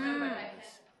inspired.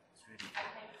 It's really good.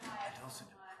 And also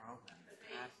the program that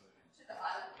they have.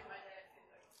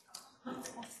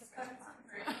 What's the point?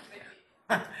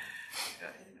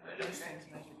 Those things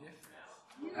make a difference.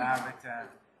 But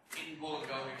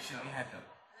should be happy.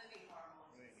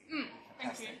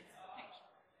 Thank you.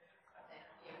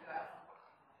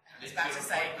 I was about to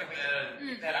say, can we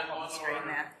put that up on the screen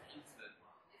now?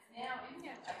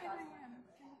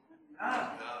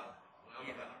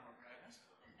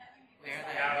 Where are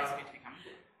they? It's good to become.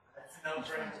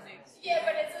 Yeah,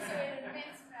 but it's also an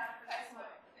immense amount of Facebook.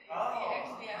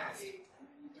 You actually have to...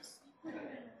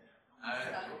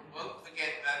 Won't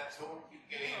forget that talk you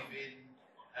gave in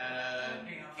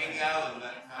King Allen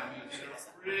that time. You did a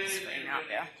really good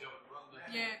job. One of the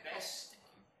best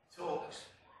talks.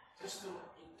 Just to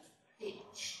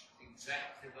pitch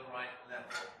exactly the right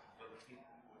level for the people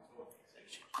who were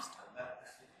talking. And that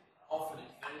often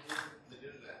it's very difficult to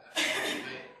do that.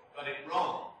 They got it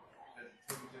wrong. But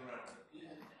took it around. But you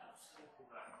did it absolutely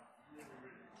right. Really.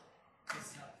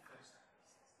 It's not the first time.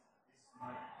 It's not the first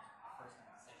time.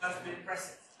 That's been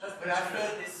impressive. But I've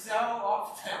heard this so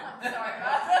often. I'm sorry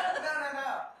about that.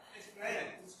 No. It's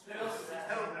great. It's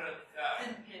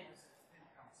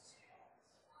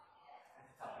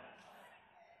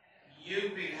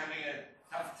You've been having a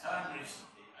tough time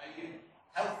recently. Are you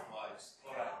health-wise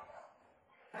all right?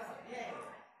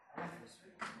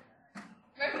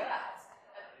 Remember that?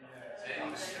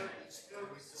 It's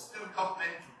still got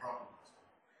mental problems.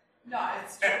 No,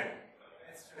 it's true.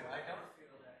 It's true. I don't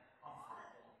feel that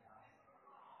comfortable now.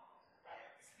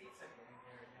 The speeds are getting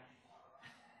there again.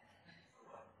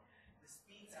 The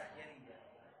speeds are getting there.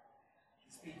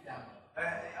 The speed down.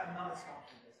 I'm not as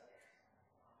confident as I was.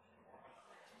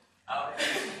 Well,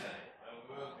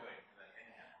 we were going to that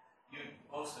anyhow. You've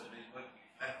also been working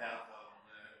flat out on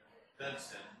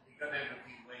Dunstan. You got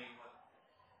everything where you want.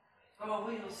 Oh,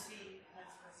 we will see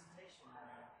next presentation.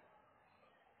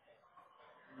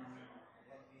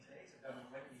 These days, I don't know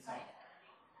when these are. I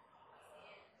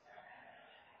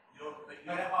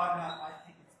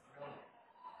think it's brilliant.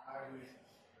 I agree with you.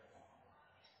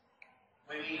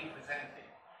 When are you presenting?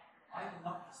 I am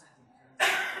not presenting.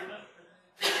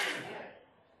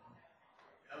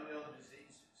 Only on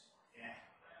diseases. Yeah.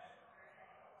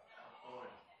 How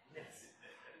boring. Yes.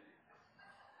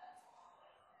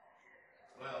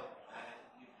 Well,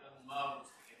 you've done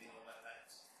marvelous to get all that out.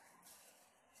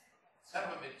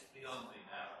 Some of it's beyond me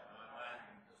now. My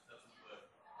mind just doesn't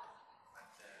work.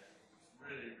 But it's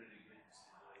really, really good to see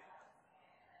the way.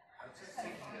 I'm just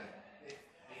thinking of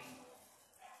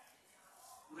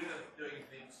rid of doing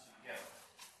things together.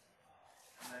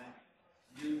 And then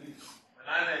when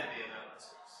I made the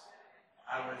analysis,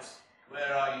 I was,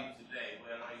 where are you today?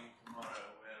 Where are you tomorrow?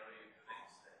 Where are you the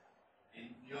next day?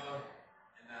 In your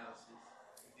analysis,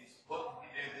 it is what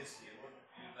did you do this year? What did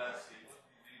you do last year? What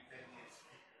did you do 10 years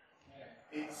ago?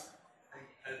 It's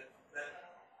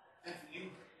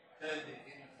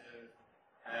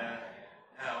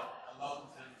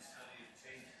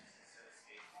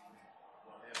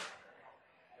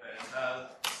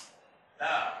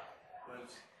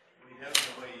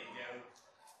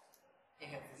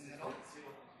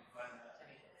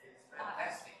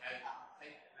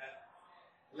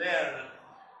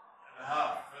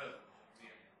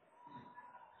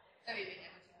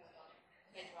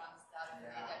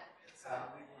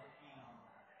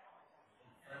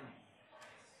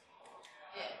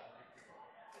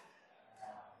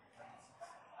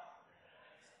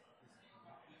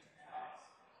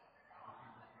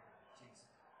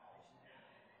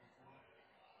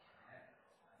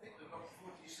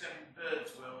 47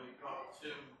 birds where we've got 2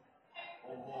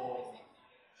 or more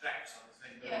tracks on the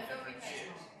same bird in different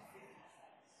years.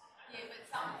 Yeah, but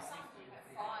some we have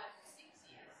 5 or 6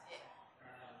 years. Yeah.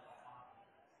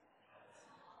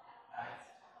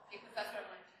 Because that's what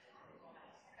I wanted to do.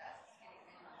 That's getting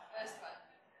rid of the first one.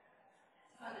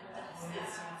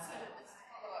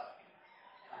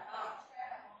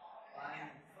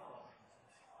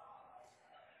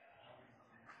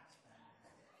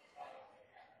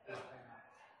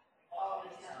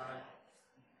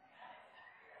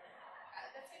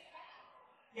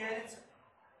 Yeah, it's so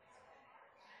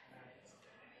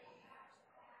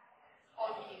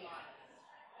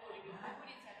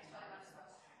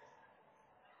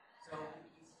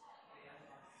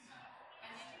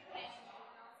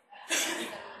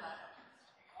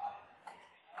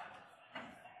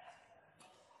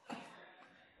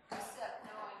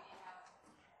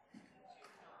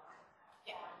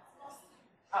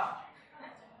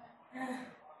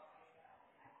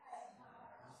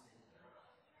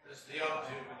There's the odd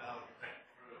juvenile print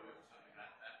through or something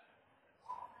like that.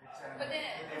 But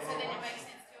then, so then it makes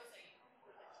sense to also you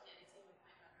put like genetic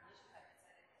migration patterns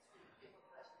so that it's really good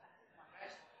population patterns of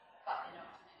migration, but they're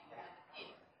not genetically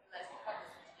underpinned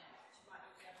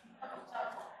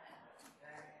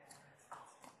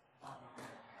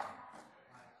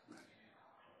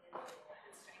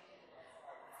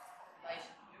unless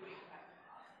you cover the genetics, which might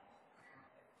be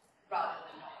rather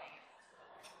than not being able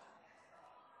to.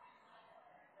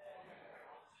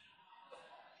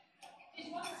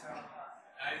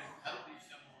 I'm helping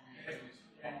someone who's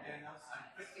I'm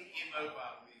pretty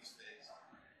immobile these days.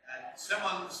 And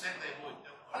someone said they would,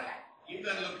 don't worry. You've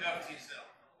got to look after yourself.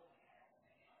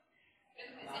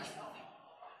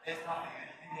 there's nothing,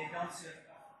 and they don't serve.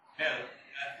 No,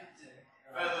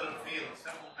 further afield,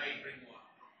 someone may bring one.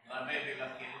 I may be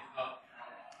lucky, if not.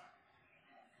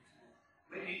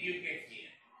 When did you get here?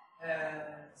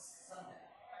 Sunday.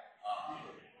 Oh.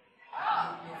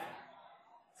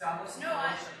 So I'm also No,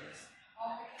 I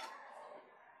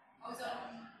was on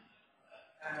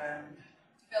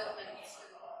development.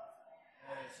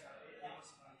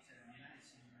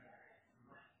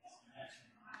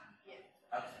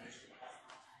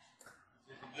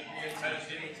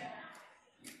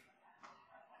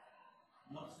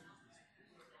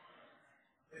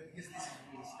 Because this is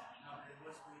really sad. No, it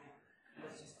was really, it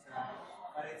was just,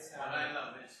 but it's. What I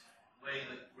love is the way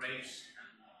that Grace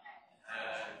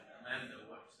and Amanda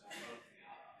works as well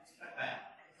together. It's like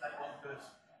that. It's like one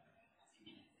person.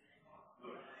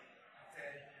 Good.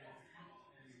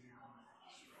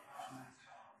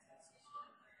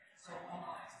 So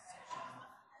complex. It's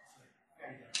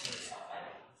very diverse.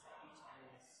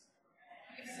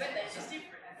 But that's just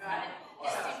different, right?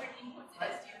 It's different inputs, it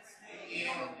has different.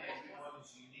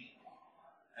 Everyone's unique.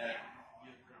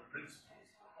 You've got principles.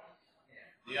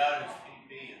 The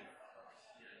RSPB,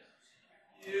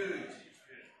 huge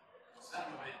experience.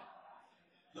 Some of it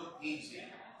looked easy,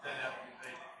 turned out to be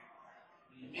very difficult.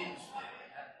 The Minster,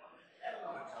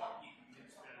 everyone's on keeping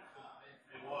Minster as good as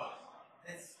it was.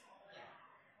 That's, yeah.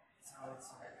 So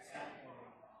it's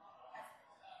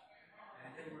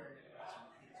and there were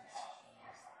some pictures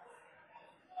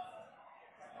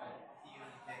the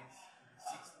early days, the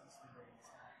 60s, the early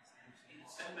 70s. In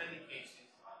so many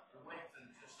cases, the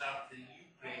wetland just after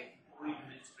you create, or even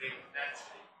it's created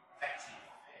naturally, actually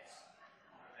fits.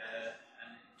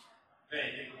 And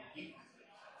very little keep the things.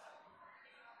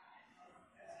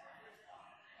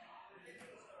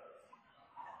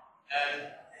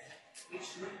 Which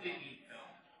route did you film?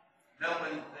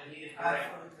 Melbourne, and he is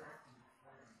direct.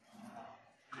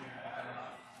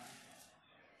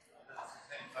 That's the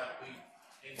same fact we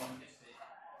came on this day.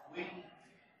 We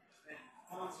spent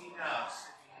 14 hours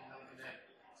sitting in Melbourne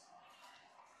Airport.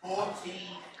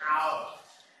 14 hours.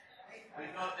 We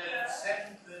got there at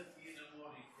 7:30 in the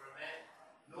morning for a man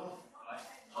north, like,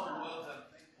 oh, well done,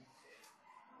 thank you.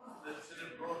 That sort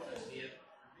of brought us here,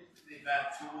 literally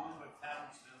about 2 over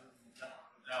Townsville and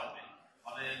Darwin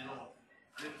on air north.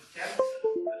 And it was cancelled.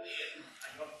 At the end,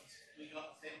 we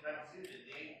got the same gratitude at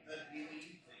the 8:30 in the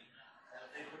evening.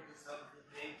 They put us on to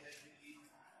the 8:30 in the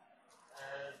evening.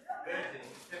 Birthday.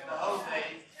 We spent the whole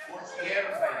day watching the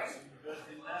aeroplanes and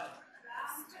birthday now.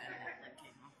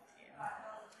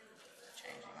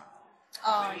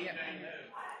 Oh, yeah.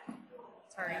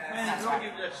 Sorry.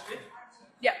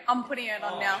 Yeah, I'm putting it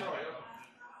on now.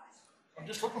 I'm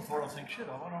just looking for it. I think, shit,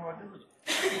 I wonder what I do with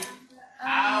it.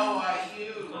 How are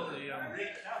you?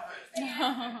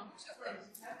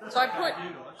 So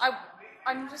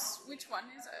I'm just, which one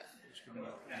is it?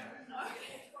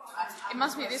 It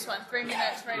must be this one, 3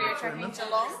 minutes radio tracking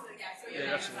Geelong.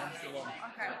 Yeah, that's the one, Geelong.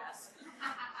 Okay.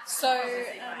 So, You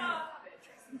can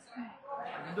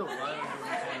do it later,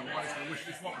 if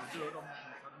you just want to do it, I'm not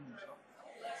going to cut in yourself.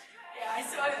 Yeah, I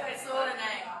saw the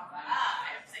name.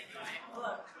 I've seen your name.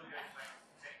 Hello.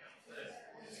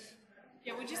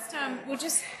 yeah, we'll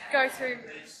just go through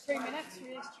 3 minutes.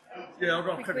 Yeah, I'll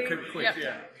go and keep quickly. it quick, Yep.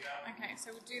 yeah. Okay,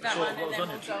 so we'll do that So one what and was then on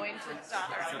we'll it? go into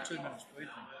data. So 2 minutes, please.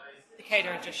 The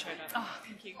caterer just showed up. Oh,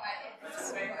 thank you.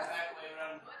 So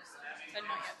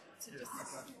not yet. So just.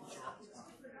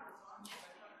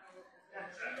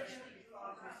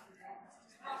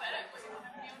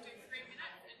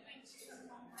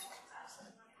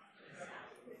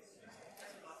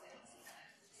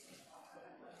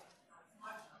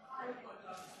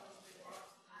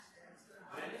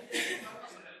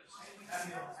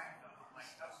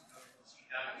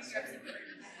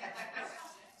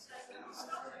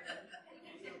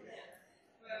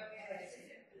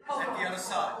 At the other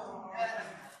side.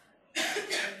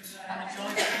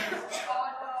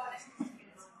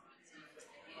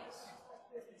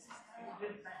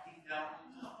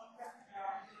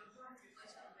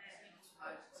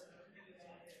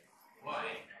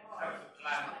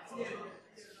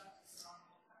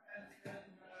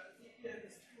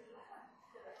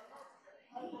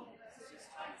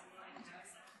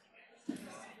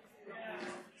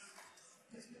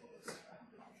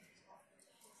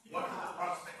 What are the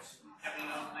prospects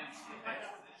having on next year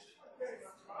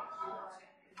expedition?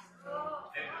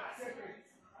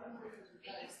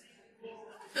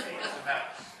 It's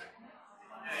about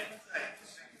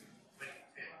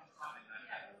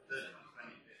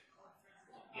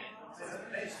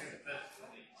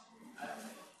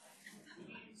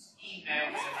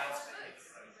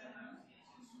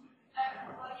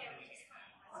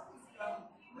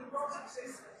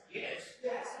 'Yes.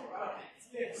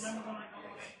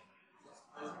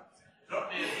 Drop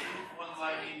me one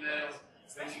line email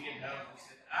when you get home and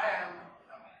say, I am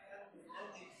coming.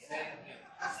 Then we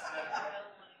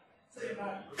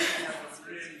have a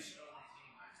really strong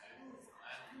team.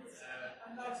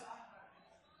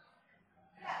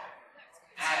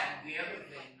 And the other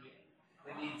thing,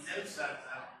 we need no South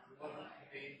Africa. We want it to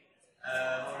be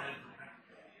more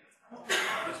interactive.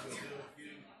 Because we'll do a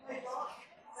few.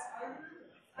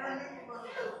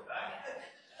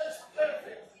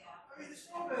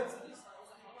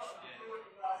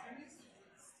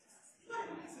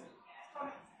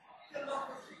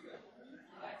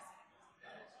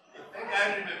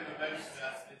 I remember most of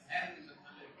us attending them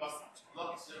when they've got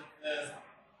lots of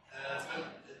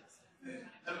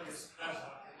locust growth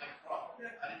in their crop. And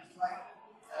it's like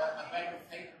a bag of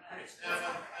paper crisps,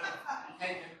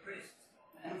 potato crisps.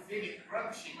 You feel it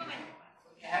crunching when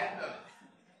you hand on it.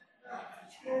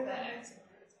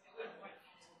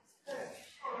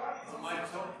 On my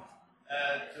talk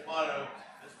tomorrow,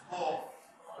 there's more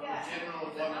from the general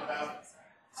one about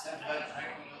satellite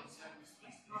tracking on certain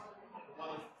species. The one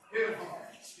of beautiful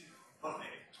species of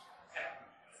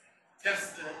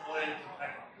just the oriental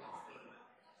tracking.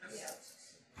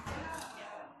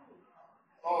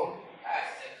 Oh,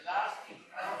 and last week,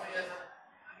 I don't know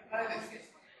if someone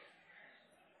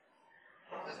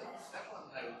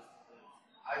knows.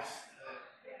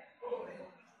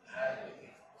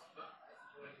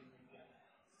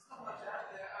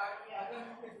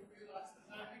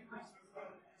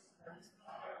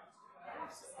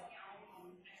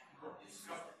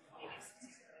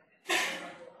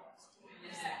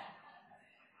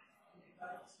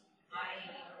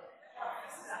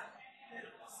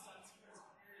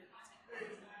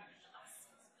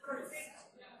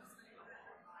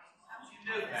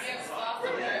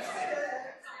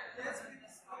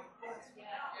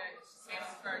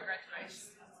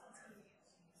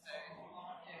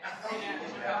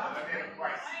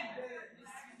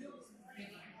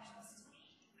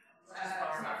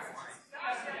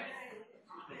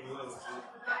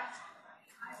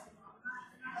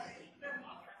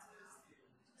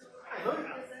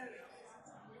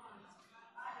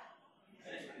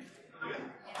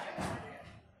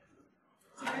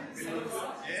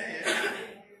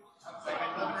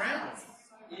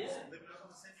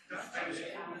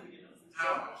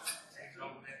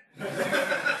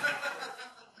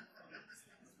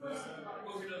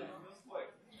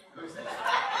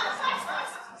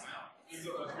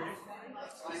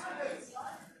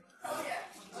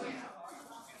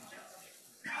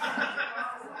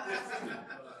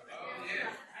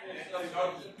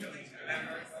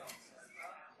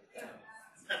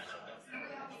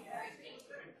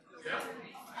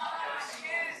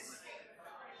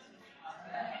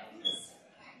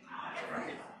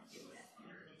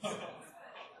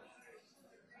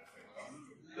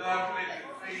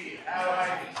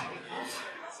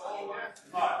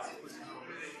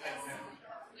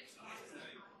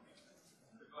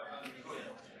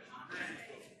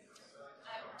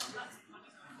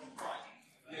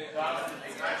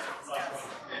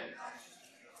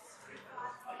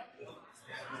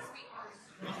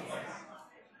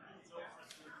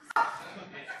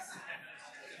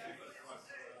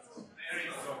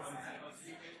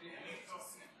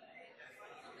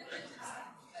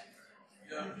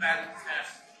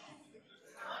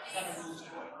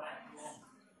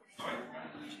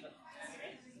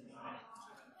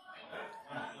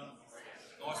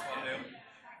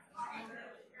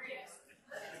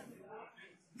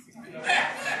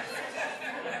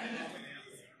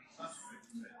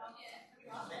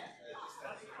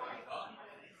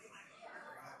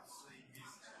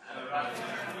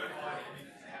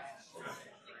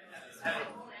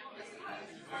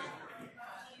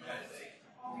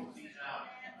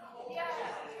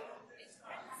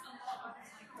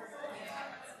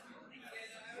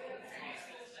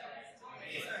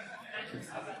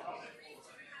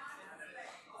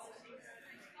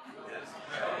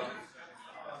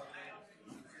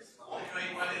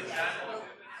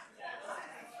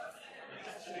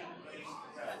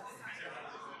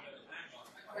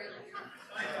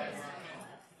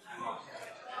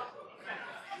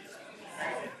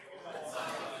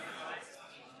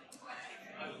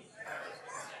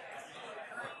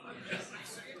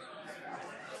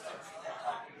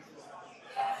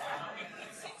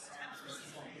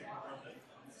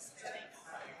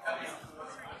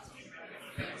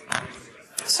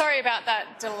 Sorry about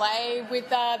that delay with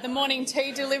the morning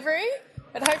tea delivery,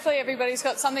 but hopefully everybody's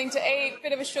got something to eat,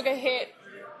 bit of a sugar hit,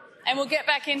 and we'll get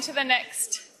back into the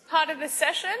next part of the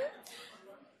session.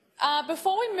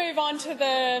 Before we move on to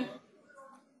the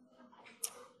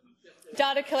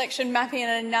data collection, mapping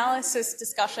and analysis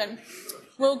discussion,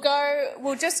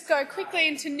 we'll just go quickly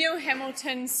into Neil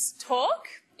Hamilton's talk.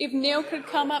 If Neil could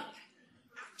come up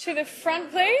to the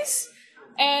front, please.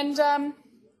 And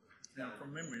Now,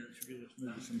 from memory, it should be just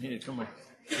move this in here, can we?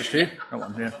 Just here? That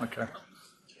one, yeah, okay.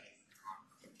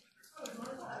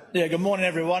 Yeah, good morning,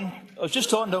 everyone. I was just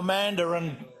talking to Amanda,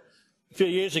 and a few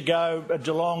years ago at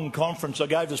Geelong conference, I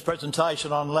gave this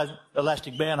presentation on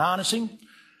elastic band harnessing.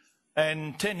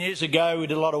 And 10 years ago, we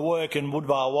did a lot of work in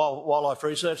Woodvale Wildlife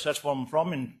Research. That's where I'm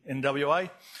from, in WA.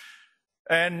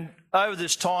 And over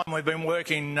this time, we've been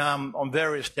working on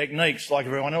various techniques, like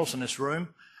everyone else in this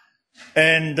room.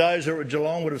 And those who are at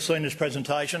Geelong would have seen this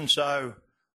presentation, so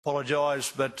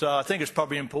apologise, but I think it's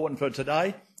probably important for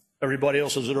today. Everybody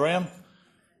else is around.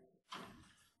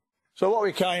 So what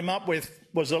we came up with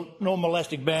was a normal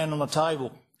elastic band on the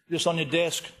table, just on your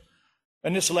desk.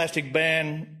 And this elastic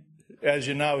band, as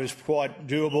you know, is quite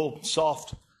durable,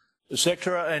 soft,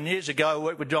 etc. And years ago, I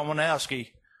worked with John Wanowski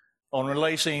on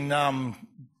releasing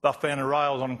buff banded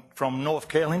rails from North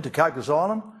Caroline to Cocos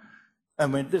Island.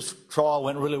 And this trial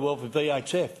went really well for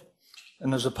VHF.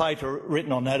 And there's a paper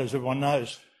written on that, as everyone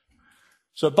knows.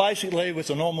 So basically, with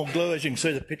the normal glue, as you can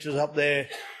see the pictures up there,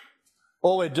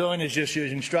 all we're doing is just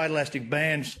using straight elastic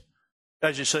bands,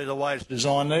 as you see the way it's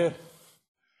designed there.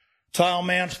 Tail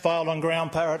mounts failed on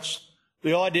ground parrots.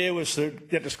 The idea was to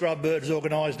get the scrub birds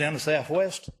organised down the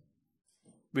southwest.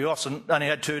 We also only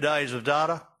had 2 days of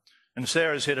data, and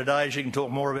Sarah's here today, she can talk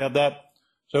more about that.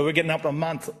 So we're getting up to a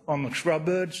month on the scrub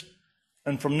birds,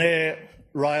 and from there,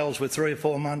 rails with 3 or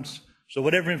 4 months. So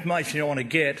whatever information you want to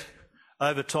get,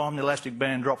 over time the elastic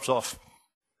band drops off.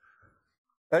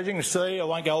 As you can see, I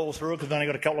won't go all through it because I've only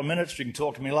got a couple of minutes. You can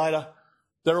talk to me later.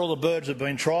 They're all the birds that have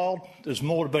been trialled. There's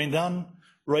more to be done.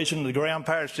 Recently, the ground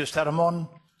parrots just had them on.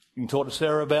 You can talk to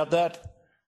Sarah about that.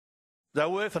 They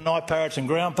were for night parrots and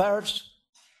ground parrots,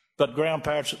 but ground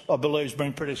parrots, I believe, has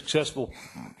been pretty successful.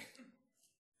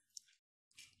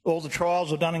 All the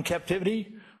trials are done in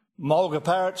captivity. Mulga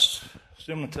parrots,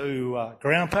 similar to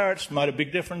ground parrots, made a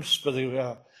big difference for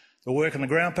the work on the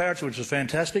ground parrots, which is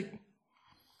fantastic.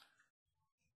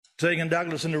 Tegan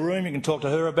Douglas in the room, you can talk to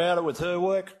her about it with her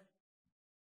work.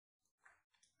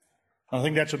 I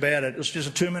think that's about it. It's just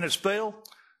a 2-minute spiel,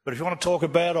 but if you want to talk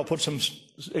about it, I'll put some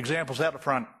examples out the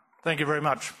front. Thank you very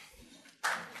much.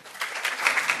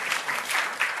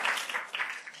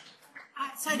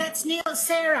 So that's Neil.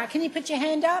 Sarah, can you put your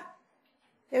hand up?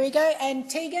 There we go. And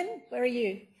Tegan, where are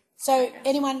you? So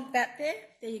anyone back there?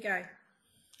 There you go.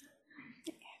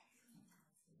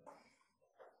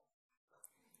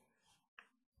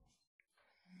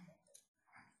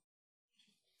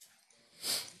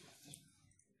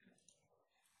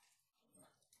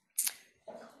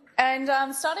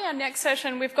 And starting our next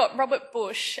session, we've got Robert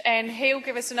Bush, and he'll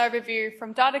give us an overview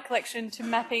from data collection to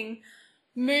mapping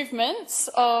movements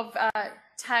of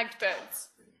tagged birds.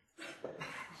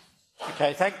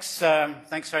 Okay, thanks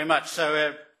very much.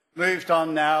 So we've moved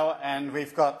on now, and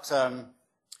we've got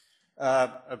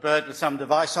a bird with some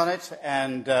device on it,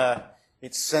 and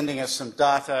it's sending us some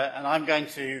data, and I'm going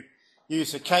to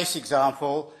use a case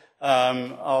example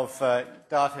of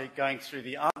data going through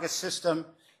the Argus system,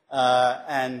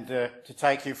 and to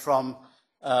take you from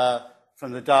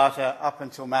the data up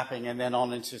until mapping and then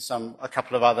on into a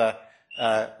couple of other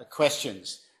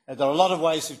questions. There are a lot of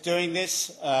ways of doing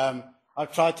this.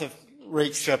 I've tried to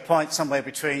reach a point somewhere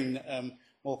between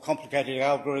more complicated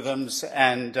algorithms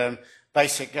and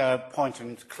basic point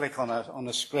and click on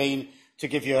a screen to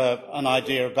give you an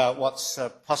idea about what's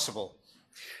possible.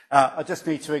 I just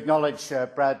need to acknowledge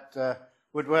Brad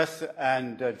Woodworth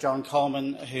and John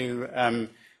Coleman, who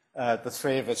the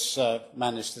three of us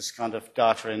manage this kind of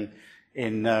data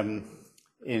in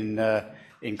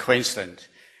Queensland.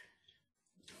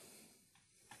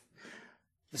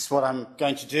 This is what I'm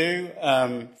going to do.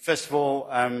 First of all,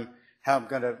 how I'm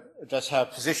going to address how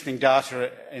positioning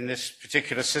data in this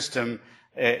particular system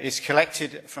is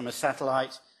collected from a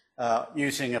satellite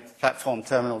using a platform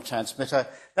terminal transmitter.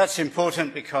 That's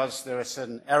important because there are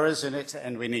certain errors in it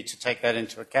and we need to take that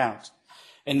into account.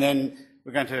 And then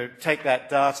we're going to take that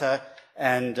data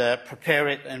and prepare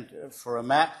it for a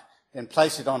map, then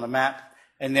place it on a map,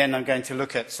 and then I'm going to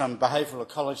look at some behavioural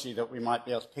ecology that we might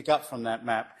be able to pick up from that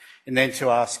map, and then to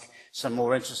ask some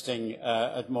more interesting,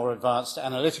 more advanced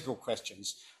analytical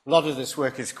questions. A lot of this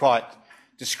work is quite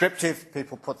descriptive.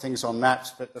 People put things on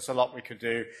maps, but there's a lot we could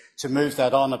do to move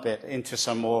that on a bit into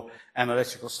some more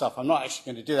analytical stuff. I'm not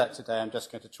actually going to do that today. I'm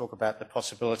just going to talk about the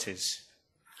possibilities.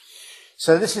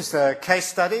 So this is the case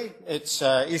study. It's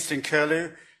Eastern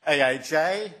Curlew,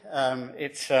 AAJ.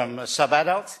 It's a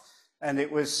sub-adult, and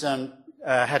it was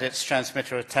had its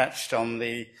transmitter attached on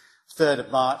the 3rd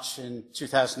of March in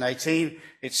 2018.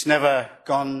 It's never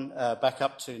gone back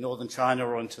up to northern China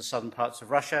or into southern parts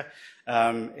of Russia.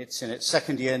 It's in its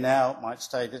second year now.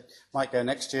 It might go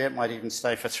next year. It might even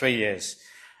stay for 3 years.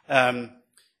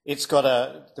 It's got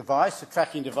a device, a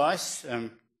tracking device.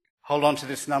 Hold on to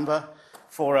this number,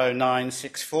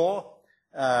 40964.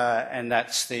 And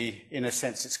that's in a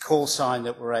sense, its call sign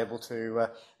that we're able to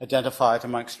identify it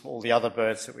amongst all the other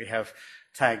birds that we have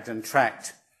tagged and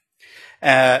tracked.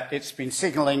 It's been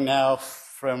signalling now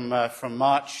from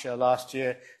March last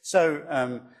year,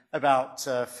 so about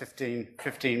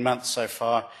 15 months so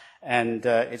far, and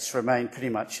it's remained pretty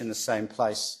much in the same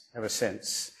place ever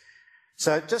since.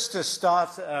 So just to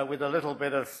start with a little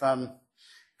bit of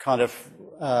kind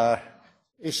of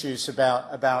issues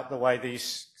about the way the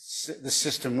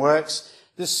system works.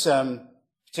 This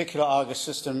particular Argus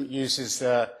system uses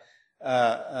a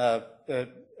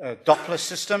Doppler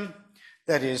system.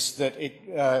 That is, that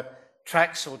it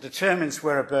tracks or determines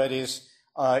where a bird is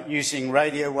using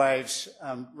radio waves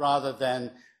rather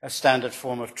than a standard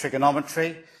form of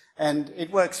trigonometry. And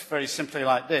it works very simply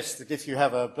like this, that if you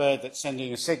have a bird that's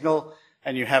sending a signal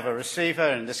and you have a receiver,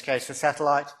 in this case a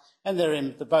satellite, and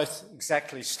they're both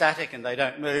exactly static and they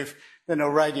don't move, then a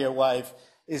radio wave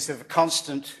is of a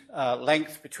constant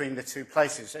length between the two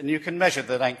places. And you can measure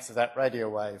the length of that radio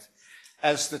wave.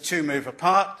 As the two move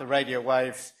apart, the radio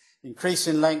waves increase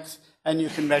in length, and you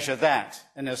can measure that.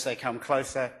 And as they come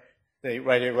closer, the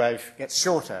radio wave gets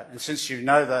shorter. And since you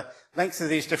know the length of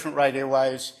these different radio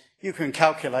waves, you can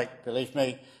calculate, believe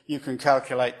me, you can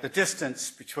calculate the distance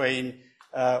between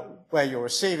where you're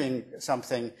receiving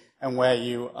something and where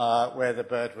the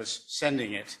bird was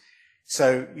sending it.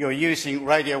 So you're using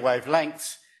radio wave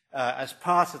lengths as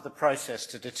part of the process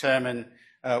to determine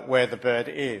where the bird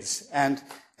is. And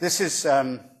this has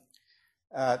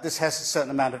a certain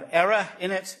amount of error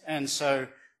in it, and so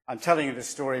I'm telling you this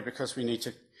story because we need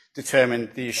to determine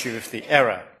the issue of the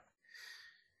error.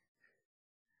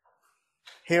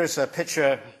 Here is a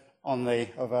picture of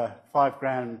a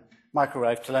 5-gram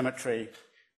microwave telemetry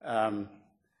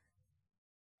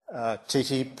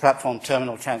TT, platform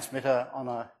terminal transmitter, on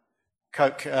a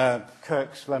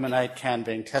Kirk's lemonade can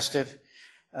being tested.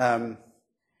 There's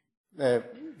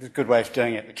a good way of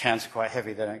doing it. The cans are quite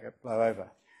heavy, they don't blow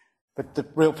over. But the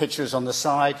real picture is on the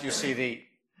side. You see the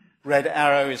red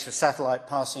arrow is the satellite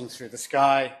passing through the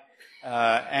sky,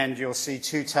 and you'll see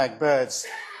two tagged birds,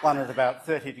 one at about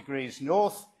 30 degrees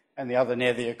north and the other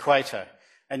near the equator.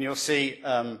 And you'll see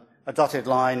a dotted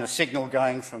line, a signal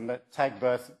going from the tagged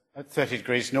bird at 30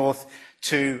 degrees north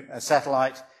to a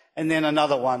satellite, and then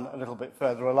another one a little bit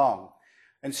further along.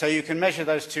 And so you can measure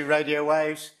those two radio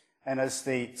waves, and as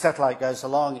the satellite goes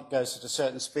along, it goes at a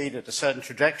certain speed, at a certain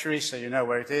trajectory, so you know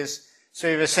where it is. So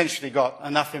you've essentially got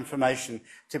enough information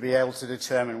to be able to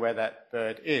determine where that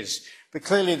bird is. But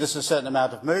clearly there's a certain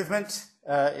amount of movement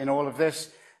in all of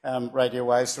this. Radio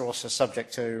waves are also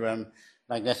subject to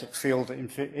magnetic field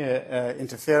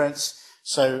interference.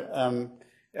 So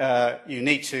you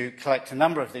need to collect a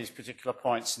number of these particular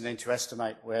points and then to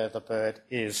estimate where the bird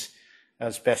is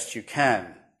as best you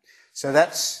can. So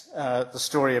that's the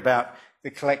story about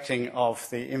the collecting of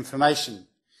the information.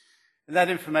 And that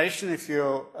information, if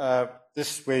you're,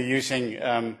 we're using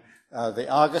the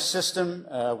Argus system.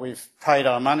 We've paid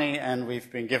our money and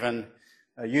we've been given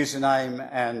a username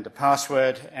and a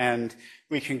password, and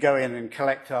we can go in and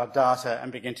collect our data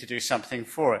and begin to do something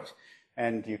for it.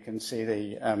 And you can see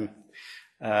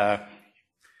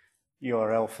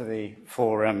URL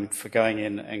for going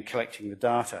in and collecting the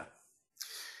data.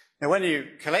 Now, when you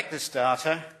collect this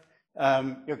data,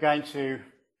 you're going to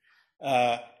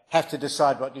have to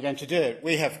decide what you're going to do.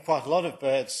 We have quite a lot of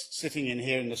birds sitting in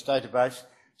here in this database.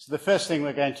 So the first thing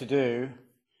we're going to do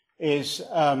is,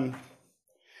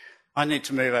 I need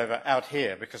to move over out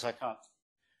here because I can't,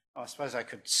 I suppose I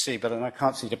could see, but I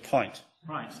can't see the point.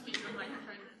 Right.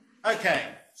 Okay,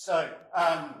 so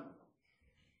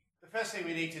the first thing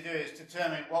we need to do is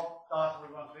determine what data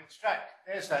we want to extract.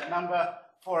 There's that number,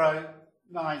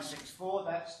 40964,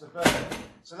 that's the bird.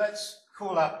 So let's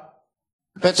call up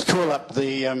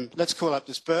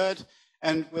this bird,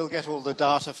 and we'll get all the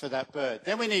data for that bird.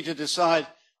 Then we need to decide,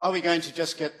 are we going to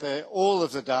just get all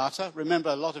of the data? Remember,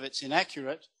 a lot of it's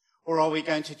inaccurate. Or are we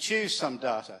going to choose some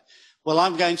data? Well,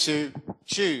 I'm going to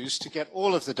choose to get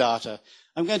all of the data.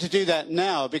 I'm going to do that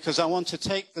now because I want to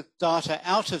take the data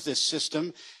out of this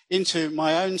system into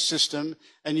my own system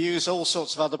and use all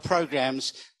sorts of other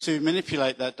programs to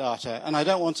manipulate that data. And I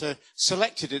don't want to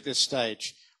select it at this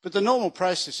stage. But the normal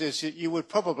process is that you would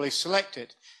probably select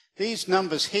it. These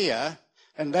numbers here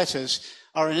and letters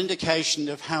are an indication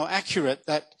of how accurate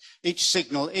that each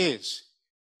signal is.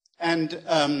 And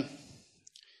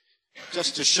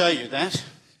just to show you that.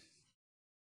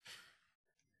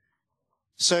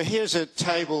 So here's a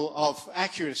table of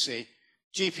accuracy.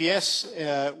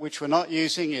 GPS, which we're not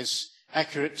using, is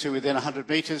accurate to within 100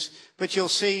 meters, but you'll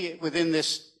see within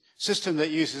this system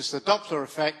that uses the Doppler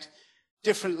effect,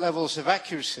 different levels of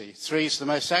accuracy. 3 is the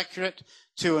most accurate,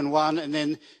 2 and 1, and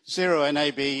then 0 and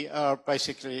AB are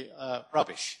basically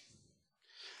rubbish.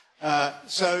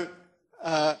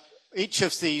 Each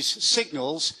of these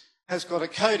signals has got a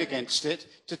code against it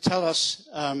to tell us,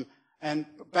 and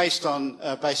based on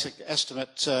basic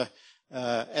estimate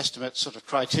sort of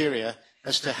criteria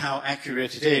as to how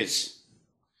accurate it is.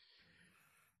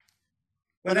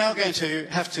 We're now going to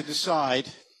have to decide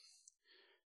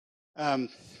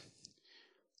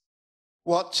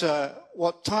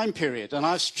what time period, and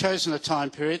I've chosen a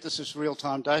time period. This is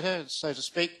real-time data, so to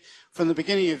speak, from the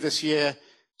beginning of this year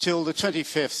till the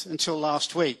 25th, until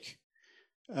last week.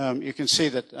 You can see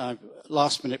that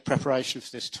last-minute preparation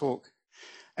for this talk.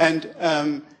 And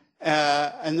then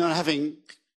having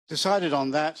decided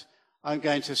on that, I'm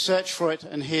going to search for it,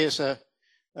 and here's the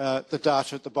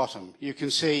data at the bottom. You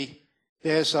can see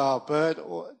there's our bird.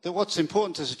 What's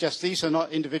important to suggest, these are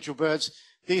not individual birds.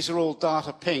 These are all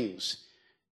data pings.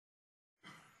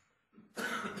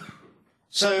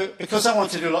 So because I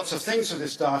want to do lots of things with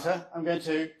this data, I'm going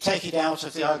to take it out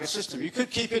of the Argus system. You could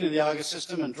keep it in the Argus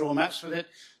system and draw maps with it,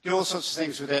 do all sorts of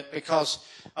things with it, because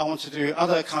I want to do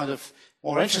other kind of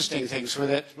more interesting things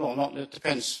with it. Well, not, it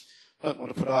depends. I don't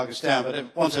want to put Argus down, but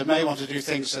I may want to do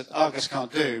things that Argus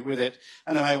can't do with it,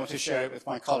 and I may want to share it with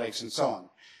my colleagues and so on.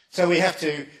 So we have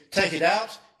to take it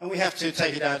out, and we have to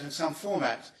take it out in some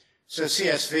format. So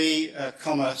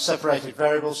CSV, separated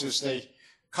variables is the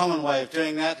common way of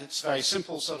doing that. It's a very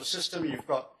simple sort of system. You've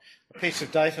got a piece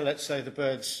of data, let's say the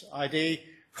bird's ID,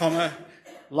 comma,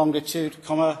 longitude,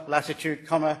 comma, latitude,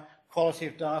 comma, quality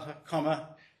of data,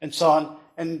 comma, and so on.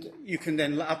 And you can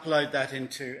then upload that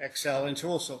into Excel, into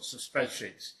all sorts of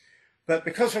spreadsheets. But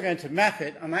because we're going to map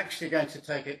it, I'm actually going to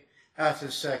take it out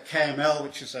as KML,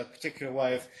 which is a particular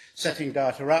way of setting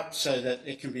data up so that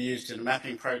it can be used in a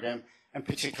mapping program, and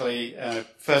particularly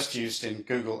first used in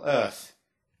Google Earth.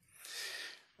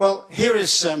 Well, here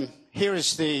is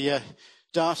the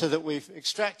data that we've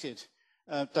extracted.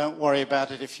 Don't worry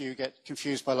about it if you get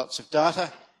confused by lots of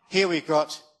data. Here we've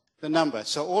got the number.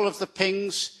 So all of the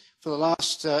pings for the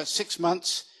last 6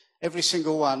 months, every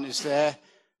single one is there.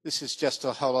 This is just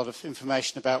a whole lot of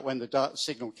information about when the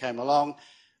signal came along.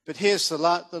 But here's the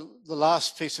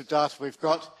last piece of data we've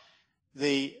got,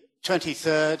 the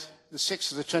 23rd, the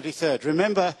 6th of the 23rd.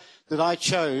 Remember that I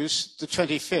chose the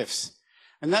 25th.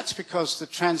 And that's because the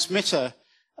transmitter,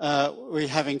 we're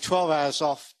having 12 hours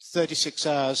off, 36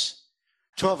 hours,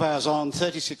 12 hours on,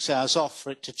 36 hours off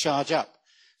for it to charge up.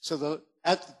 So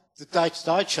at the date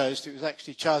that I chose, it was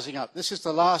actually charging up. This is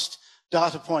the last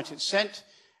data point it sent,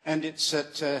 and it's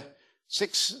at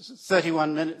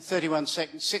 6:31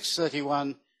 seconds,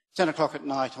 6:31, 10 o'clock at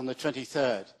night on the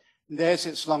 23rd. And there's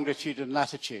its longitude and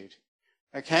latitude.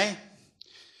 Okay?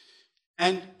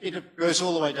 And it goes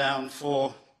all the way down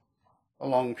for a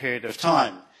long period of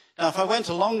time. Now, if I went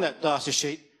along that data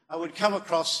sheet, I would come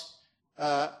across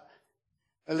a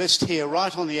list here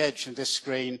right on the edge of this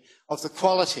screen of the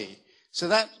quality. So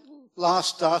that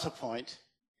last data point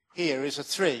here is a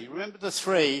 3. Remember the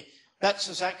 3, that's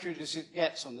as accurate as it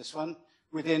gets on this one,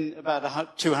 within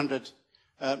about 200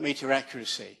 meter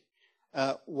accuracy.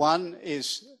 1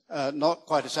 is not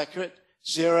quite as accurate.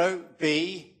 0,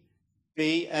 B,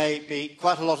 B, A, B,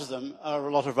 quite a lot of them are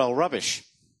a lot of old rubbish.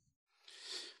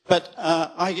 But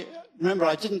I remember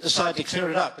I didn't decide to clear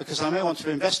it up because I may want to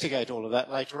investigate all of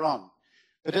that later on.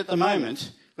 But at the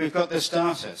moment, we've got this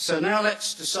data. So now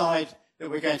let's decide that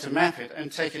we're going to map it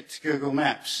and take it to Google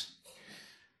Maps.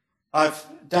 I've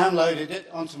downloaded it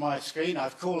onto my screen.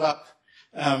 I've called up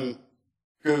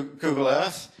Google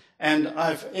Earth, and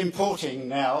I'm importing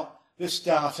now this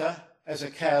data as a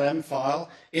KLM file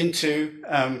into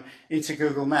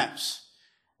Google Maps.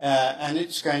 And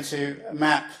it's going to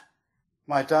map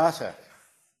my data.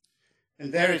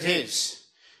 And there it is.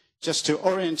 Just to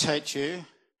orientate you,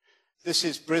 this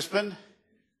is Brisbane.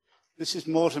 This is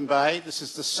Moreton Bay. This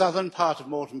is the southern part of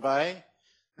Moreton Bay.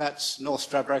 That's North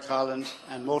Stradbroke Island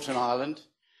and Moreton Island.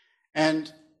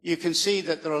 And you can see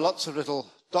that there are lots of little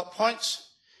dot points.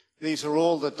 These are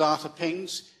all the data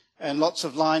pings and lots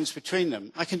of lines between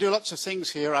them. I can do lots of things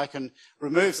here. I can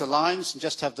remove the lines and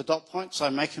just have the dot points. I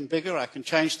make them bigger. I can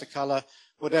change the colour,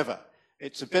 whatever.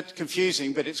 It's a bit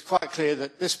confusing, but it's quite clear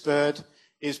that this bird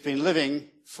has been living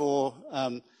for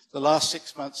the last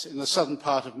 6 months in the southern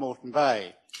part of Moreton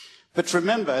Bay. But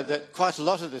remember that quite a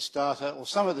lot of this data, or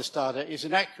some of this data, is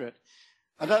inaccurate.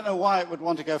 I don't know why it would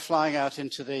want to go flying out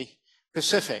into the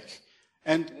Pacific.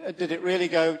 And did it really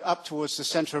go up towards the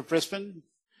centre of Brisbane?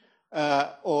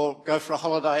 Or go for a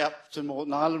holiday up to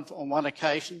Moreton Island on one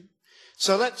occasion?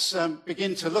 So let's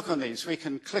begin to look on these. We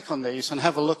can click on these and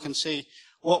have a look and see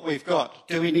what we've got.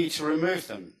 Do we need to remove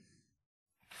them?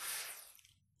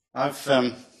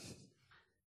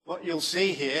 What you'll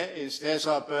see here is there's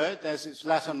our bird, there's its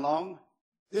Latin long.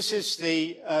 This is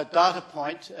the data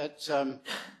point at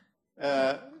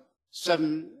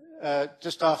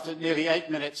just after nearly 8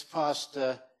 minutes past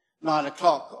 9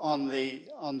 o'clock on the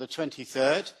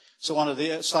 23rd. So one of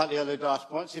the slightly earlier data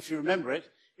points. If you remember it,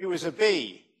 it was a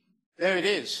B. There it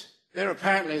is. There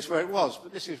apparently is where it was,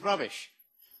 but this is rubbish.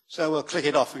 So we'll click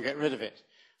it off and get rid of it.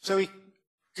 So we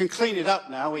can clean it up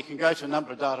now. We can go to a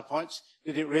number of data points.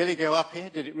 Did it really go up here?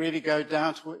 Did it really go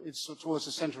down towards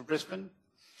the centre of Brisbane?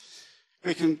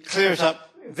 We can clear it up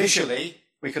visually.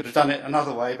 We could have done it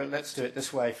another way, but let's do it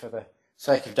this way for the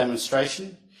sake of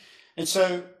demonstration. And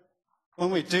so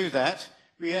when we do that,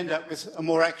 we end up with a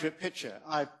more accurate picture.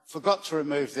 I forgot to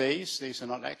remove these. These are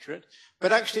not accurate.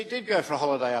 But actually it did go for a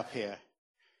holiday up here.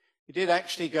 It did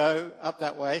actually go up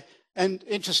that way. And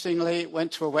interestingly, it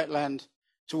went to a wetland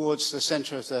towards the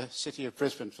centre of the city of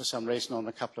Brisbane for some reason on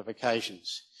a couple of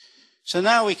occasions. So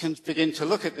now we can begin to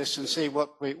look at this and see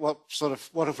what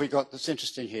have we got that's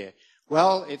interesting here.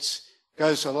 Well, it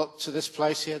goes a lot to this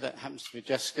place here. That happens to be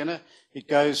Jeff Skinner. It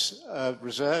goes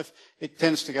reserve. It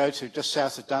tends to go to just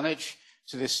south of Dunwich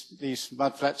to these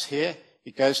mudflats here.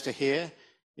 It goes to here.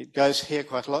 It goes here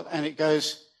quite a lot, and it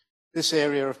goes this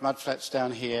area of mudflats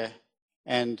down here,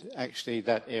 and actually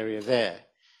that area there.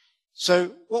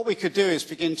 So what we could do is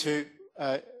begin to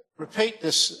repeat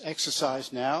this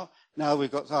exercise now. Now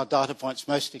we've got our data points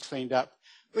mostly cleaned up.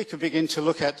 We could begin to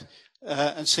look at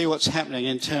and see what's happening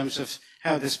in terms of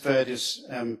how this bird is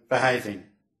behaving.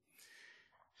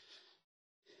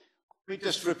 We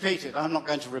just repeat it. I'm not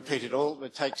going to repeat it all. It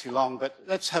would take too long, but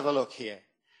let's have a look here.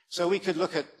 So we could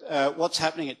look at what's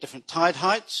happening at different tide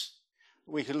heights.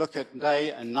 We could look at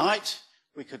day and night.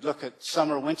 We could look at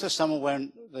summer and winter, summer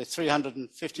when the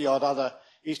 350-odd other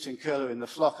eastern curlew in the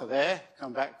flock are there,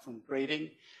 come back from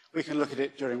breeding. We can look at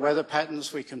it during weather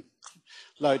patterns. We can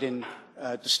load in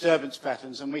disturbance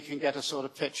patterns, and we can get a sort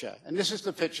of picture. And this is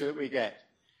the picture that we get.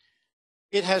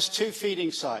 It has two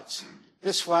feeding sites.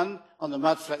 This one on the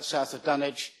mudflat south of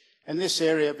Dunwich, and this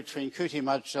area between Cootie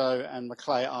Maglio and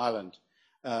Macleay Island,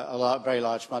 a very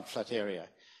large mudflat area.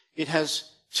 It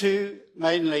has two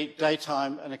mainly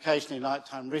daytime and occasionally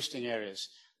nighttime roosting areas,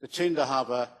 the Toondah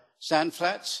Harbour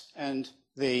sandflats and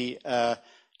the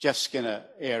Jeff Skinner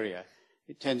area.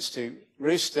 It tends to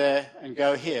roost there and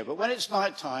go here. But when it's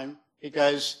nighttime, it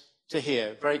goes to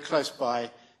here, very close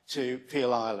by to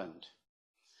Peel Island.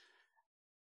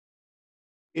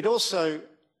 It also,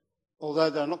 although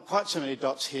there are not quite so many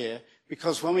dots here,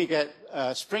 because when we get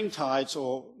spring tides,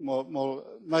 or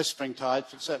most spring tides,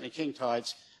 but certainly king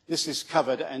tides, this is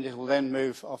covered and it will then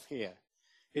move off here.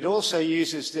 It also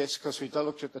uses this, because we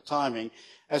looked at the timing,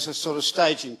 as a sort of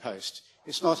staging post.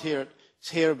 It's not here, it's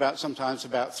here sometimes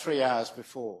about 3 hours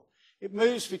before. It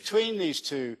moves between these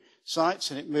two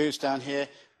sites and it moves down here,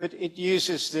 but it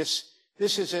uses this.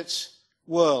 This is its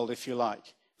world, if you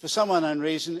like. For some unknown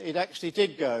reason, it actually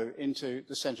did go into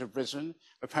the centre of Brisbane,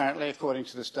 apparently, according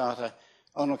to this data,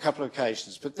 on a couple of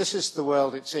occasions. But this is the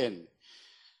world it's in.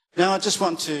 Now, I just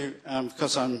want to,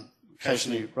 because I'm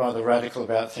occasionally rather radical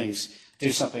about things,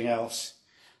 do something else.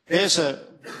 There's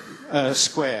a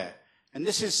square. And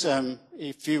this is,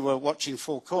 if you were watching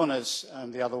Four Corners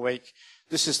the other week,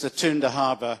 this is the Toondah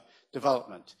Harbour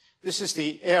development. This is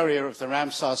the area of the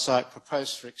Ramsar site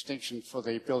proposed for extinction for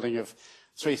the building of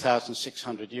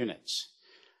 3,600 units.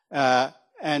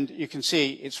 And you can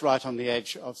see it's right on the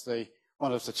edge of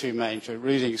one of the two major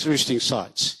roosting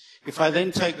sites. If I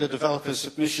then take the developer's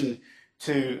submission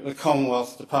to the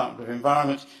Commonwealth Department of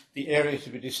Environment, the area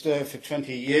to be disturbed for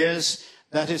 20 years,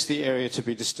 that is the area to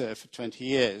be disturbed for 20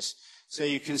 years. So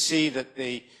you can see that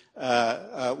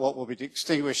what will be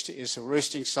extinguished is a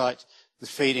roosting site, the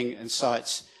feeding and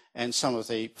sites, and some of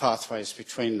the pathways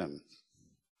between them.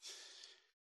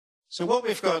 So what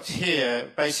we've got here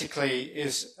basically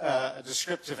is a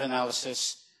descriptive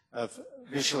analysis of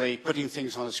visually putting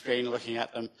things on a screen, looking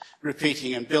at them,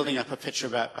 repeating and building up a picture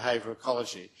about behavioural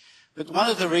ecology. But one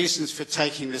of the reasons for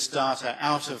taking this data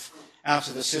out of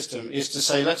the system is to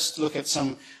say, let's look at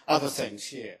some other things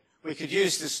here. We could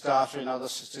use this data in other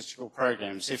statistical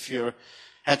programs. If you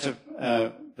had to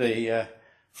be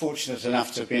fortunate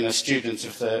enough to have been a student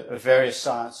of various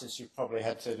sciences, you probably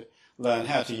had to learn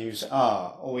how to use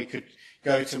R, or we could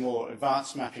go to more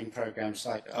advanced mapping programs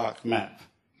like ArcMap.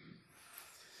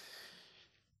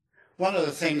 One of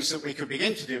the things that we could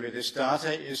begin to do with this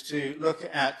data is to look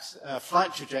at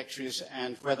flight trajectories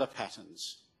and weather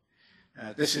patterns.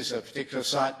 This is a particular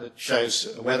site that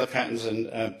shows weather patterns and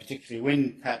particularly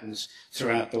wind patterns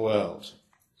throughout the world.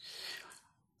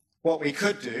 What we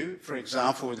could do, for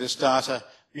example, with this data,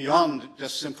 beyond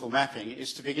just simple mapping,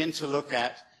 is to begin to look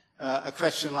at a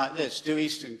question like this. Do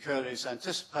eastern curlews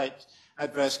anticipate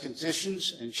adverse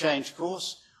conditions and change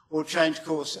course, or change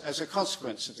course as a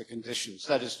consequence of the conditions?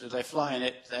 That is, do they fly in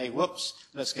it, they, whoops,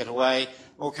 let's get away,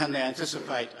 or can they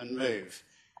anticipate and move?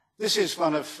 This is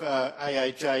one of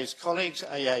AAJ's colleagues,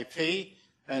 AAP,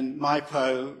 and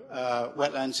MIPO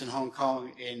wetlands in Hong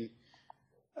Kong in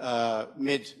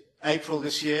mid-April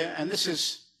this year. And this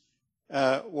is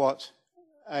what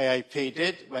AAP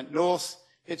did, went north,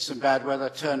 hit some bad weather,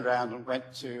 turned around and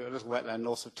went to a little wetland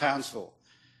north of Townsville.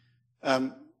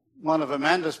 One of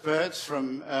Amanda's birds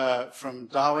from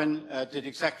Darwin did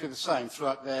exactly the same, flew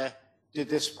up there,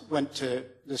 went to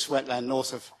this wetland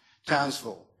north of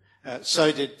Townsville.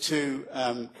 So did two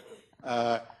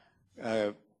Bartel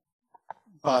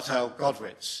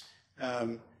Godwits.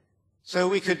 So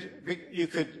we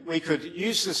could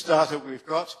use this data we've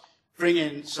got, bring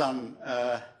in some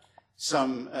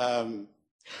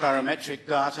barometric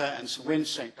data and some wind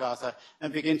strength data,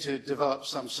 and begin to develop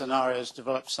some scenarios,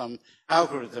 develop some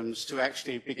algorithms to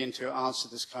actually begin to answer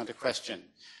this kind of question.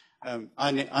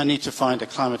 I need to find a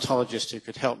climatologist who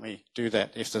could help me do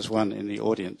that, if there's one in the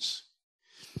audience.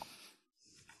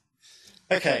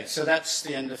 Okay, so that's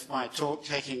the end of my talk,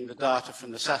 taking the data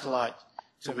from the satellite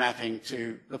to mapping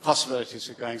to the possibilities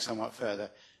of going somewhat further.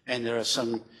 And there are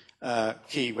some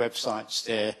key websites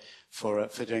there for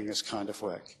doing this kind of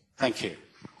work. Thank you.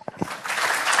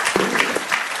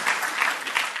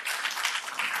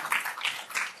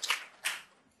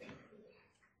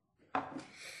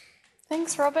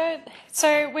 Thanks, Robert.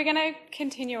 So we're going to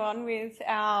continue on with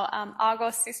our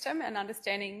Argos system and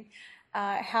understanding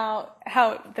how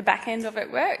the back end of it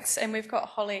works. And we've got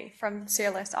Holly from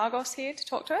CLS Argos here to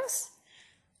talk to us.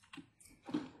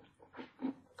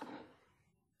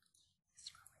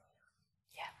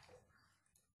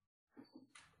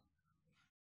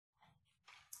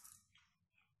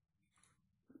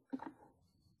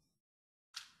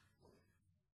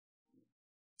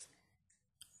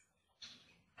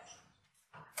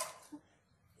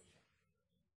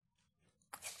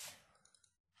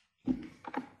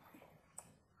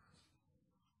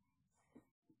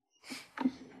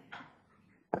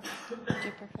 Do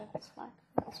you prefer this mic?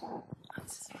 This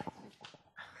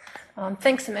one?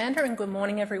 Thanks, Amanda, and good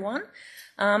morning, everyone.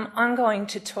 I'm going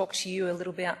to talk to you a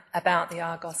little bit about the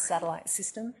Argos satellite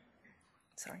system.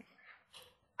 Sorry.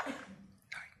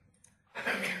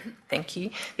 Thank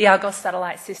you. The Argos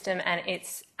satellite system and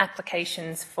its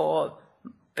applications for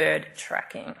bird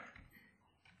tracking.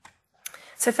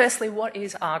 So firstly, what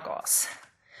is Argos?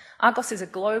 Argos is a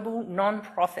global,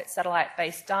 non-profit,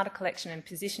 satellite-based data collection and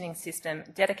positioning system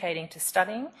dedicating to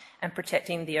studying and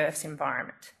protecting the Earth's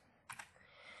environment.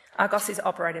 Argos is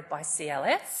operated by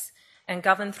CLS and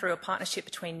governed through a partnership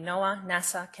between NOAA,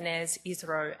 NASA, CNES,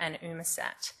 ISRO and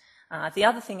UMASAT. The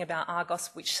other thing about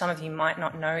Argos, which some of you might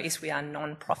not know, is we are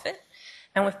non-profit,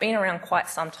 and we've been around quite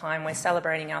some time. We're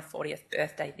celebrating our 40th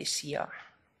birthday this year.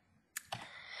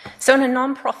 So in a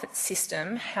non-profit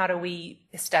system, how do we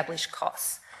establish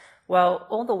costs? Well,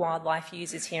 all the wildlife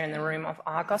users here in the room of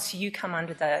Argos, you come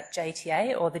under the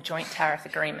JTA or the Joint Tariff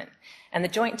Agreement. And the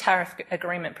Joint Tariff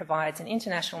Agreement provides an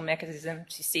international mechanism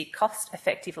to seek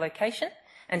cost-effective location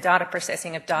and data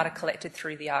processing of data collected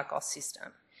through the Argos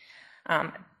system.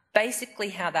 Basically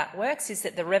how that works is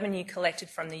that the revenue collected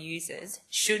from the users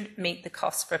should meet the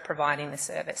costs for providing the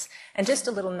service. And just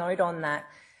a little note on that,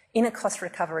 in a cost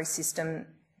recovery system,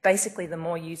 basically the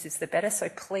more users the better, so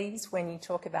please when you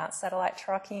talk about satellite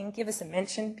tracking, give us a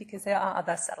mention because there are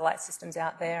other satellite systems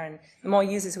out there and the more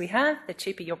users we have, the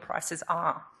cheaper your prices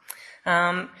are.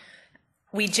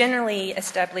 We generally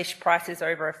establish prices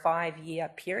over a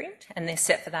 5-year period and they're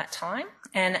set for that time,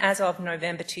 and as of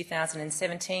November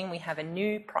 2017 we have a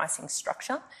new pricing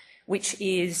structure, which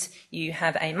is you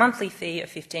have a monthly fee of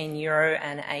 €15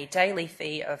 and a daily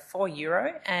fee of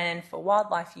 €4, and for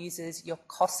wildlife users your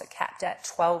costs are capped at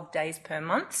 12 days per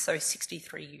month, so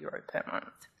 €63 per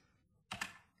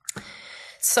month.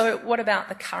 So what about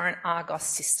the current Argos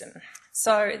system?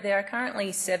 So there are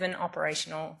currently 7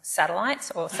 operational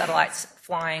satellites, or satellites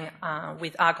flying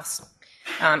with Argos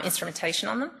instrumentation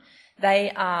on them.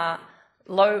 They are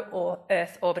low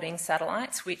Earth orbiting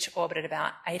satellites which orbit at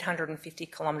about 850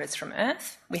 kilometres from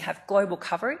Earth. We have global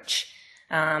coverage.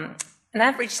 An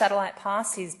average satellite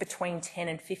pass is between 10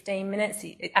 and 15 minutes.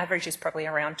 The average is probably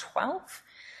around 12.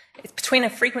 It's between a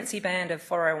frequency band of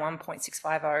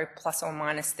 401.650 plus or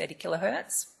minus 30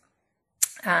 kilohertz.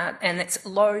 And it's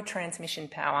low transmission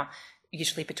power,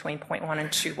 usually between 0.1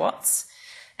 and 2 watts.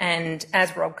 And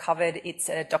as Rob covered, it's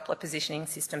a Doppler positioning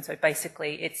system, so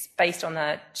basically it's based on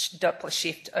the Doppler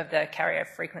shift of the carrier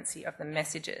frequency of the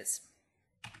messages.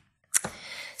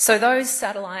 So those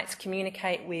satellites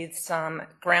communicate with some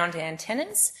ground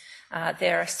antennas.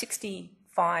 There are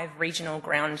 65 regional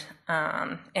ground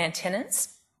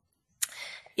antennas.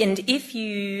 And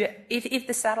if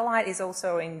the satellite is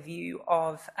also in view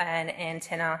of an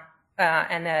antenna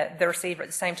and the receiver at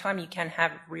the same time, you can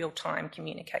have real-time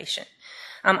communication.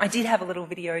 I did have a little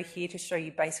video here to show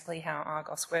you basically how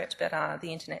Argos worked, but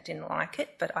the internet didn't like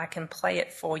it, but I can play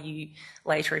it for you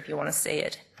later if you want to see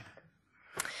it.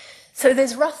 So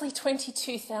there's roughly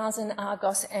 22,000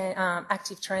 Argos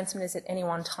active transmitters at any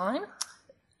one time,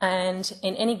 and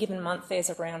in any given month there's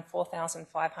around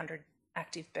 4,500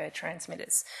 active bird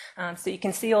transmitters. So you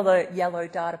can see all the yellow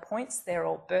data points, they're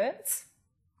all birds.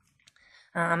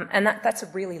 And that's a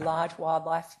really large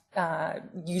wildlife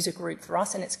user group for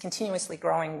us, and it's continuously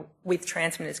growing with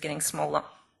transmitters getting smaller.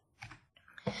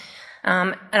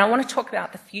 And I want to talk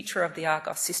about the future of the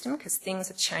Argos system because things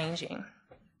are changing.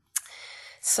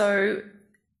 So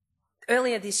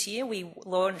earlier this year we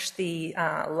launched the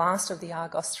last of the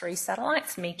Argos 3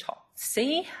 satellites,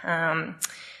 METOC-C,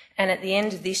 and at the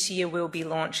end of this year we'll be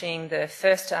launching the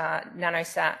first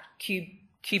nanosat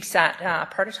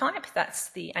CubeSat prototype. That's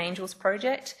the Angels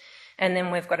project. And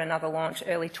then we've got another launch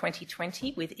early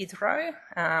 2020 with ISRO,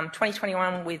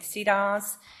 2021 with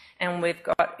CDARS, and we've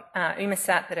got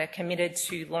UMASat that are committed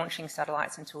to launching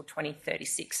satellites until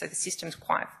 2036. So the system's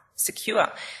quite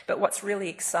secure. But what's really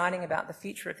exciting about the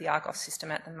future of the Argos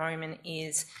system at the moment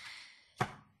is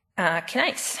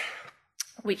Kineis,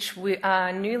 which we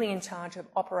are newly in charge of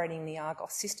operating the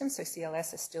Argos system. So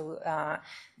CLS are still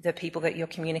the people that you're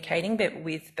communicating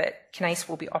with, but Kineis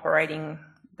will be operating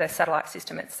the satellite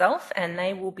system itself, and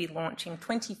they will be launching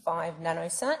 25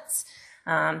 nanosats.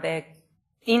 They're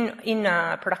in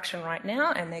production right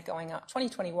now, and they're going up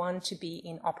 2021 to be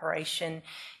in operation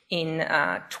in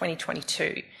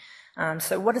 2022.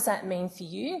 So what does that mean for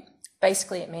you?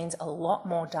 Basically, it means a lot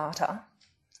more data,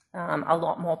 a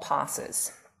lot more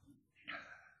passes.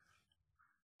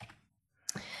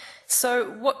 So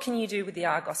what can you do with the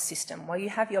Argos system? Well, you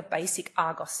have your basic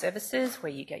Argos services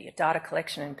where you get your data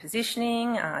collection and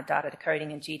positioning, data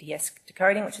decoding and GDS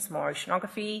decoding, which is more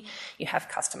oceanography. You have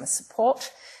customer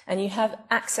support, and you have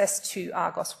access to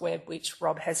Argos Web, which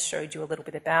Rob has showed you a little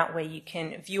bit about, where you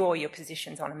can view all your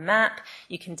positions on a map,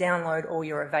 you can download all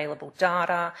your available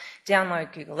data,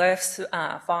 download Google Earth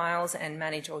files, and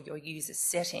manage all your user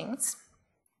settings.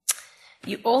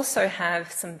 You also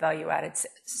have some value-added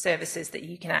services that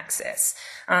you can access.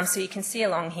 So you can see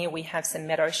along here we have some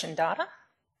MetOcean data,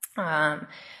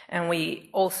 and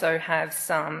we also have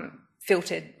some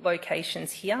filtered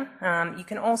locations here. You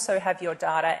can also have your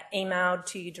data emailed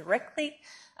to you directly.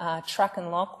 Track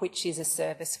and Lock, which is a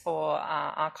service for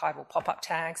archival pop-up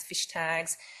tags, fish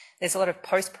tags. There's a lot of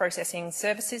post-processing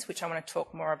services, which I want to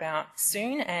talk more about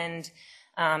soon, and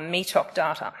METOC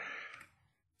data.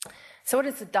 So what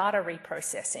is the data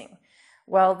reprocessing?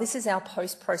 Well, this is our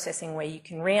post-processing where you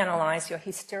can reanalyze your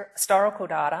historical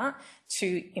data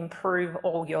to improve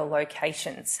all your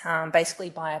locations, basically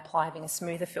by applying a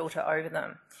smoother filter over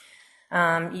them.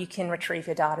 You can retrieve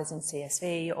your data in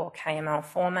CSV or KML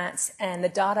formats, and the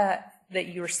data that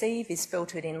you receive is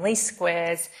filtered in least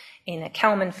squares, in a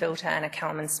Kalman filter and a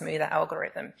Kalman smoother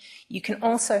algorithm. You can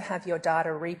also have your data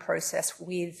reprocessed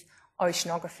with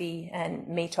oceanography and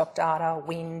METOC data,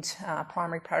 wind,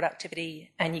 primary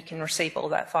productivity, and you can receive all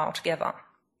that file together.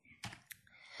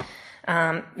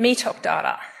 METOC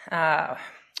data.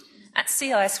 At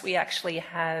CIS, we actually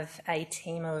have a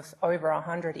team of over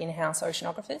 100 in-house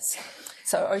oceanographers.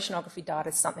 So oceanography data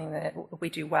is something that we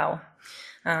do well.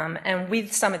 And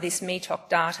with some of this METOC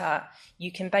data,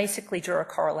 you can basically draw a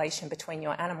correlation between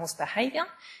your animal's behaviour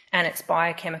and its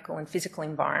biochemical and physical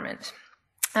environment,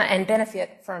 and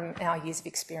benefit from our years of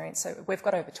experience. So we've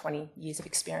got over 20 years of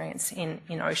experience in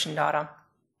ocean data.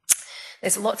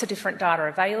 There's lots of different data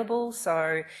available.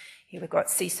 So here we've got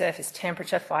sea surface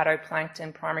temperature,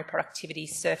 phytoplankton, primary productivity,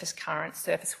 surface current,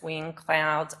 surface wind,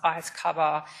 clouds, ice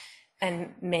cover,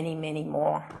 and many, many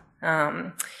more.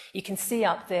 You can see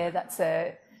up there that's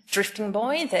a drifting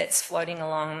buoy that's floating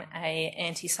along a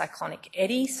anticyclonic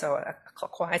eddy, so a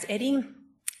clockwise eddy.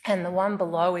 And the one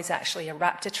below is actually a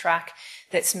raptor track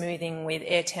that's moving with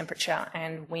air temperature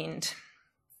and wind.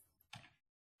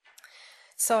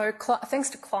 So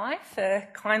thanks to Clive for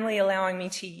kindly allowing me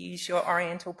to use your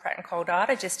Oriental Pratt and Cole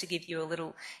data just to give you a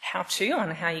little how-to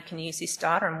on how you can use this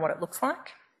data and what it looks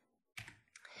like.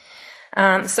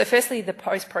 So firstly, the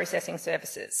post-processing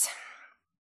services.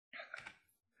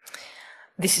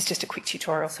 This is just a quick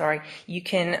tutorial, sorry. You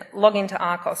can log into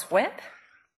Argos Web.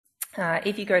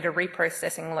 If you go to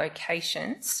reprocessing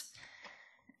locations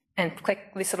and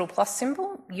click this little plus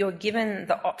symbol, you're given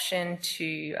the option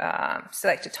to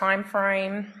select a time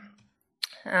frame,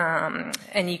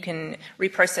 and you can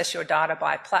reprocess your data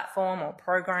by platform or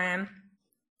program.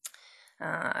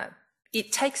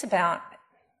 It takes about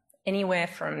anywhere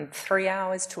from 3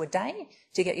 hours to a day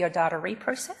to get your data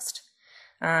reprocessed,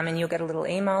 and you'll get a little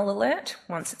email alert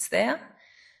once it's there,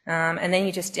 and then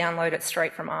you just download it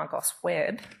straight from Argos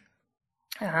Web.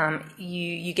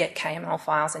 You get KML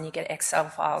files and you get Excel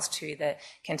files too that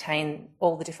contain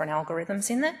all the different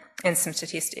algorithms in there and some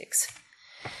statistics.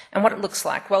 And what it looks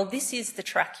like, well, this is the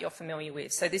track you're familiar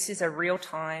with. So this is a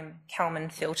real-time Kalman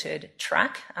filtered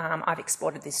track. I've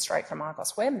exported this straight from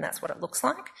Argos Web, and that's what it looks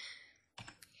like.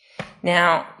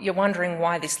 Now, you're wondering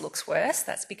why this looks worse.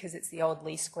 That's because it's the old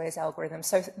least squares algorithm.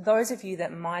 So those of you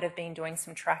that might have been doing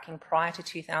some tracking prior to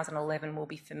 2011 will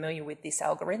be familiar with this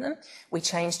algorithm. We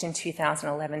changed in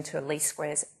 2011 to a least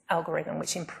squares algorithm,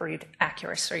 which improved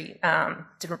accuracy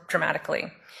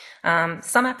dramatically.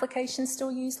 Some applications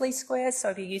still use least squares, so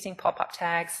if you're using pop-up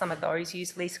tags, some of those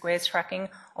use least squares tracking,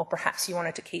 or perhaps you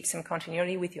wanted to keep some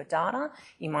continuity with your data,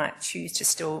 you might choose to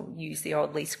still use the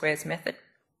old least squares method.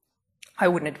 I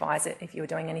wouldn't advise it if you were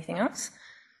doing anything else.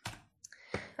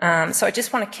 So I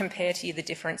just want to compare to you the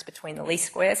difference between the least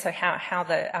squares, so how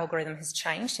the algorithm has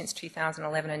changed since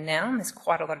 2011 and now, and there's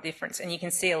quite a lot of difference. And you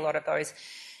can see a lot of those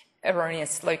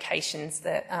erroneous locations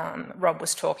that Rob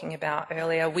was talking about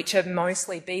earlier, which are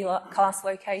mostly B-class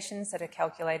locations that are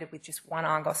calculated with just one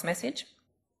Argos message.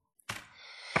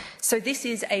 So this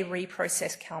is a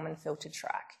reprocessed Kalman filtered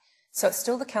track. So it's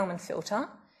still the Kalman filter,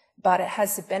 but it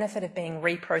has the benefit of being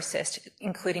reprocessed,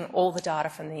 including all the data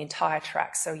from the entire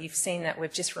track. So you've seen that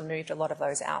we've just removed a lot of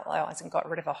those outliers and got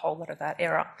rid of a whole lot of that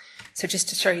error. So just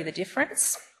to show you the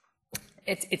difference,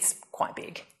 it's quite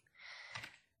big.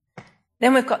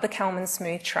 Then we've got the Kalman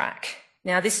smooth track.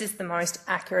 Now this is the most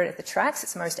accurate of the tracks.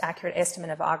 It's the most accurate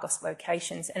estimate of Argos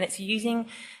locations, and it's using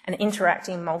an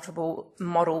interacting multiple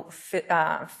model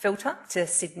filter to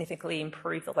significantly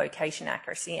improve the location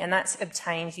accuracy, and that's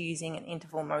obtained using an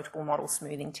interval multiple model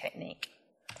smoothing technique.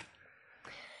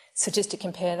 So just to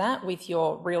compare that with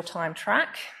your real-time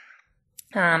track.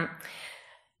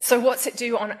 So what's it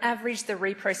do? On average, the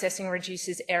reprocessing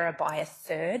reduces error by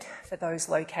 1/3 for those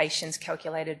locations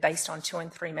calculated based on 2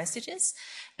 and 3 messages.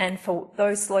 And for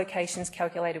those locations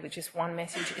calculated with just one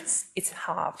message, it's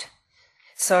halved.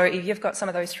 So if you've got some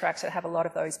of those tracks that have a lot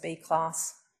of those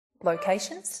B-class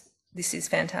locations, this is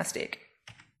fantastic.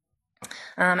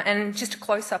 And just a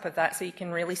close-up of that so you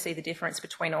can really see the difference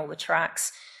between all the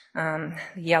tracks. The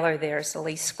yellow there is the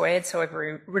least squared, so if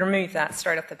we remove that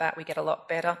straight off the bat, we get a lot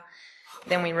better.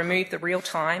 Then we remove the real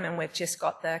time and we've just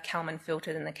got the Kalman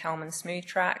filtered and the Kalman smooth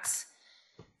tracks.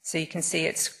 So you can see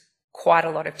it's quite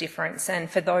a lot of difference. And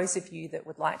for those of you that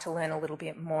would like to learn a little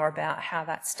bit more about how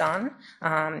that's done,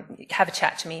 have a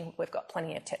chat to me. We've got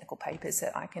plenty of technical papers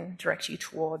that I can direct you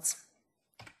towards.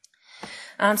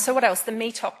 So what else? The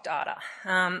METOC data.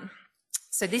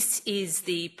 So this is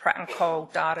the Pratt and Cole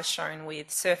data shown with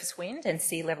surface wind and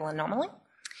sea level anomaly.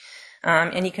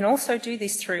 And you can also do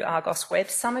this through Argos Web.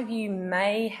 Some of you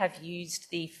may have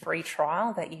used the free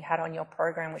trial that you had on your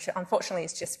program, which unfortunately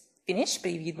is just finished,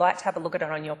 but if you'd like to have a look at it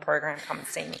on your program, come and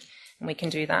see me, and we can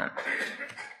do that.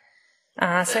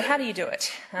 So how do you do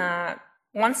it?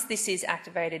 Once this is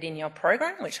activated in your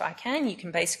program, which I can, you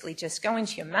can basically just go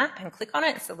into your map and click on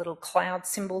it. It's a little cloud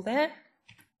symbol there.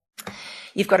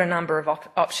 You've got a number of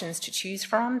options to choose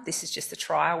from. This is just a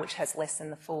trial, which has less than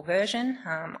the full version.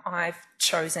 I've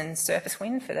chosen surface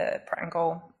wind for the Pratt and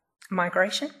Cole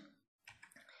migration.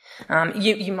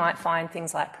 You might find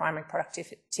things like primary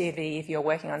productivity, if you're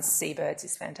working on seabirds,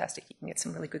 is fantastic. You can get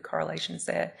some really good correlations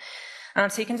there.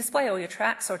 So you can display all your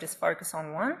tracks or just focus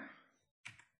on one.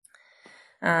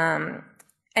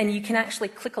 And you can actually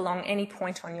click along any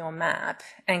point on your map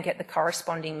and get the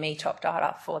corresponding METOC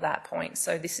data for that point.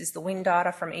 So this is the wind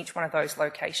data from each one of those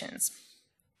locations.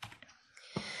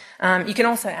 You can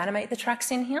also animate the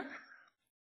tracks in here.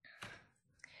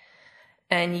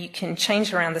 And you can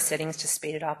change around the settings to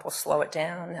speed it up or slow it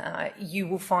down. You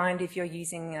will find if you're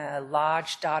using a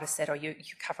large data set or you're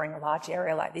covering a large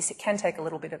area like this, it can take a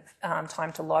little bit of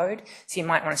time to load. So you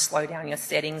might want to slow down your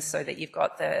settings so that you've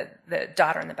got the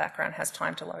data in the background has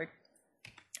time to load.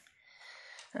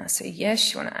 So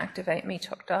yes, you want to activate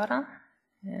METOC data.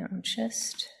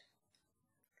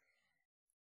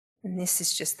 And this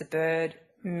is just the bird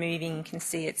moving. You can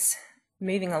see it's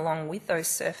moving along with those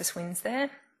surface winds there.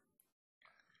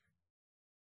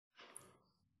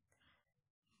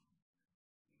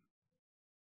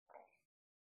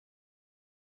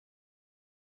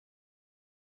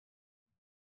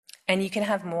 And you can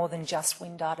have more than just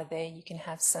wind data there. You can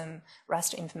have some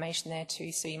raster information there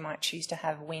too, so you might choose to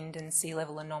have wind and sea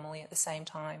level anomaly at the same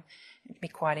time. It'd be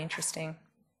quite interesting.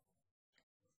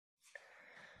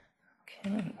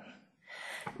 Okay.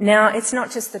 Now, it's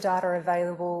not just the data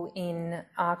available in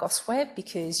Argos Web,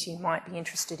 because you might be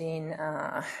interested in,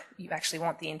 you actually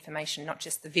want the information, not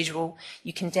just the visual.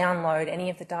 You can download any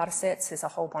of the data sets. There's a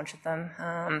whole bunch of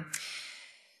them.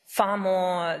 Far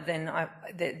more than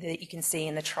that you can see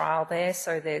in the trial there.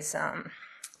 So there's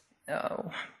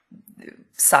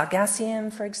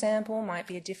Sargassium, for example, might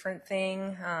be a different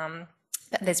thing.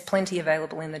 There's plenty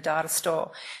available in the data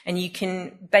store. And you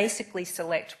can basically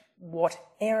select what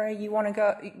area you want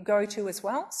to go to as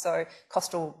well. So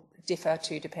cost will differ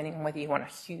too, depending on whether you want a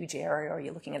huge area or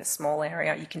you're looking at a small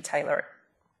area. You can tailor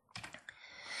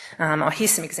it.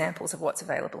 Here's some examples of what's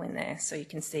available in there. So you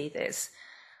can see there's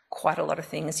quite a lot of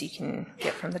things you can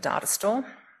get from the data store.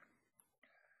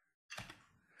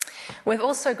 We've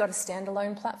also got a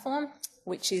standalone platform,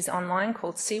 which is online,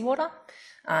 called Seawater.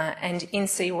 And in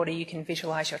Seawater, you can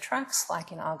visualize your tracks,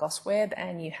 like in Argos Web,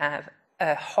 and you have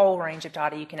a whole range of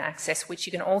data you can access, which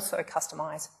you can also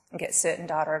customize and get certain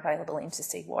data available into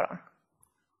Seawater.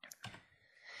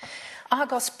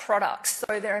 Argos products.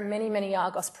 So there are many, many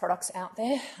Argos products out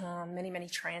there, many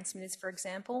transmitters, for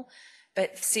example.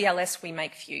 But CLS, we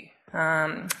make few.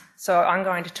 So I'm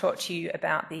going to talk to you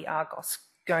about the Argos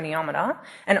goniometer.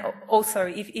 And also,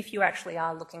 if you actually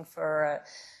are looking for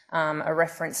a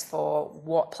reference for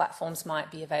what platforms might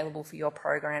be available for your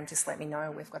program, just let me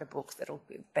know. We've got a book that'll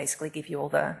basically give you all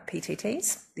the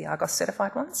PTTs, the Argos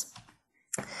certified ones.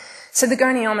 So the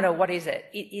goniometer, what is it?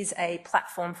 It is a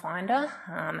platform finder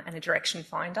and a direction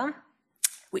finder,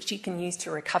 which you can use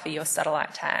to recover your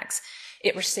satellite tags.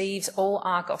 It receives all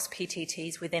Argos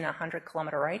PTTs within a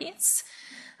 100-kilometre radius.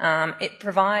 It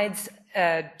provides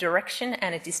a direction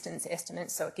and a distance estimate,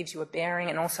 so it gives you a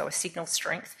bearing and also a signal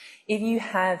strength. If you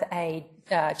have a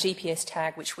GPS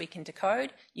tag which we can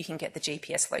decode, you can get the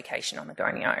GPS location on the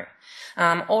gonio.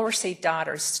 All received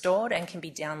data is stored and can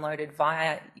be downloaded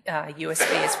via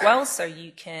USB as well, so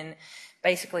you can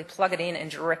basically plug it in and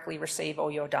directly receive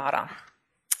all your data.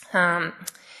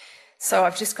 So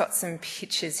I've just got some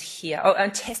pictures here. Oh,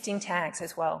 and testing tags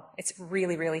as well. It's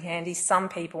really, really handy. Some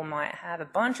people might have a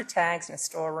bunch of tags in a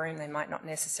storeroom. They might not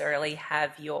necessarily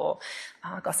have your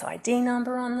Argos ID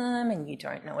number on them, and you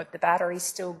don't know if the battery's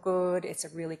still good. It's a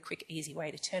really quick, easy way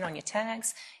to turn on your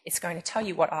tags. It's going to tell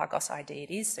you what Argos ID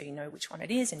it is, so you know which one it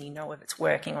is, and you know if it's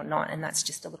working or not. And that's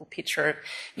just a little picture of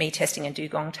me testing a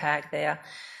dugong tag there.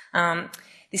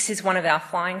 This is one of our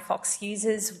Flying Fox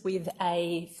users with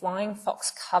a Flying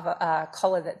Fox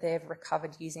collar that they've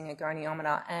recovered using a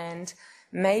goniometer. And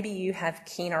maybe you have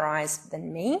keener eyes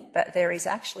than me, but there is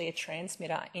actually a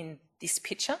transmitter in this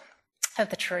picture of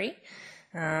the tree.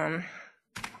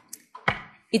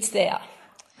 It's there.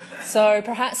 So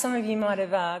perhaps some of you might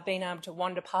have been able to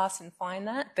wander past and find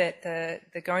that, but the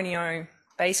gonio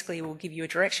basically will give you a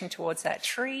direction towards that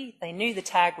tree. They knew the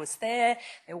tag was there.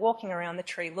 They're walking around the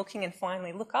tree looking and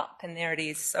finally look up and there it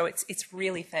is. So it's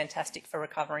really fantastic for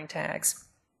recovering tags.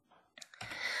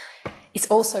 It's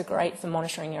also great for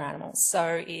monitoring your animals.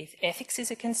 So if ethics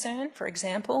is a concern, for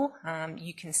example,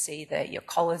 you can see that your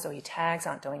collars or your tags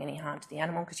aren't doing any harm to the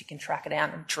animal because you can track it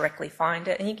out and directly find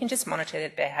it, and you can just monitor their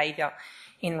behaviour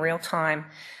in real time.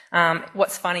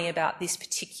 What's funny about this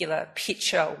particular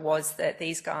picture was that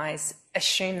these guys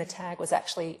assumed the tag was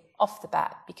actually off the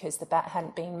bat because the bat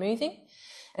hadn't been moving,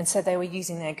 and so they were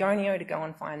using their gonio to go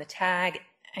and find the tag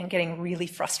and getting really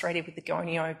frustrated with the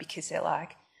gonio because they're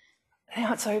like,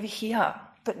 now it's over here,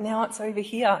 but now it's over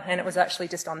here. And it was actually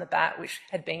just on the bat, which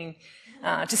had been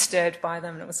disturbed by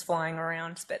them and it was flying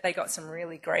around. But they got some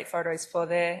really great photos for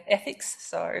their ethics,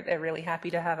 so they're really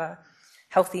happy to have a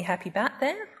healthy, happy bat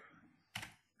there.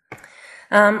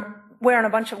 We're on a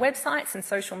bunch of websites and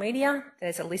social media.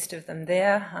 There's a list of them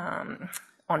there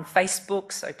on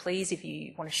Facebook, so please, if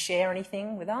you want to share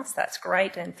anything with us, that's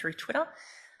great, and through Twitter.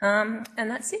 And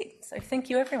that's it. So thank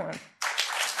you, everyone.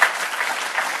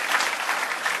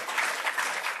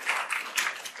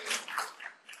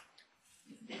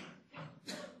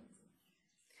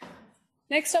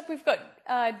 Next up, we've got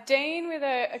Dean with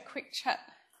a quick chat.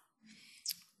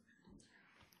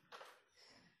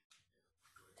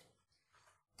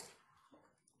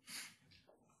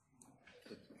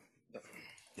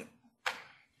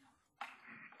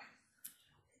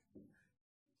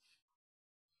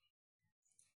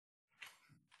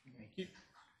 Thank you.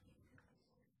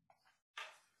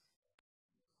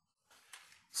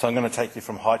 So I'm going to take you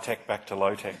from high tech back to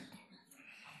low tech.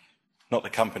 Not the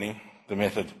company, the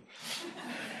method.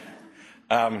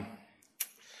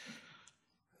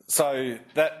 So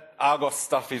that Argos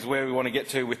stuff is where we want to get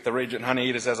to with the regent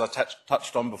honeyeaters, as I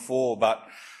touched on before, but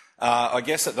I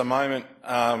guess at the moment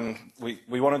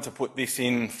we wanted to put this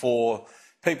in for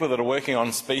people that are working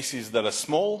on species that are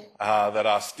small, that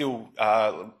are still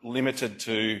limited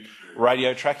to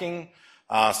radio tracking.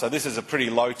 So this is a pretty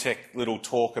low-tech little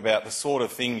talk about the sort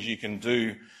of things you can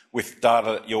do with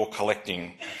data that you're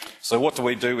collecting. So what do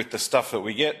we do with the stuff that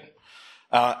we get?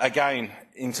 Again,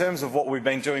 in terms of what we've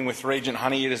been doing with regent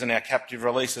honeyeaters and our captive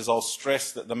releases, I'll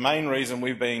stress that the main reason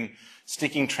we've been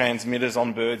sticking transmitters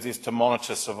on birds is to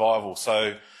monitor survival.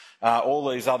 So all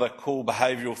these other cool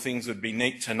behavioural things would be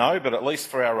neat to know, but at least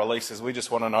for our releases, we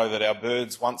just want to know that our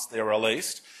birds, once they're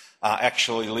released,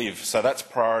 actually live. So that's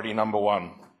priority number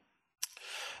one.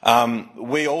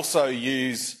 We also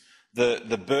use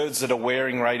the birds that are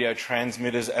wearing radio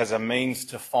transmitters as a means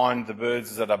to find the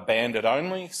birds that are banded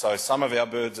only. So some of our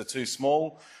birds are too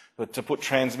small to put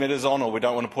transmitters on, or we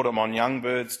don't want to put them on young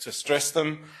birds to stress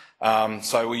them.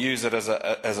 So we use it as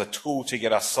a tool to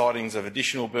get us sightings of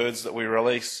additional birds that we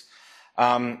release.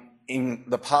 In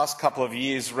the past couple of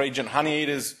years, regent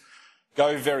honeyeaters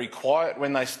go very quiet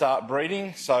when they start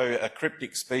breeding, so a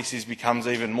cryptic species becomes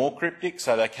even more cryptic,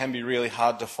 so they can be really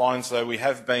hard to find. So we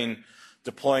have been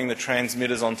deploying the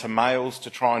transmitters onto males to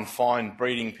try and find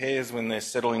breeding pairs when they're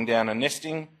settling down and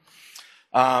nesting.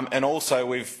 And also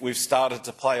we've started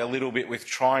to play a little bit with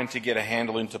trying to get a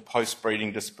handle into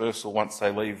post-breeding dispersal once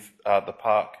they leave the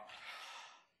park.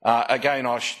 Again,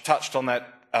 I touched on that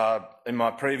in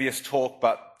my previous talk,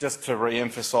 but just to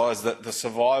re-emphasise that the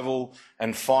survival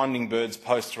and finding birds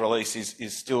post-release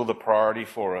is still the priority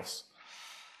for us.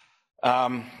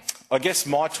 I guess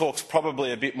my talk's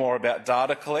probably a bit more about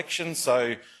data collection.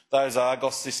 So those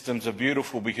Argos systems are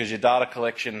beautiful because your data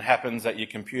collection happens at your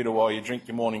computer while you drink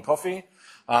your morning coffee.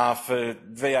 For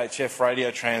VHF radio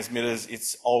transmitters,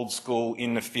 it's old school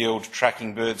in the field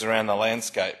tracking birds around the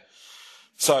landscape.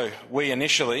 So we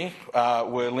initially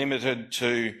were limited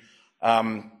to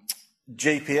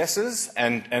GPSs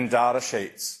and data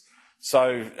sheets.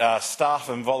 So staff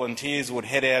and volunteers would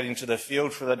head out into the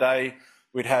field for the day.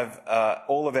 We'd have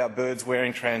all of our birds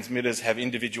wearing transmitters have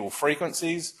individual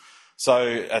frequencies.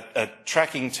 So a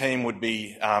tracking team would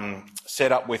be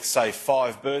set up with, say,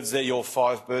 5 birds. They're your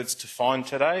 5 birds to find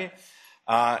today.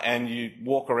 And you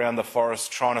walk around the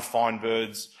forest trying to find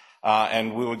birds,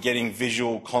 and we were getting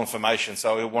visual confirmation.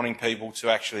 So we were wanting people to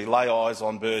actually lay eyes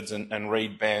on birds and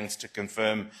read bands to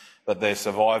confirm that they're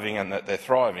surviving and that they're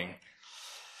thriving.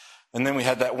 And then we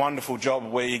had that wonderful job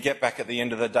where you get back at the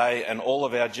end of the day and all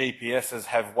of our GPSs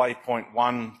have waypoint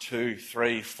 1, 2,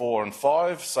 3, 4 and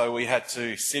 5. So we had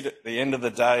to sit at the end of the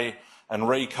day and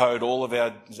recode all of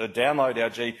download our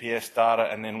GPS data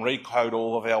and then recode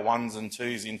all of our 1s and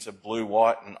 2s into blue,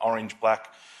 white and orange, black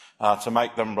to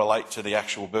make them relate to the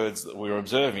actual birds that we were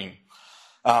observing.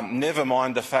 Never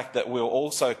mind the fact that we're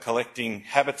also collecting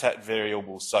habitat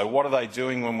variables. So what are they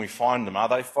doing when we find them? Are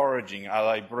they foraging?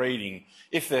 Are they breeding?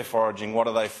 If they're foraging, what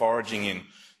are they foraging in?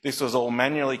 This was all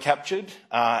manually captured,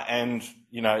 and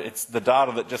it's the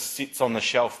data that just sits on the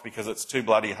shelf because it's too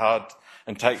bloody hard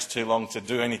and takes too long to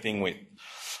do anything with.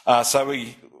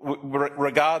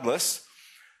 Regardless,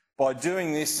 by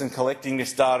doing this and collecting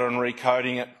this data and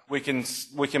recoding it, we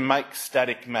can make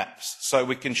static maps. So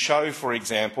we can show, for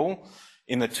example,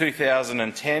 in the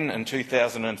 2010 and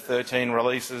 2013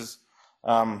 releases,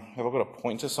 have I got a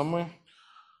pointer somewhere?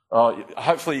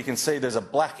 Hopefully you can see there's a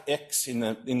black X in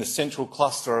the central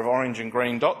cluster of orange and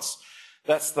green dots.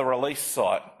 That's the release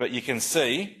site, but you can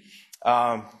see,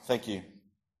 thank you.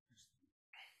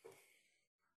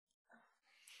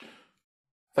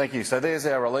 Thank you. So there's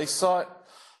our release site,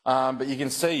 but you can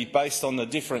see based on the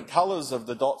different colours of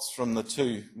the dots from the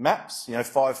two maps,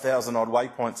 5,000 odd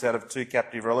waypoints out of 2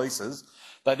 captive releases,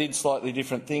 they did slightly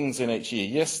different things in each year.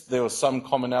 Yes, there were some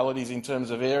commonalities in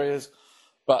terms of areas,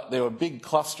 but there were big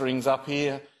clusterings up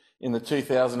here in the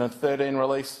 2013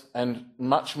 release and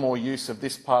much more use of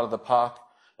this part of the park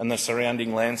and the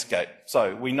surrounding landscape.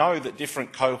 So we know that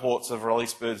different cohorts of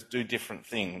release birds do different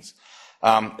things.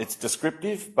 It's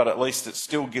descriptive, but at least it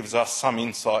still gives us some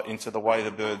insight into the way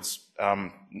the birds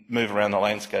move around the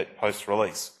landscape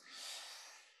post-release.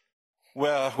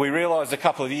 Well, we realised a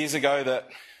couple of years ago that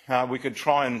we could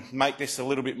try and make this a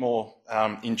little bit more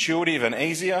intuitive and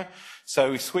easier.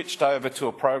 So we switched over to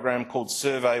a program called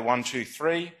Survey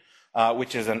 123,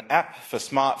 which is an app for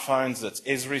smartphones that's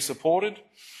Esri supported.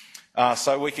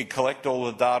 So we could collect all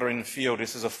the data in the field.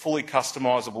 This is a fully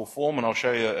customisable form, and I'll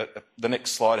show you the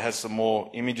next slide has some more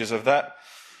images of that.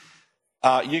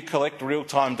 You collect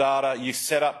real-time data, you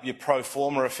set up your pro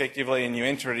forma effectively, and you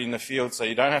enter it in the field, so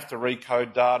you don't have to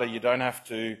recode data, you don't have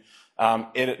to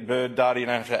edit bird data, you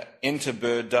don't have to enter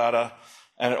bird data,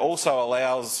 and it also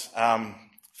allows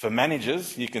for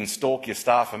managers, you can stalk your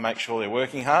staff and make sure they're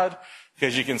working hard,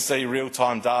 because you can see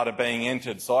real-time data being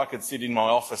entered. So I could sit in my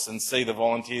office and see the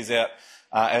volunteers out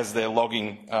as they're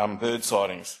logging bird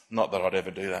sightings. Not that I'd ever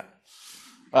do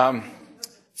that.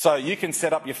 So you can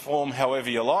set up your form however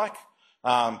you like,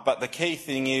 but the key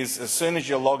thing is as soon as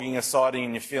you're logging a sighting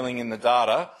and you're filling in the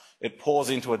data, it pours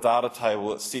into a data table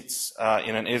that sits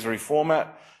in an Esri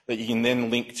format that you can then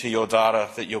link to your data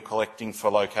that you're collecting for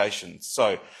locations.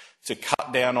 So to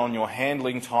cut down on your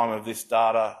handling time of this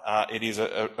data, it is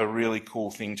a really cool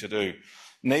thing to do.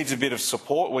 Needs a bit of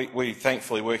support. We're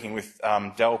thankfully working with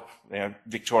DELP,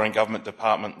 Victorian Government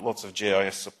Department, lots of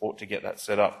GIS support to get that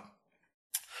set up.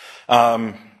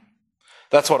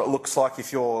 That's what it looks like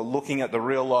if you're looking at the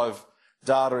real live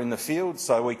data in the field.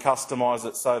 So we customise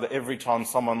it so that every time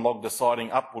someone logged a sighting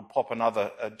up would pop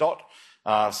another dot,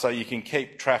 so you can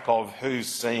keep track of who's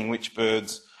seeing which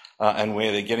birds and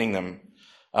where they're getting them.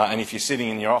 And if you're sitting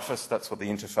in your office, that's what the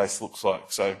interface looks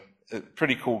like. So a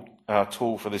pretty cool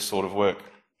tool for this sort of work.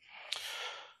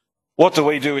 What do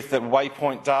we do with the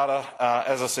waypoint data?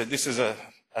 As I said, this is a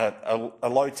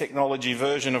low technology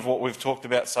version of what we've talked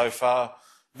about so far.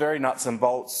 Very nuts and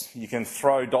bolts. You can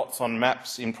throw dots on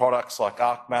maps in products like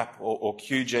ArcMap or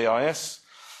QGIS.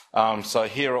 So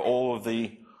here are all of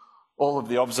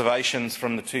the observations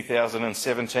from the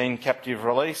 2017 captive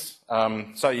release.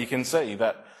 So you can see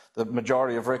that the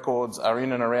majority of records are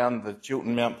in and around the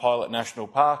Chiltern Mount Pilot National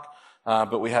Park,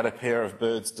 but we had a pair of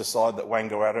birds decide that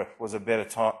Wangaratta was a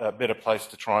better place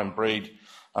to try and breed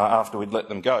after we'd let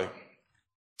them go.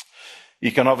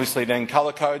 You can obviously then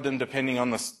colour code them depending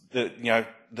on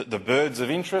the birds of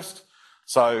interest.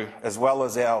 So as well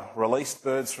as our released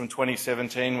birds from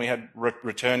 2017, we had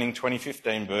returning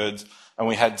 2015 birds, and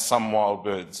we had some wild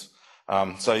birds.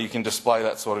 So you can display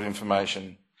that sort of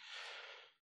information.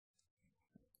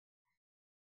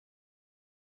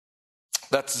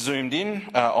 That's zoomed in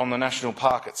on the national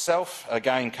park itself,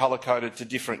 again colour-coded to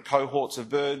different cohorts of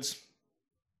birds.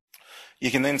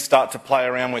 You can then start to play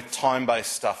around with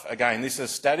time-based stuff. Again, this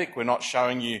is static. We're not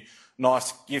showing you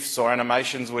nice GIFs or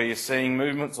animations where you're seeing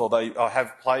movements, although I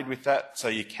have played with that, so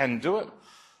you can do it.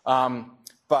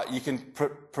 But you can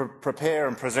prepare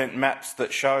and present maps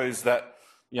that shows that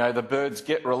the birds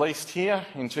get released here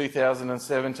in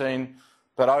 2017,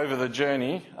 but over the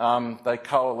journey, they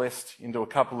coalesced into a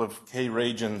couple of key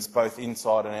regions, both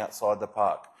inside and outside the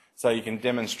park. So you can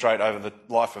demonstrate over the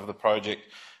life of the project,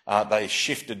 they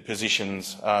shifted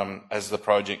positions as the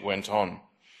project went on.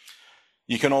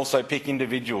 You can also pick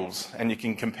individuals and you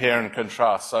can compare and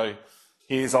contrast. So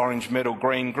here's orange, metal,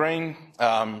 green, green.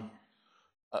 I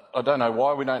don't know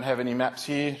why we don't have any maps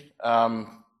here,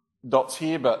 dots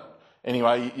here, but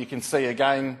anyway, you can see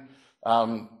again,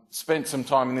 spent some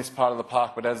time in this part of the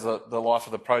park, but as the life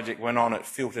of the project went on, it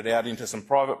filtered out into some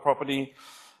private property.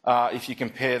 If you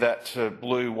compare that to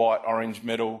blue, white, orange,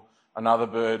 metal, another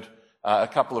bird, a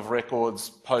couple of records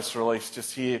post-release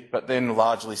just here, but then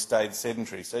largely stayed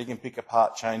sedentary. So you can pick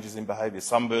apart changes in behaviour.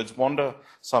 Some birds wander,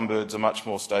 some birds are much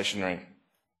more stationary.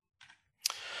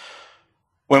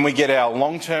 When we get our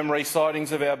long-term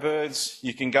resightings of our birds,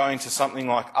 you can go into something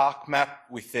like ArcMap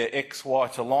with their X-Y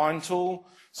to line tool,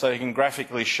 so you can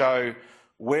graphically show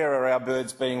where are our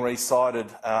birds being resighted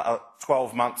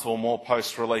 12 months or more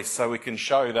post-release. So we can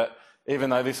show that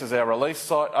even though this is our release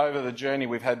site, over the journey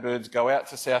we've had birds go out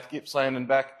to South Gippsland and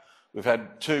back. We've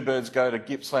had 2 birds go to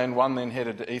Gippsland, 1 then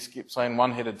headed to East Gippsland,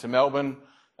 1 headed to Melbourne,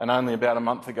 and only about a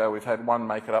month ago we've had 1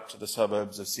 make it up to the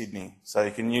suburbs of Sydney. So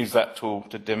you can use that tool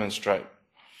to demonstrate.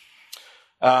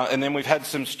 And then we've had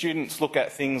some students look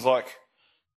at things like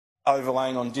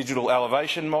overlaying on digital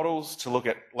elevation models to look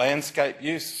at landscape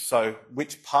use, so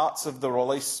which parts of the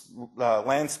release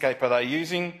landscape are they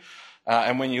using,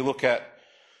 and when you look at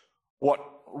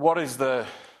what is the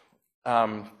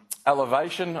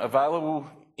elevation available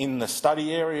in the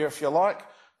study area, if you like,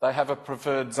 they have a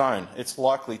preferred zone. It's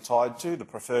likely tied to the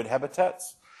preferred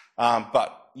habitats,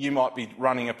 but you might be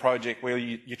running a project where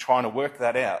you're trying to work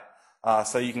that out,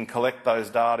 so you can collect those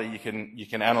data, you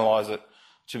can analyse it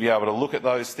to be able to look at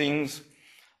those things.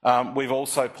 We've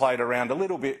also played around a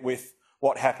little bit with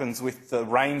what happens with the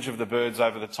range of the birds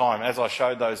over the time. As I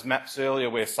showed those maps earlier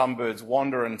where some birds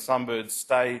wander and some birds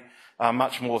stay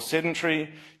much more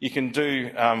sedentary, you can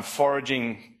do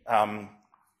foraging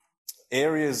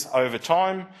areas over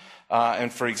time.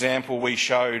 And for example, we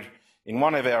showed in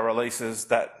one of our releases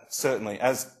that certainly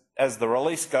as the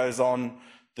release goes on,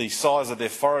 the size of their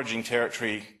foraging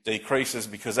territory decreases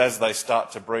because as they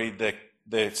start to breed,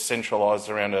 they're centralised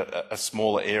around a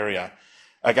smaller area.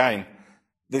 Again,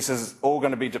 this is all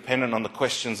going to be dependent on the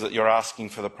questions that you're asking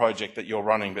for the project that you're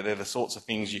running, but they're the sorts of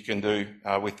things you can do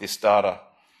with this data.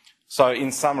 So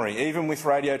in summary, even with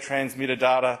radio transmitter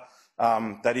data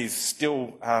that is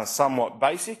still somewhat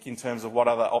basic in terms of what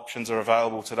other options are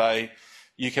available today,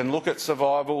 you can look at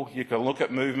survival, you can look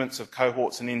at movements of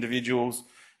cohorts and individuals,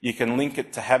 you can link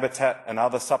it to habitat and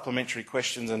other supplementary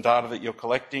questions and data that you're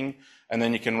collecting, and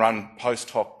then you can run post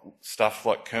hoc stuff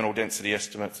like kernel density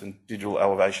estimates and digital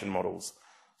elevation models.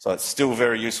 So it's still a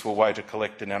very useful way to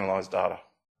collect and analyse data.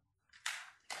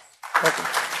 Welcome.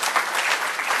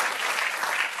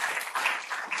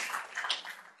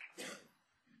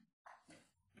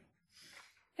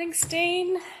 Thanks,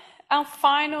 Dean. Our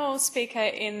final speaker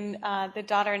in the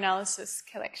data analysis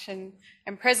collection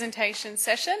and presentation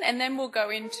session, and then we'll go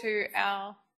into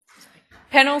our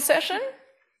panel session.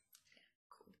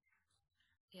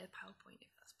 Yeah, PowerPoint if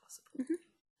that's possible. Mm-hmm.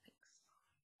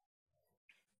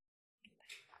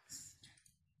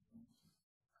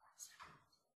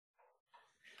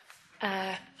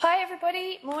 Hi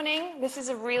everybody, morning. This is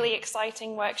a really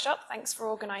exciting workshop. Thanks for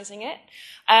organising it.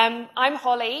 I'm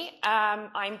Holly.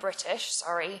 I'm British,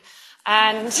 sorry,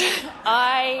 and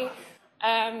I've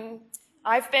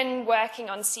been working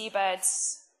on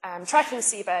seabirds, tracking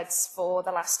seabirds for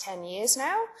the last 10 years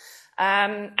now,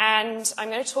 and I'm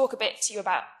going to talk a bit to you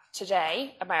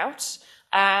today about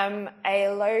a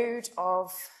load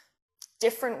of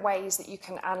different ways that you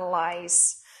can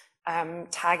analyse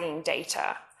tagging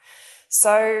data.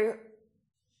 So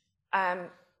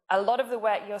a lot of the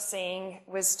work you're seeing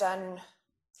was done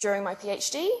during my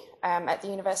PhD at the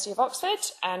University of Oxford,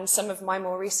 and some of my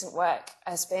more recent work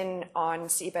has been on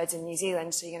seabirds in New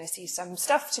Zealand. So you're going to see some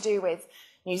stuff to do with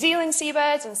New Zealand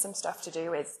seabirds and some stuff to do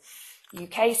with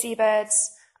UK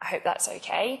seabirds. I hope that's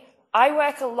okay. I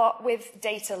work a lot with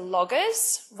data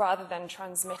loggers rather than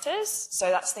transmitters. So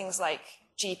that's things like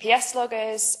GPS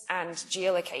loggers and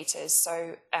geolocators,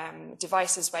 so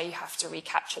devices where you have to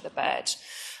recapture the bird.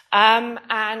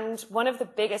 And one of the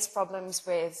biggest problems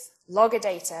with logger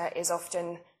data is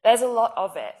often there's a lot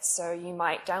of it. So you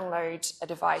might download a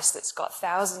device that's got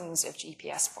thousands of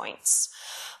GPS points.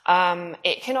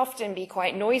 It can often be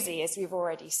quite noisy, as we've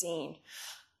already seen.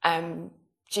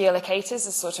 Geolocators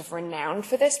are sort of renowned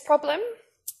for this problem.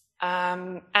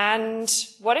 And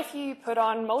what if you put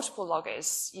on multiple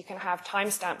loggers? You can have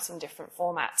timestamps in different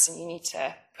formats and you need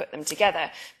to put them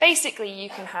together. Basically, you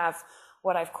can have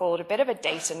what I've called a bit of a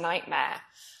data nightmare.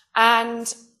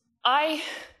 And I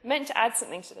meant to add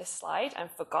something to this slide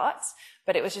and forgot,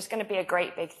 but it was just going to be a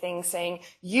great big thing saying,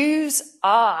 use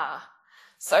R.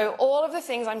 So all of the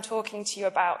things I'm talking to you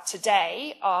about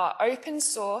today are open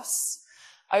source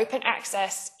Open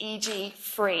access, e.g.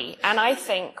 free. And I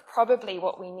think probably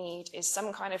what we need is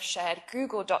some kind of shared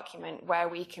Google document where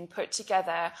we can put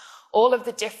together all of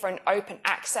the different open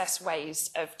access ways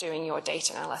of doing your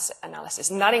data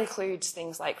analysis. And that includes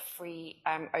things like free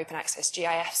open access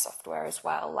GIS software as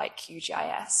well, like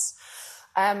QGIS.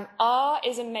 R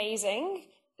is amazing.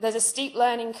 There's a steep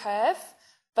learning curve,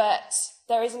 but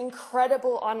there is an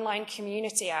incredible online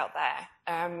community out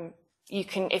there. You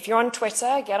can, if you're on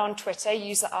Twitter, get on Twitter,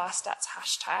 use the RStats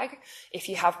hashtag if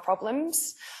you have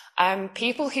problems.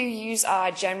 People who use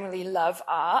R generally love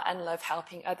R and love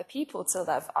helping other people to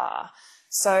love R.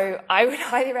 So I would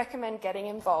highly recommend getting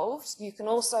involved. You can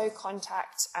also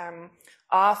contact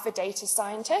R for data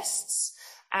scientists.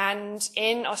 And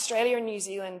in Australia and New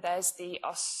Zealand, there's the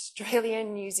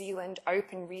Australian-New Zealand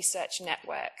Open Research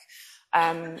Network,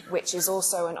 which is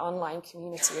also an online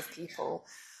community of people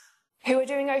who are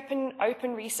doing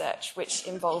open research, which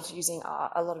involves using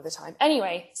R a lot of the time.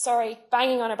 Anyway, sorry,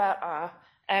 banging on about R.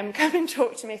 Come and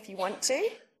talk to me if you want to.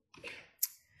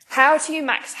 How to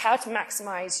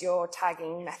maximize your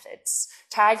tagging methods.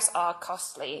 Tags are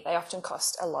costly. They often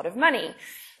cost a lot of money.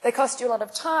 They cost you a lot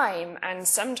of time, and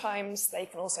sometimes they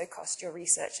can also cost your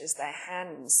researchers their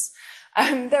hands.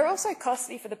 They're also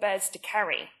costly for the birds to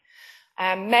carry.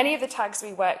 Many of the tags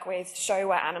we work with show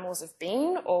where animals have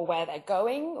been or where they're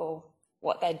going or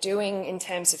what they're doing in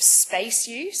terms of space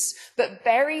use, but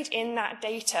buried in that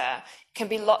data can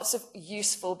be lots of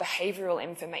useful behavioral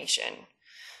information.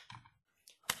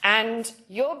 And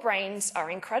your brains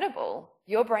are incredible.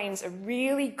 Your brains are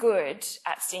really good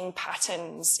at seeing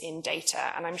patterns in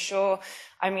data. And I'm sure,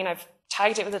 I've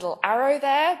tagged it with a little arrow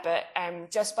there, but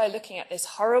just by looking at this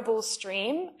horrible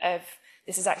stream of,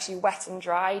 this is actually wet and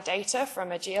dry data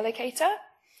from a geolocator,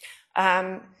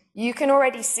 you can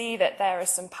already see that there are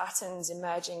some patterns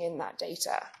emerging in that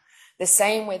data. The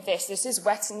same with this. This is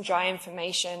wet and dry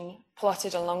information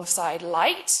plotted alongside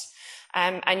light.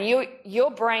 And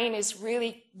your brain is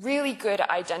really, really good at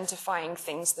identifying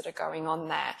things that are going on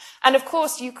there. And of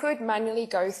course, you could manually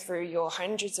go through your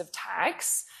hundreds of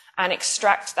tags and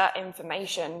extract that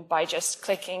information by just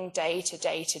clicking day to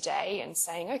day to day and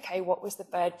saying, okay, what was the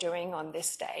bird doing on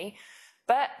this day?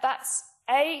 But that's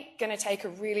A, going to take a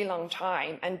really long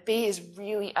time, and B, is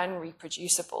really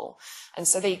unreproducible. And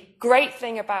so the great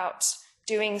thing about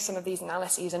doing some of these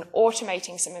analyses and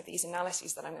automating some of these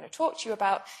analyses that I'm going to talk to you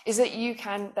about is that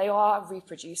they are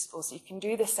reproducible. So you can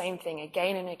do the same thing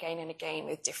again and again and again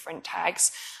with different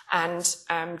tags and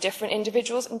different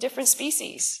individuals and different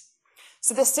species.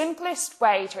 So the simplest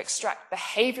way to extract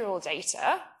behavioral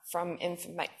data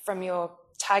from your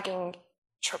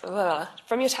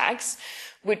tags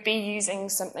would be using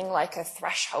something like a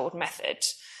threshold method.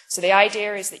 So the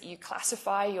idea is that you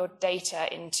classify your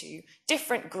data into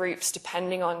different groups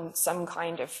depending on some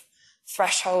kind of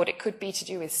threshold. It could be to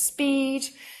do with speed.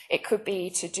 It could be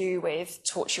to do with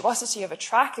tortuosity of a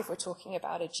track if we're talking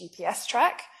about a GPS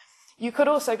track. You could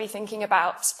also be thinking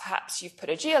about perhaps you've put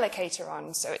a geolocator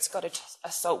on, so it's got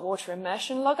a saltwater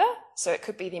immersion logger, so it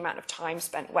could be the amount of time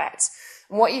spent wet.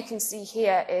 And what you can see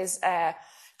here is a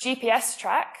GPS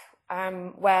track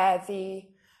where the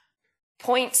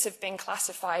points have been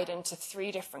classified into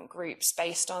 3 different groups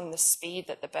based on the speed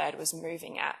that the bird was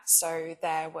moving at. So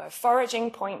there were foraging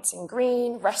points in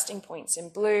green, resting points in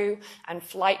blue, and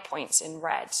flight points in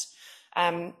red.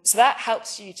 So that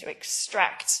helps you to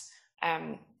extract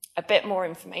a bit more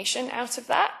information out of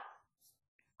that.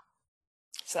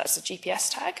 So that's the GPS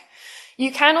tag.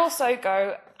 You can also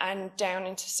go down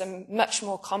into some much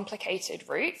more complicated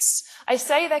routes. I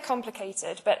say they're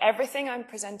complicated, but everything I'm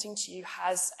presenting to you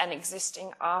has an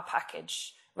existing R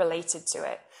package related to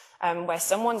it, where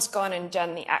someone's gone and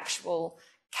done the actual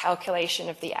calculation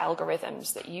of the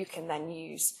algorithms that you can then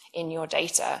use in your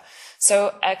data.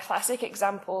 So a classic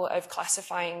example of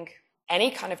classifying any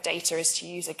kind of data is to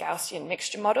use a Gaussian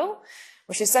mixture model,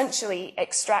 which essentially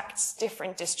extracts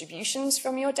different distributions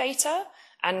from your data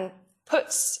and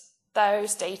puts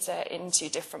those data into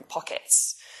different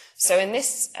pockets. So in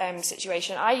this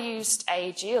situation, I used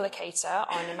a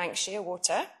geolocator on a Manx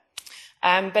shearwater,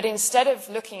 but instead of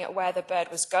looking at where the bird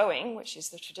was going, which is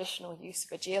the traditional use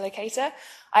of a geolocator,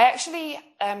 I actually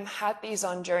had these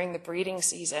on during the breeding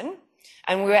season,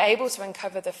 and we were able to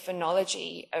uncover the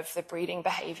phenology of the breeding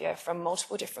behaviour from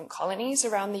multiple different colonies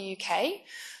around the UK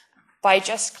by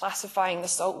just classifying the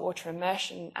saltwater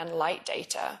immersion and light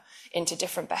data into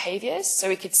different behaviours. So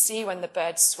we could see when the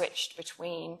birds switched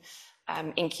between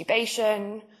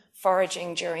incubation,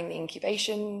 foraging during the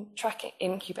incubation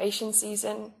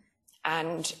season,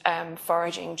 and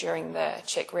foraging during the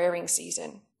chick rearing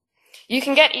season. You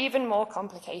can get even more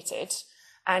complicated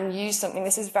and use something,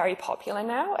 this is very popular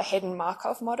now, a hidden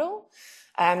Markov model.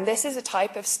 This is a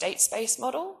type of state space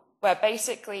model where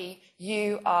basically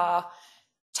you are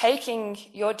taking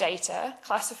your data,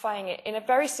 classifying it in a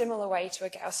very similar way to a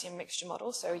Gaussian mixture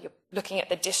model. So you're looking at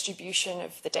the distribution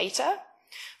of the data,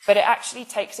 but it actually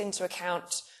takes into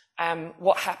account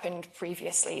what happened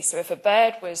previously. So if a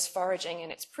bird was foraging in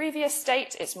its previous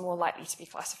state, it's more likely to be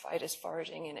classified as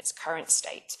foraging in its current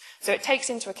state. So it takes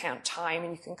into account time,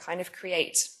 and you can kind of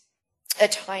create a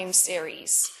time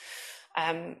series.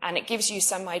 And it gives you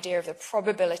some idea of the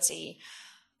probability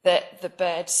that the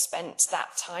bird spent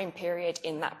that time period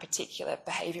in that particular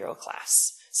behavioural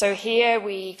class. So here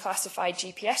we classified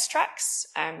GPS tracks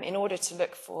in order to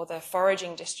look for the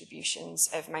foraging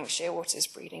distributions of Manx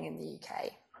shearwaters breeding in the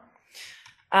UK.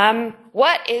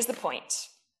 What is the point?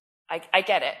 I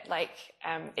get it,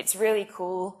 it's really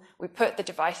cool. We put the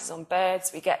devices on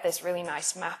birds, we get this really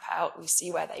nice map out, we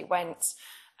see where they went.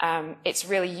 It's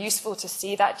really useful to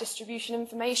see that distribution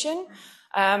information.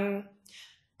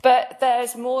 But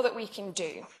there's more that we can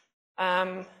do.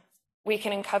 We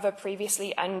can uncover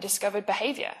previously undiscovered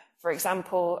behaviour. For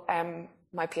example,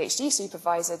 my PhD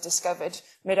supervisor discovered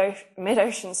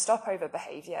mid-ocean stopover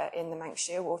behaviour in the Manx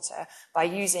shearwater by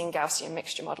using Gaussian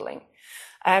mixture modelling.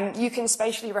 You can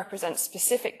spatially represent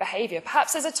specific behaviour.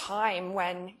 Perhaps there's a time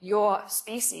when your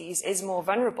species is more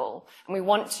vulnerable, and we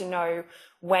want to know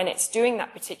when it's doing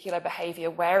that particular behaviour,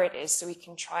 where it is, so we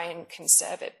can try and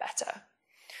conserve it better.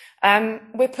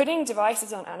 We're putting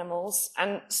devices on animals,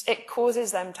 and it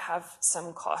causes them to have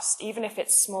some cost, even if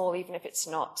it's small, even if it's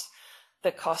not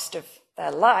the cost of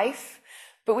their life.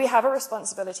 But we have a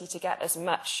responsibility to get as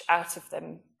much out of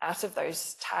them, out of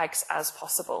those tags as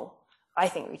possible. I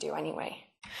think we do anyway.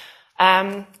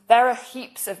 There are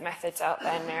heaps of methods out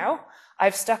there now.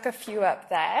 I've stuck a few up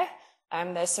there.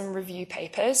 There's some review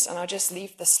papers, and I'll just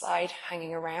leave the slide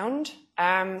hanging around.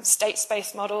 State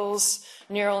space models,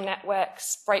 neural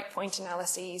networks, breakpoint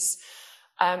analyses,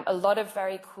 a lot of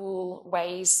very cool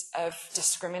ways of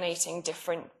discriminating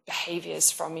different behaviours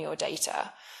from your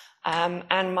data.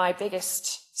 And my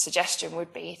biggest suggestion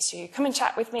would be to come and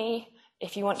chat with me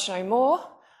if you want to know more,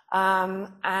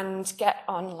 and get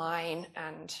online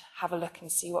and have a look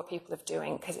and see what people are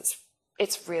doing, because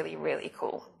it's really, really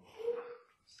cool.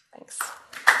 Thanks.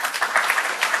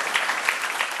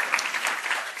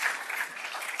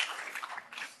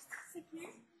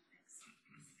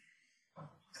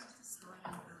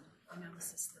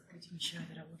 Analysis that we didn't show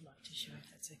that I would like to show, if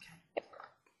that's okay. Yep.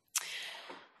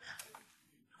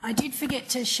 I did forget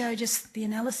to show just the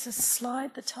analysis slide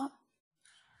at the top.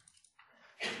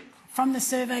 From the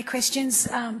survey questions,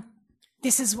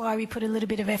 this is why we put a little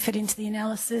bit of effort into the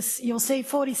analysis. You'll see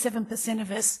 47%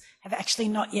 of us have actually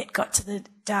not yet got to the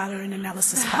data and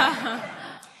analysis part.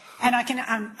 And I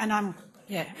can,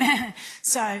 yeah.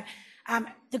 So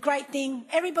the great thing,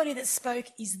 everybody that spoke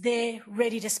is there,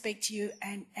 ready to speak to you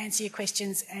and answer your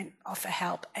questions and offer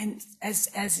help, and as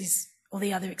is all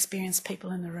the other experienced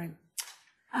people in the room.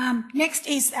 Next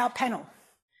is our panel.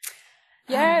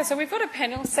 Yeah, so we've got a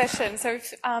panel session. So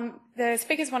if the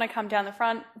speakers want to come down the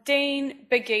front, Dean,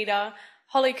 Birgitta,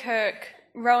 Holly Kirk,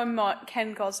 Rowan Mott,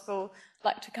 Ken Gosbell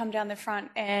like to come down the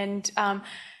front and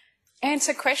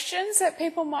answer questions that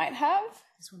people might have.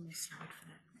 There's one more slide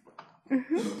for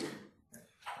that.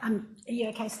 Mm-hmm. Are you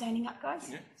okay standing up, guys?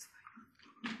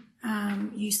 Yeah.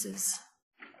 Uses.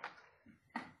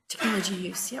 Technology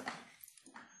use, yep.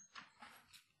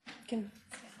 You can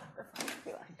stand up the front if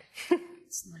you like.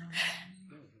 It's not on.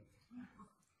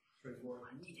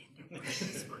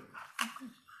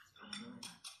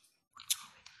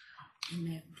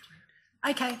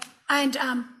 Okay, and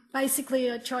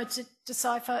basically I tried to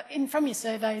decipher from your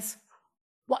surveys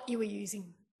what you were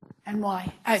using and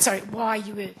why. Why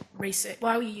you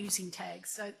were using tags.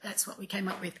 So that's what we came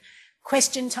up with.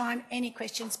 Question time. Any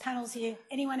questions? Panels here.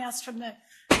 Anybody else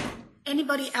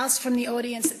from the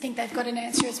audience that think they've got an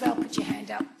answer as well? Put your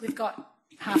hand up. We've got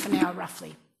half an hour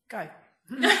roughly. Go.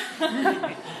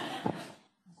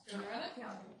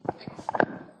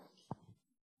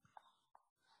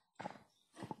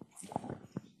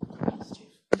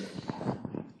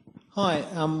 Hi,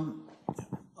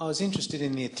 I was interested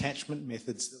in the attachment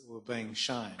methods that were being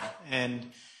shown,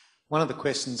 and one of the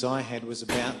questions I had was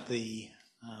about the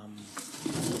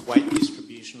weight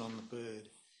distribution on the bird,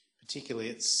 particularly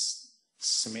its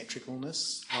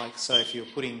symmetricalness. Like, so if you're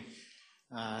putting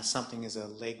something as a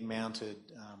leg-mounted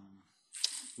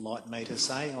light meter,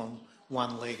 say, on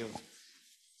one leg of,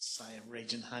 say, a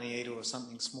regent honeyeater or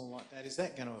something small like that, is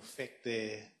that going to affect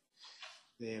their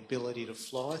ability to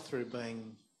fly through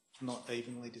being not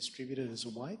evenly distributed as a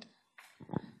weight?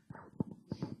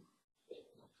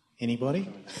 Anybody?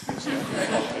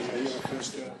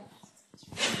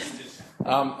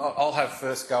 I'll have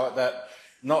first go at that.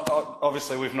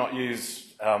 Obviously, we've not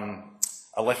used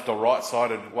a left or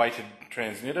right-sided weighted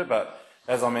transmitter, but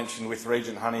as I mentioned with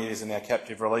Regent Honeydews in our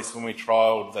captive release, when we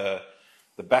trialled the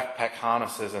backpack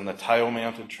harnesses and the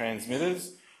tail-mounted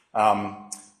transmitters,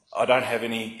 I don't have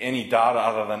any data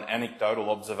other than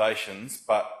anecdotal observations,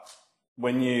 but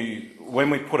when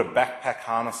we put a backpack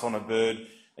harness on a bird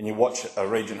and you watch a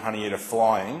Regent Honeyeater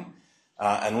flying,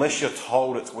 unless you're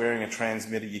told it's wearing a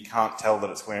transmitter, you can't tell that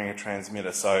it's wearing a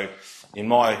transmitter. So in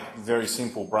my very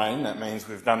simple brain, that means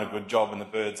we've done a good job and the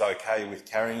bird's okay with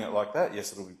carrying it like that.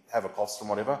 Yes, it'll have a cost and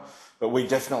whatever, but we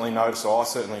definitely noticed, or I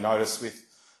certainly noticed with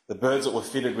the birds that were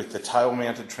fitted with the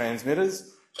tail-mounted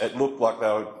transmitters, it looked like they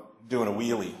were doing a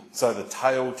wheelie. So the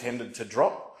tail tended to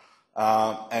drop,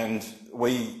 and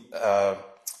we,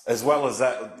 as well as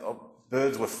that,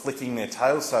 birds were flicking their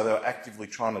tails, so they were actively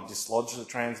trying to dislodge the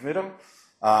transmitter,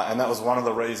 and that was one of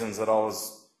the reasons that I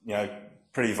was,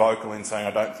 pretty vocal in saying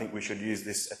I don't think we should use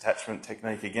this attachment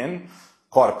technique again,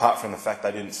 quite apart from the fact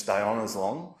they didn't stay on as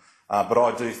long. But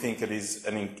I do think it is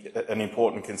an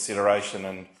important consideration,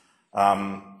 and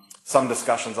some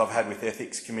discussions I've had with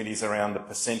ethics committees around the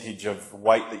percentage of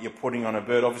weight that you're putting on a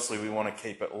bird. Obviously, we want to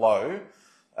keep it low,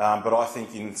 but I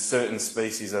think in certain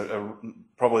species,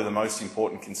 probably the most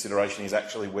important consideration is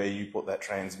actually where you put that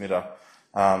transmitter.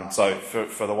 So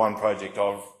for the one project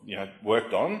I've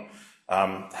worked on,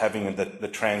 having the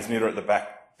transmitter at the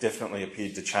back definitely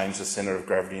appeared to change the centre of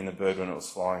gravity in the bird when it was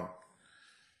flying.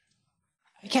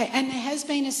 Okay, and there has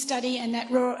been a study, and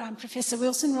that Professor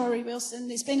Wilson, Rory Wilson,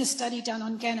 there's been a study done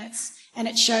on gannets, and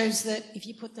it shows that if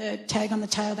you put the tag on the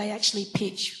tail, they actually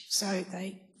pitch, so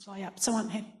they fly up.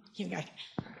 Here we go.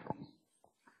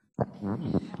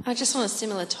 Just on a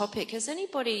similar topic, has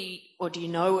anybody, or do you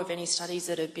know of any studies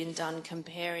that have been done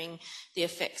comparing the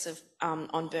effects of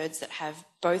on birds that have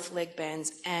both leg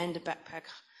bands and a backpack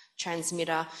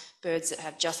transmitter, birds that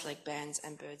have just leg bands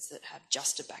and birds that have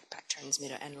just a backpack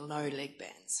transmitter and no leg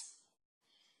bands?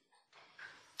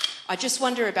 I just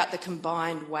wonder about the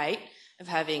combined weight of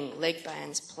having leg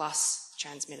bands plus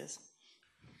transmitters.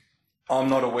 I'm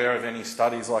not aware of any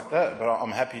studies like that, but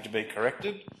I'm happy to be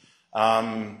corrected.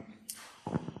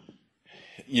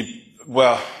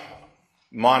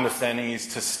 My understanding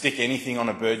is to stick anything on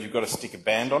a bird, you've got to stick a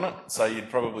band on it, so you'd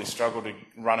probably struggle to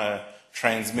run a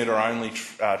transmitter-only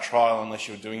trial unless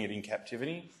you're doing it in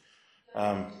captivity.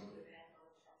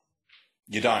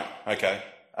 You don't? Okay.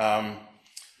 You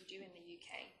do in the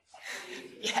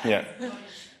UK. Yeah.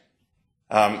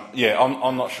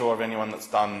 I'm not sure of anyone that's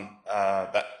done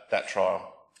that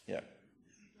trial. Yeah.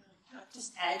 Can I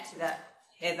just add to that,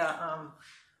 Heather?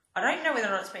 I don't know whether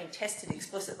or not it's been tested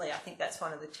explicitly. I think that's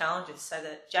one of the challenges. So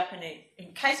the Japanese,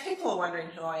 in case people are wondering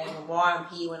who I am and why I'm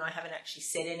here when I haven't actually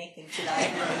said anything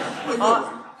today,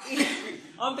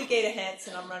 I'm Birgitta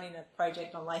Hansen. I'm running a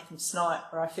project on Latham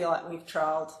Snipe where I feel like we've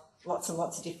trialled lots and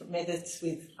lots of different methods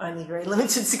with only very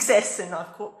limited success, and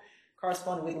I've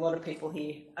corresponded with a lot of people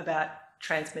here about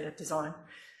transmitter design.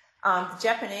 The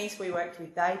Japanese we worked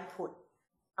with, they put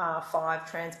 5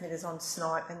 transmitters on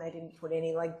snipe and they didn't put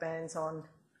any leg bands on.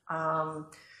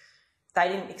 They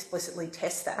didn't explicitly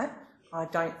test that. I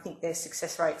don't think their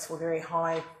success rates were very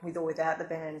high with or without the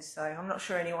band, so I'm not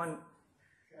sure anyone,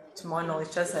 to my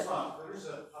knowledge, does that. There is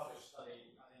a published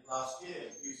study, I think last year,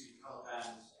 using colour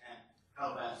bands and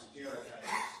geolocators,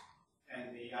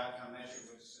 and the outcome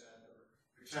measure was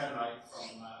the return rate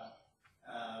from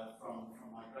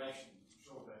migration from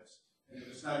shorebirds, and there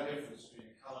was no difference between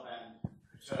the colour band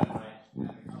return rate and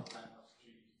the colour band plus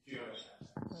geolocator.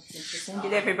 That's interesting.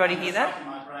 Did everybody hear that?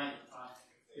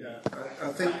 Yeah,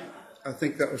 I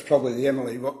think that was probably the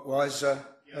Emily Weiser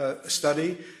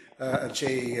study, and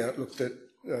she looked at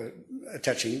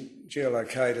attaching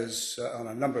geolocators on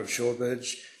a number of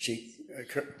shorebirds. She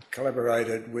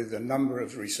collaborated with a number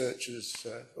of researchers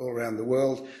all around the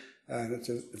world, and it's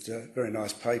a very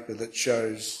nice paper that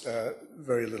shows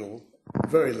very little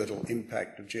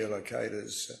impact of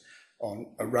geolocators on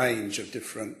a range of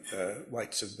different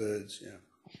weights of birds. Yeah.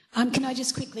 Can I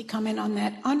just quickly comment on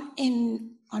that?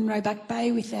 On Roebuck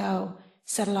Bay with our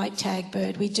satellite tag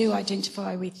bird, we do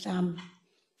identify with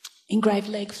engraved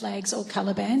leg flags or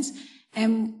colour bands,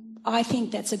 and I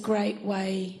think that's a great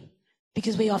way,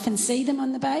 because we often see them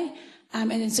on the bay,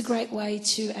 and it's a great way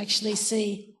to actually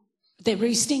see their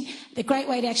roosting, a great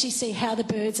way to actually see how the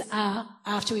birds are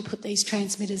after we put these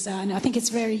transmitters on. And I think it's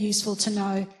very useful to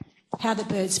know how the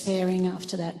bird's faring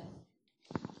after that.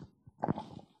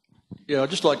 Yeah, I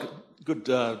just like good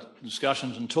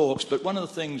discussions and talks, but one of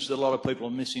the things that a lot of people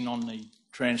are missing on the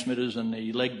transmitters and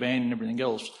the leg band and everything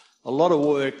else, a lot of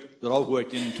work that I've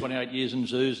worked in 28 years in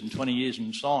zoos and 20 years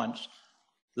in science,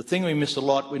 the thing we missed a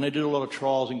lot, we did a lot of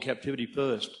trials in captivity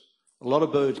first. A lot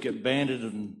of birds get banded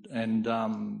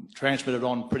and transmitted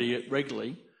on pretty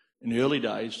regularly in the early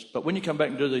days, but when you come back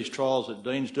and do these trials that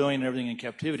Dean's doing and everything in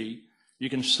captivity, you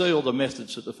can see all the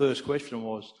methods that the first question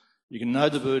was. You can know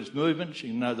the bird's movements, you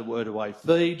can know the where the way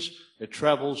feeds, it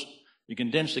travels, you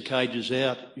condense the cages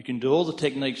out, you can do all the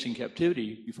techniques in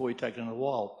captivity before you take it in the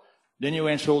wild. Then you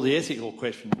answer all the ethical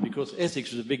questions, because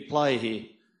ethics is a big player here.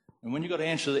 And when you've got to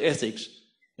answer the ethics,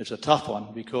 it's a tough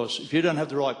one, because if you don't have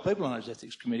the right people on those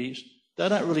ethics committees, they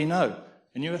don't really know.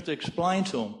 And you have to explain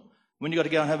to them when you've got to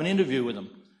go and have an interview with them.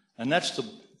 And that's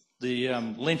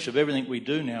the lynch of everything we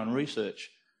do now in research.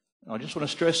 And I just want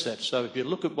to stress that. So if you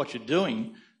look at what you're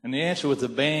doing, and the answer with the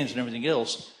bands and everything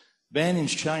else,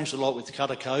 banding's changed a lot with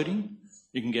colour coding.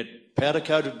 You can get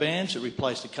powder-coated bands that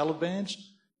replace the coloured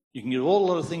bands. You can get all a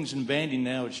lot of things in banding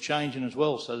now. It's changing as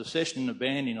well. So the session in the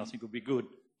banding, I think, would be good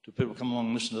to people come along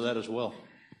and listen to that as well.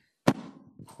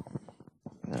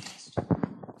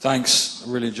 Thanks.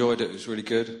 I really enjoyed it. It was really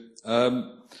good.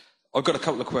 I've got a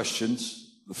couple of questions.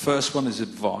 The first one is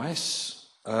advice.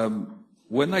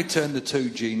 When they turned the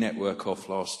 2G network off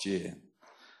last year,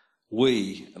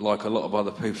 we, like a lot of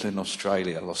other people in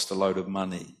Australia, lost a load of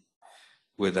money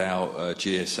with our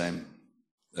GSM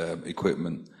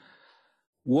equipment.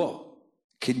 What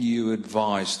can you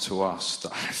advise to us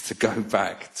that have to go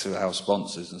back to our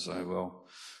sponsors and say, well,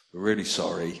 we're really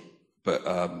sorry, but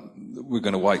we're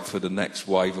going to wait for the next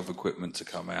wave of equipment to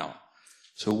come out.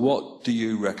 So what do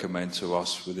you recommend to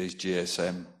us with these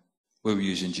GSM? We were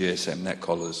using GSM net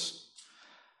collars.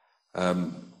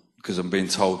 Because I'm being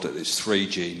told that it's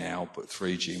 3G now, but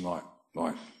 3G might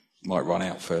run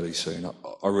out fairly soon.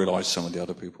 I realise some of the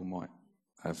other people might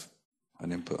have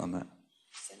an input on that.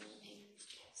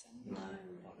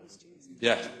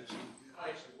 Yeah.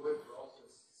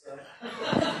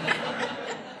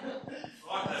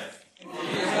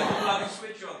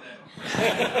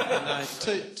 No,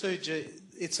 2G,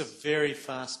 it's a very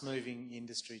fast-moving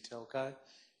industry, telco,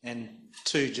 and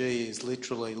 2G is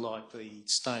literally like the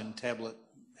stone tablet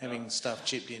having stuff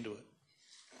chipped into it.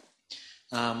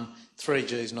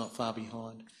 3G is not far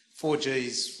behind. 4G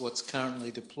is what's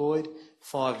currently deployed.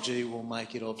 5G will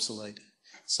make it obsolete.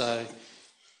 So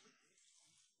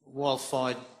while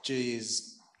 5G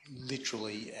is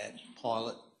literally at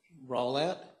pilot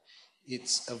rollout,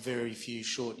 it's a very few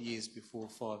short years before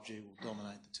 5G will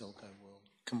dominate the telco world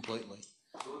completely.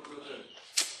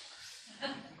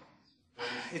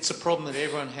 It's a problem that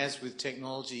everyone has with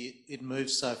technology. It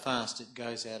moves so fast, it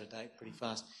goes out of date pretty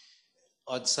fast.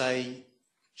 I'd say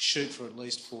shoot for at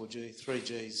least 4G.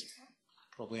 3G's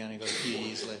probably only got a few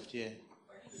years left, yeah.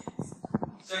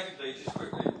 Secondly, just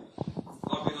quickly,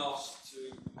 I've been asked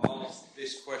to ask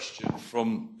this question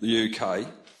from the UK.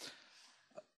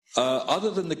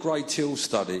 Other than the grey teal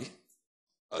study,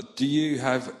 do you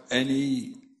have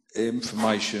any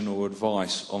information or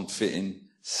advice on fitting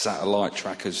satellite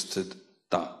trackers to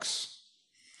ducks?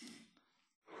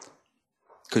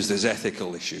 Because there's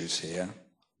ethical issues here.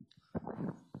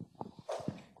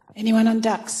 Anyone on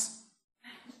ducks?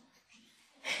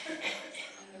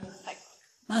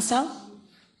 Marcel?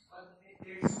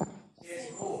 There's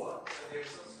more, but there's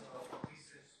also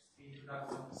research being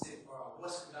conducted on Pacific, or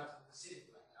was conducted on Pacific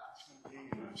like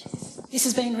that. This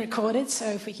is being recorded, so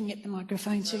if we can get the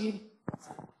microphone to you.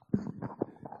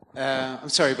 I'm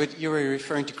sorry, but you were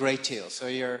referring to grey teal, so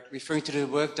you're referring to the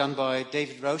work done by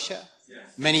David Rocha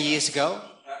many years ago?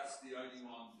 That's the only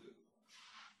one that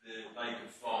they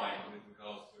could find with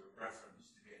regards to a reference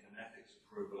to getting an ethics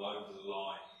approval over the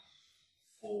line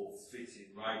for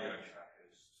fitting radio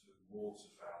trackers to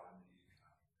waterfowl in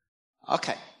the UK.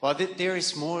 Okay, well there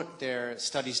is more, there are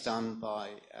studies done by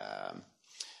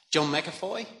John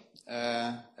McAfoy,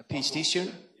 a PhD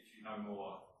student. If you know more.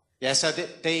 Yeah, so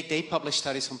they publish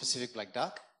studies on Pacific black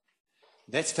duck.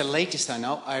 That's the latest I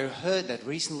know. I heard that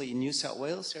recently in New South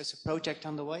Wales there's a project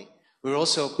underway. We're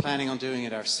also planning on doing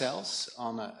it ourselves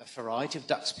on a variety of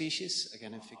duck species,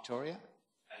 again in Victoria.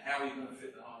 And how are you going to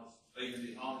fit the harness? Are you going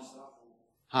to do harness stuff?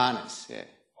 Harness, yeah.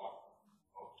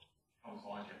 I'll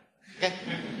find you. Okay.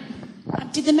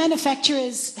 Did the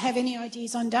manufacturers have any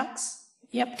ideas on ducks?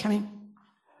 Yep, coming.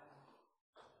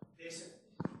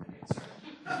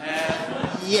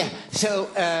 Yeah,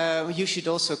 so you should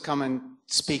also come and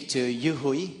speak to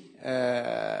Yuhui.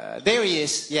 There he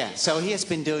is, yeah. So he has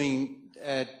been doing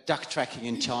duck tracking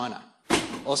in China,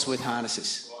 also with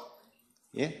harnesses.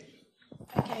 Yeah?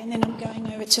 Okay, and then I'm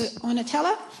going over to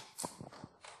Onatella.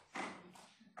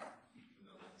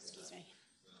 Excuse me.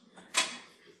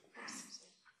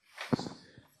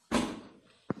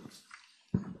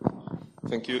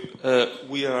 Thank you.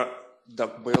 We are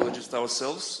duck biologists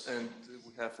ourselves, and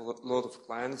we have a lot of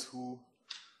clients who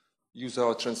use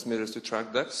our transmitters to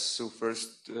track ducks. So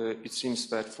first, it seems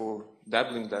that for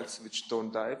dabbling ducks, which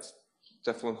don't dive,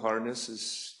 Teflon harness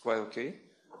is quite okay.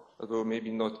 Although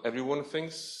maybe not everyone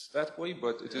thinks that way,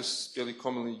 but it is fairly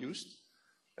commonly used.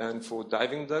 And for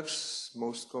diving ducks,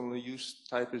 most commonly used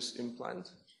type is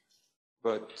implant.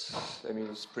 But I mean,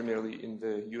 it's primarily in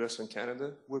the US and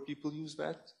Canada where people use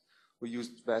that. We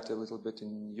used that a little bit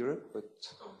in Europe, but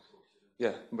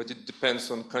yeah, but it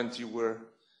depends on country where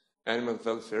animal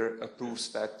welfare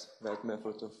approves that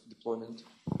method of deployment.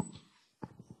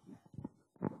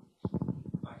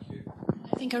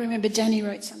 I think I remember Danny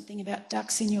wrote something about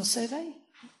ducks in your survey.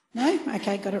 No?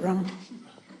 Okay, got it wrong.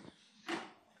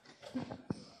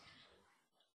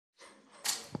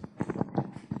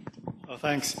 Oh,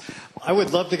 thanks. I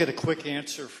would love to get a quick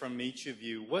answer from each of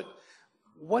you.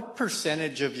 What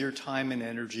percentage of your time and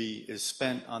energy is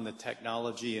spent on the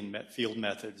technology and field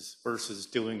methods versus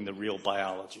doing the real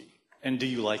biology? And do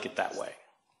you like it that way?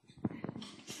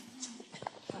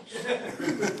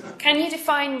 Can you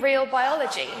define real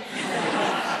biology?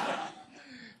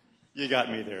 You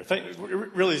got me there.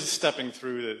 Really stepping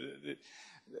through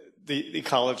the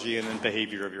ecology and the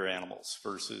behavior of your animals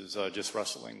versus just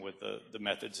wrestling with the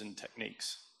methods and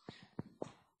techniques.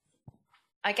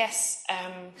 I guess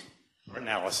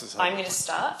analysis. I'm going to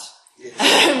start.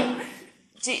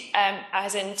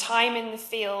 As in time in the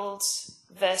field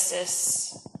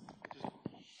versus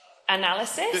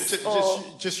analysis?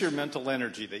 Just your mental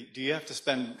energy. Do you have to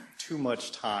spend too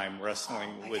much time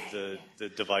wrestling with the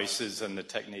devices and the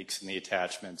techniques and the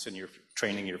attachments and you're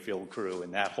training your field crew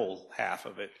and that whole half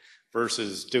of it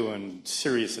versus doing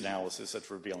serious analysis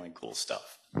that's revealing cool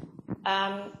stuff?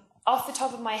 Off the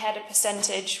top of my head, a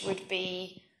percentage would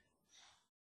be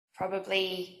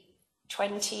probably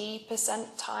 20%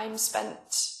 time spent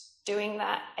doing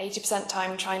that, 80%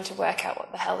 time trying to work out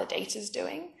what the hell the data's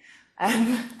doing.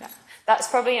 That's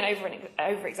probably an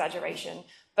over-exaggeration,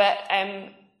 but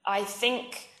I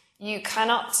think you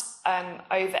cannot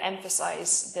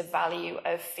overemphasize the value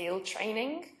of field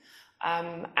training.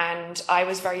 And I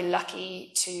was very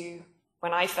lucky to,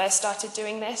 when I first started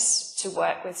doing this, to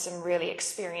work with some really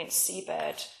experienced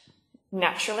seabird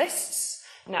naturalists,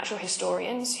 natural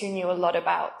historians who knew a lot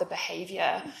about the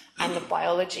behavior and the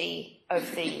biology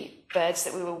of the birds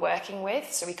that we were working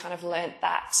with. So we kind of learned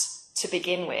that to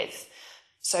begin with.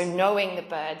 So knowing the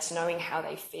birds, knowing how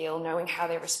they feel, knowing how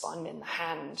they respond in the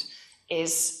hand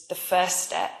is the first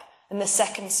step. And the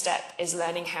second step is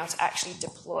learning how to actually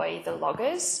deploy the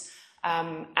loggers.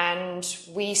 And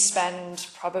we spend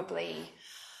probably,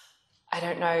 I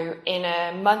don't know, in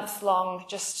a month-long,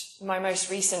 just my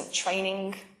most recent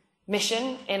training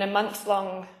mission, in a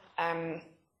month-long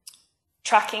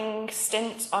tracking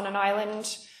stint on an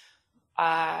island,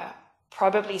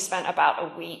 probably spent about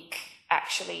a week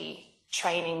actually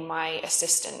training my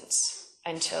assistant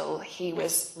until he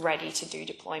was ready to do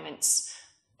deployments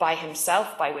by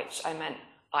himself, by which I meant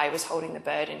I was holding the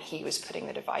bird and he was putting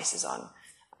the devices on.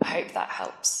 I hope that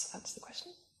helps answer the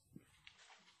question.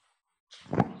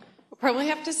 We'll probably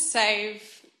have to save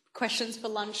questions for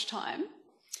lunchtime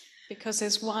because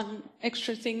there's one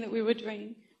extra thing that we were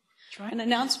doing. An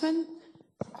announcement.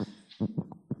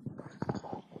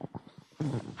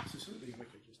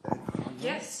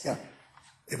 Yes. Yeah.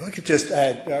 If I could just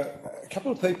add, a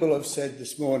couple of people have said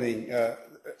this morning,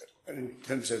 in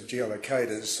terms of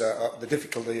geolocators, the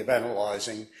difficulty of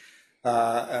analysing,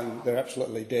 and they're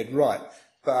absolutely dead right.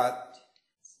 But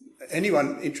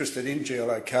anyone interested in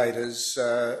geolocators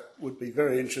would be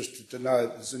very interested to know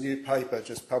there's a new paper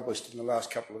just published in the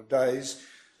last couple of days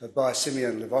by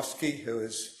Simeon Levosky, who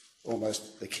is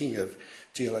almost the king of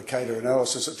geolocator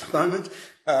analysis at the moment,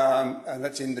 and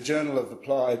that's in the Journal of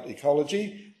Applied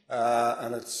Ecology.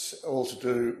 And it's all to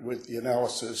do with the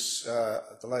analysis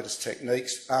of the latest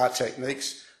techniques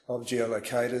of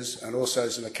geolocators, and also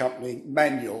as an accompanying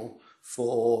manual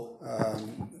for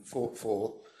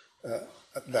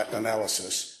that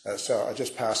analysis. So I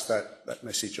just passed that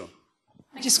message on.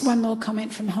 Just one more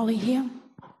comment from Holly here.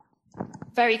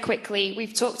 Very quickly,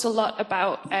 we've talked a lot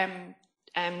about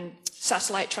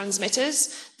satellite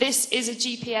transmitters. This is a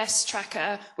GPS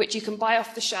tracker which you can buy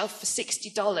off the shelf for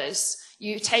 $60.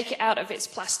 You take it out of its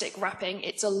plastic wrapping.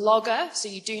 It's a logger, so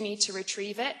you do need to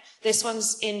retrieve it. This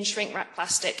one's in shrink wrap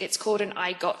plastic. It's called an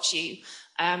I Got You.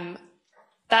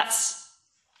 That's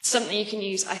something you can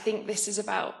use. I think this is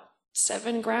about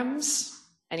 7 grams.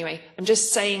 Anyway, I'm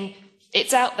just saying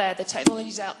it's out there. The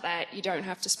technology's out there. You don't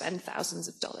have to spend thousands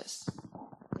of dollars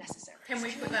necessarily. Can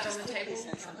we put that on the table?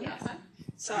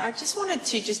 So I just wanted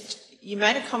to you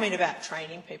made a comment about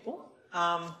training people.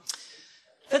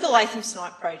 For the Latham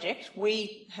Snipe project,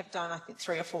 we have done, I think,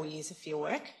 3 or 4 years of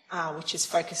fieldwork, which is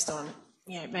focused on,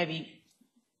 maybe,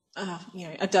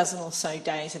 a dozen or so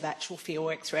days of actual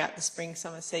fieldwork throughout the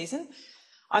spring-summer season.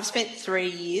 I've spent 3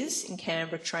 years in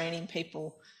Canberra training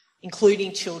people,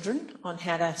 including children, on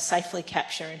how to safely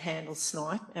capture and handle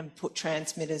snipe and put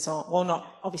transmitters on. Well,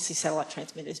 not obviously satellite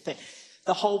transmitters, but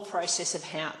the whole process of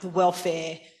how the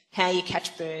welfare, how you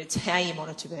catch birds, how you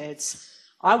monitor birds.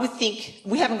 I would think,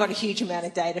 we haven't got a huge amount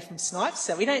of data from snipes,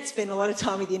 so we don't spend a lot of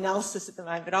time with the analysis at the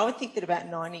moment, but I would think that about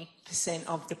 90%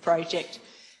 of the project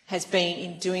has been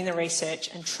in doing the research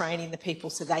and training the people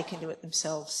so they can do it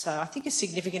themselves. So I think a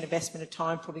significant investment of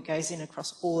time probably goes in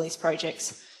across all these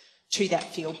projects to that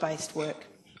field-based work.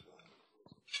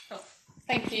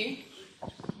 Thank you.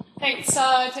 Thanks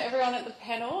to everyone at the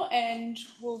panel, and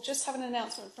we'll just have an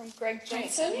announcement from Greg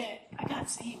Jensen. Yeah, I can't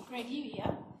see him. Greg, you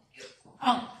here?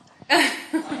 Oh.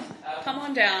 Come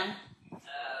on down.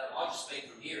 I'll just speak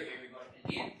from here if everybody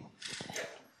can hear.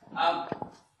 I'm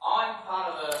part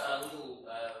of a little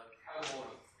cohort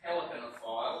of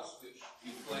pelicanophiles, which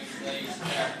includes these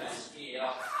characters here,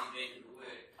 I've invented the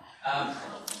word,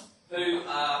 who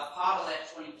are part of that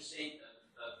 20% of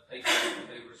people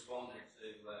who responded to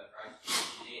Grace's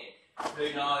questionnaire, who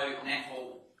know NAFL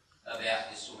about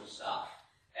this sort of stuff.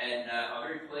 And I'm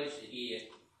very pleased to hear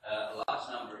a large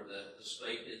number of the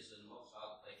speakers and lots of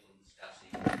other people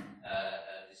discussing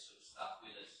this sort of stuff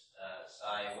with us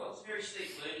say, well, it's a very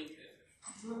steep learning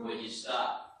curve when you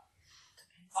start.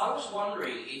 I was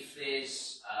wondering if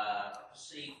there's a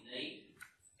perceived need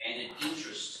and an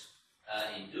interest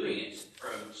in doing it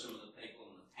from some of the people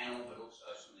on the panel, but also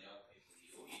some of the other people in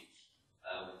the audience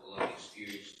with a lot of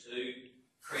experience to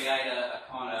create a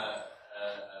kind of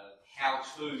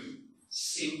how-to,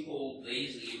 simple,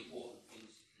 easily important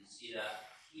things to consider.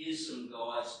 Here's some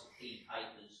guides to key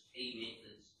papers, key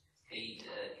methods,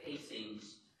 key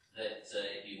things that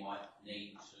you might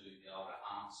need to be able to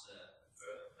answer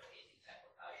for ethics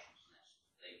applications and that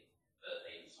sort of thing, for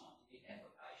even scientific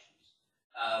applications.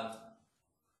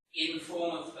 In the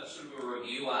form of a sort of a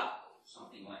review article,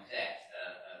 something like that,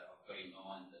 I've got in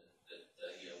mind that the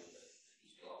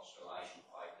physical observation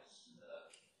papers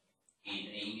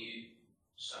in EMU,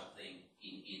 something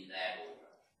in that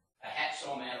order. Perhaps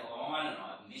I'm out of line and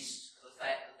I've missed the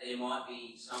fact that there might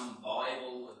be some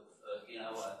Bible of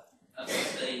a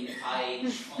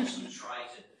 15-page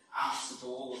concentrated answer to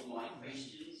all of my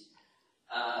questions.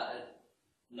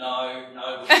 No,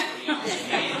 we're putting up their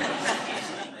hand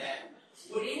that.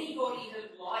 Would anybody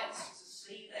have liked to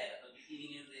see that at the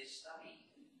beginning of their study?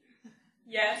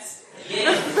 Yes.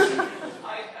 Yes.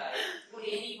 Okay. Would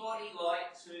anybody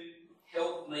like to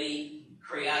help me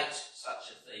create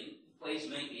such a thing? Please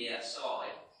meet me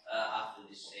outside after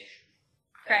this session.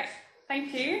 Great.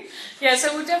 Thank you. Yeah,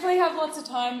 so we'll definitely have lots of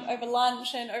time over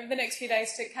lunch and over the next few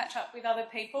days to catch up with other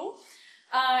people.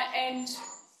 And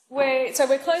we're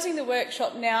closing the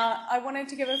workshop now. I wanted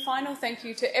to give a final thank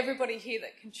you to everybody here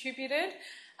that contributed,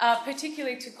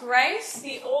 particularly to Grace,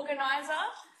 the organiser.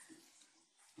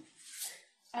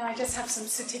 And I just have some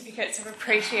certificates of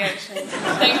appreciation.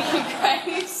 Thank you,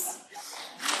 Grace.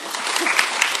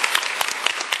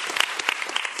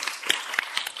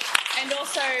 And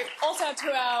also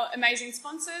to our amazing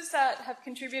sponsors that have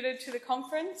contributed to the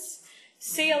conference,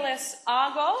 CLS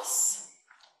Argos,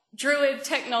 Druid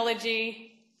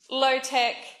Technology, Low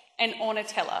Tech, and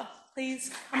Ornatella.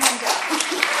 Please come on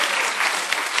down.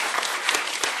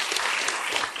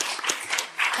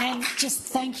 And just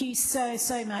thank you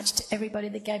so much to everybody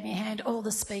that gave me a hand, all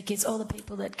the speakers, all the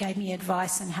people that gave me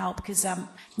advice and help, because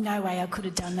no way I could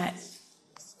have done that,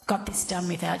 got this done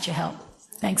without your help.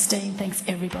 Thanks, Dean. Thanks,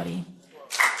 everybody.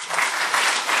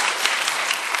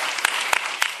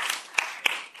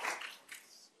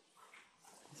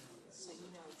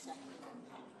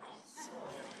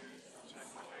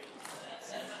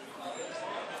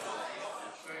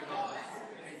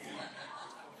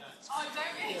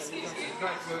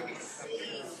 But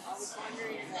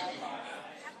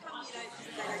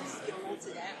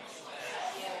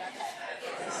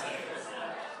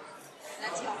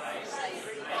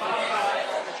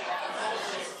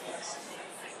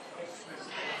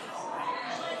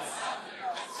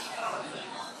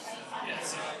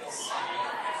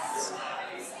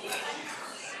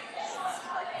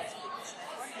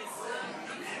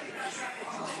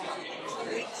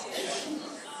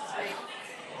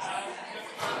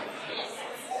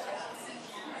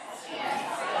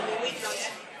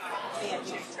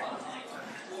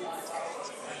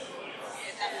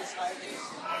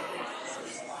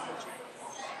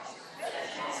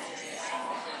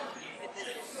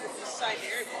so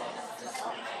variable.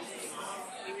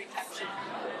 We recaptured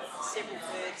several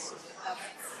birds.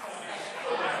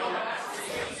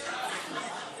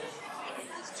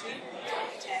 There's two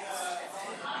tags.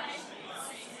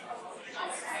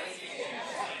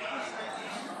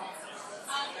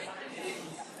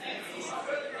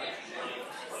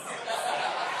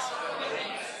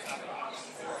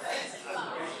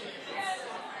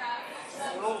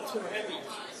 They're all too heavy.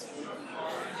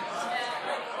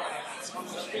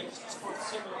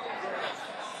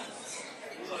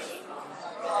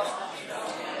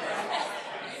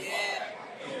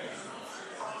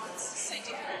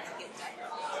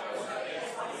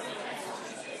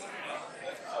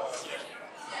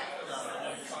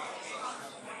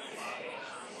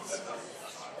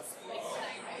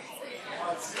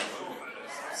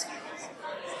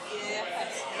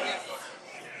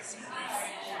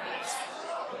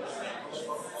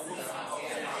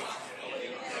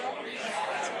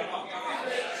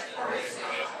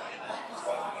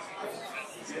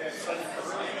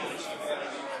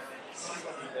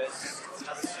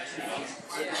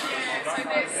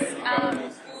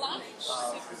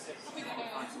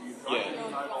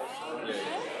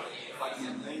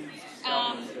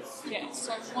 Yeah,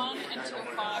 so 1 until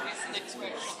 5 is the next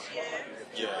workshop.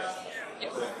 Yeah.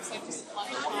 So just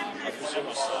lunchtime.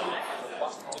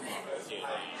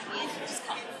 Just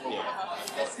come.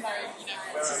 There's no,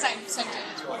 it's the same day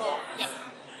as well. Yeah.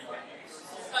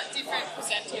 But different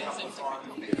presenters and different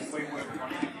topics.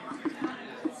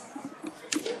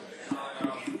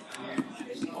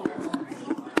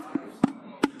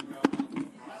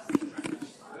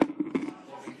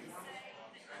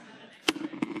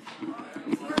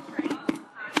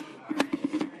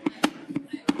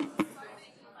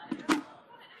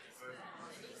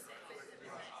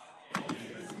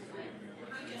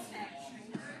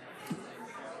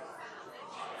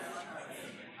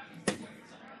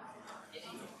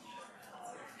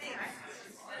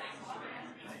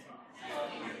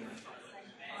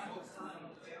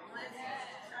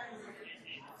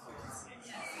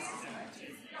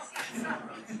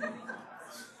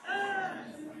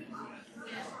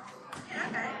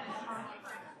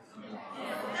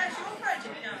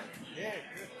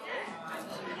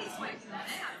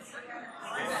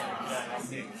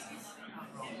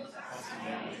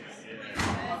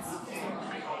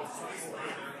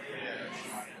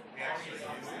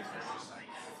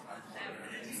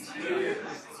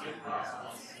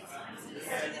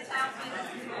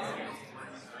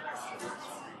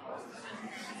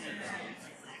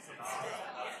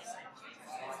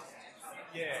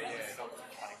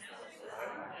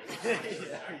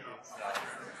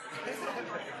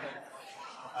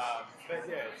 But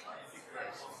yeah, it's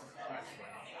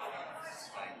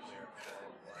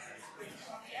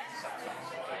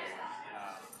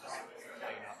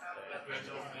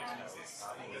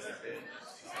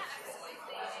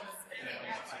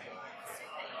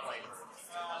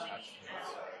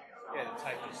yeah, the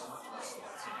tape is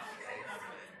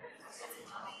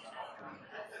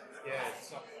yeah,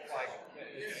 it's not like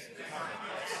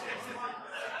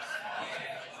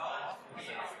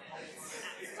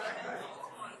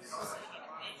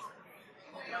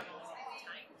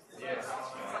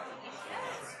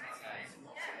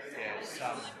it's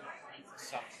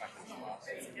some factors last.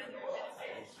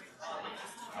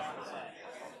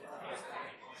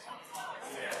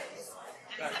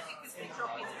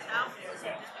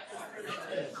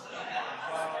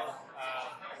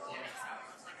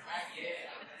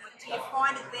 Do you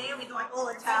find it there with like all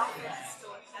the towels?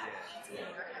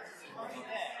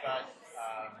 But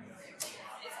I'm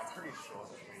pretty sure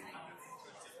that we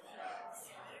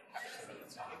captured at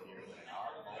the time of year that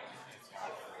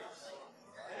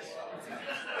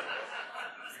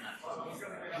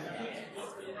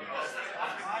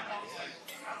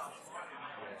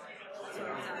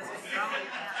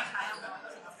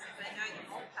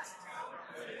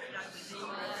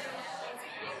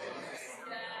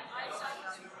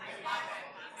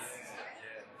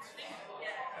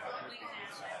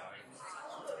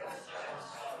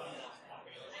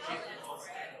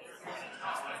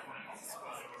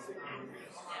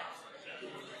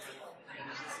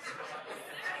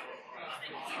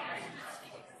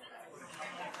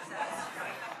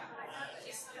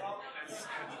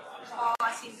Oh,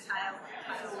 I see the tail.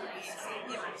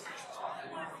 Yeah.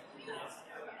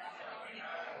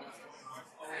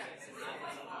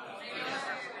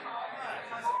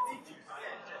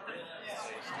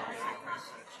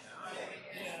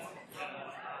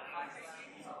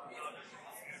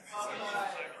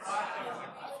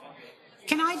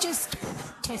 Can I just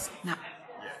test? No. Do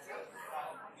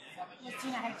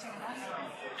you know how to turn it on? No,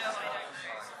 I don't.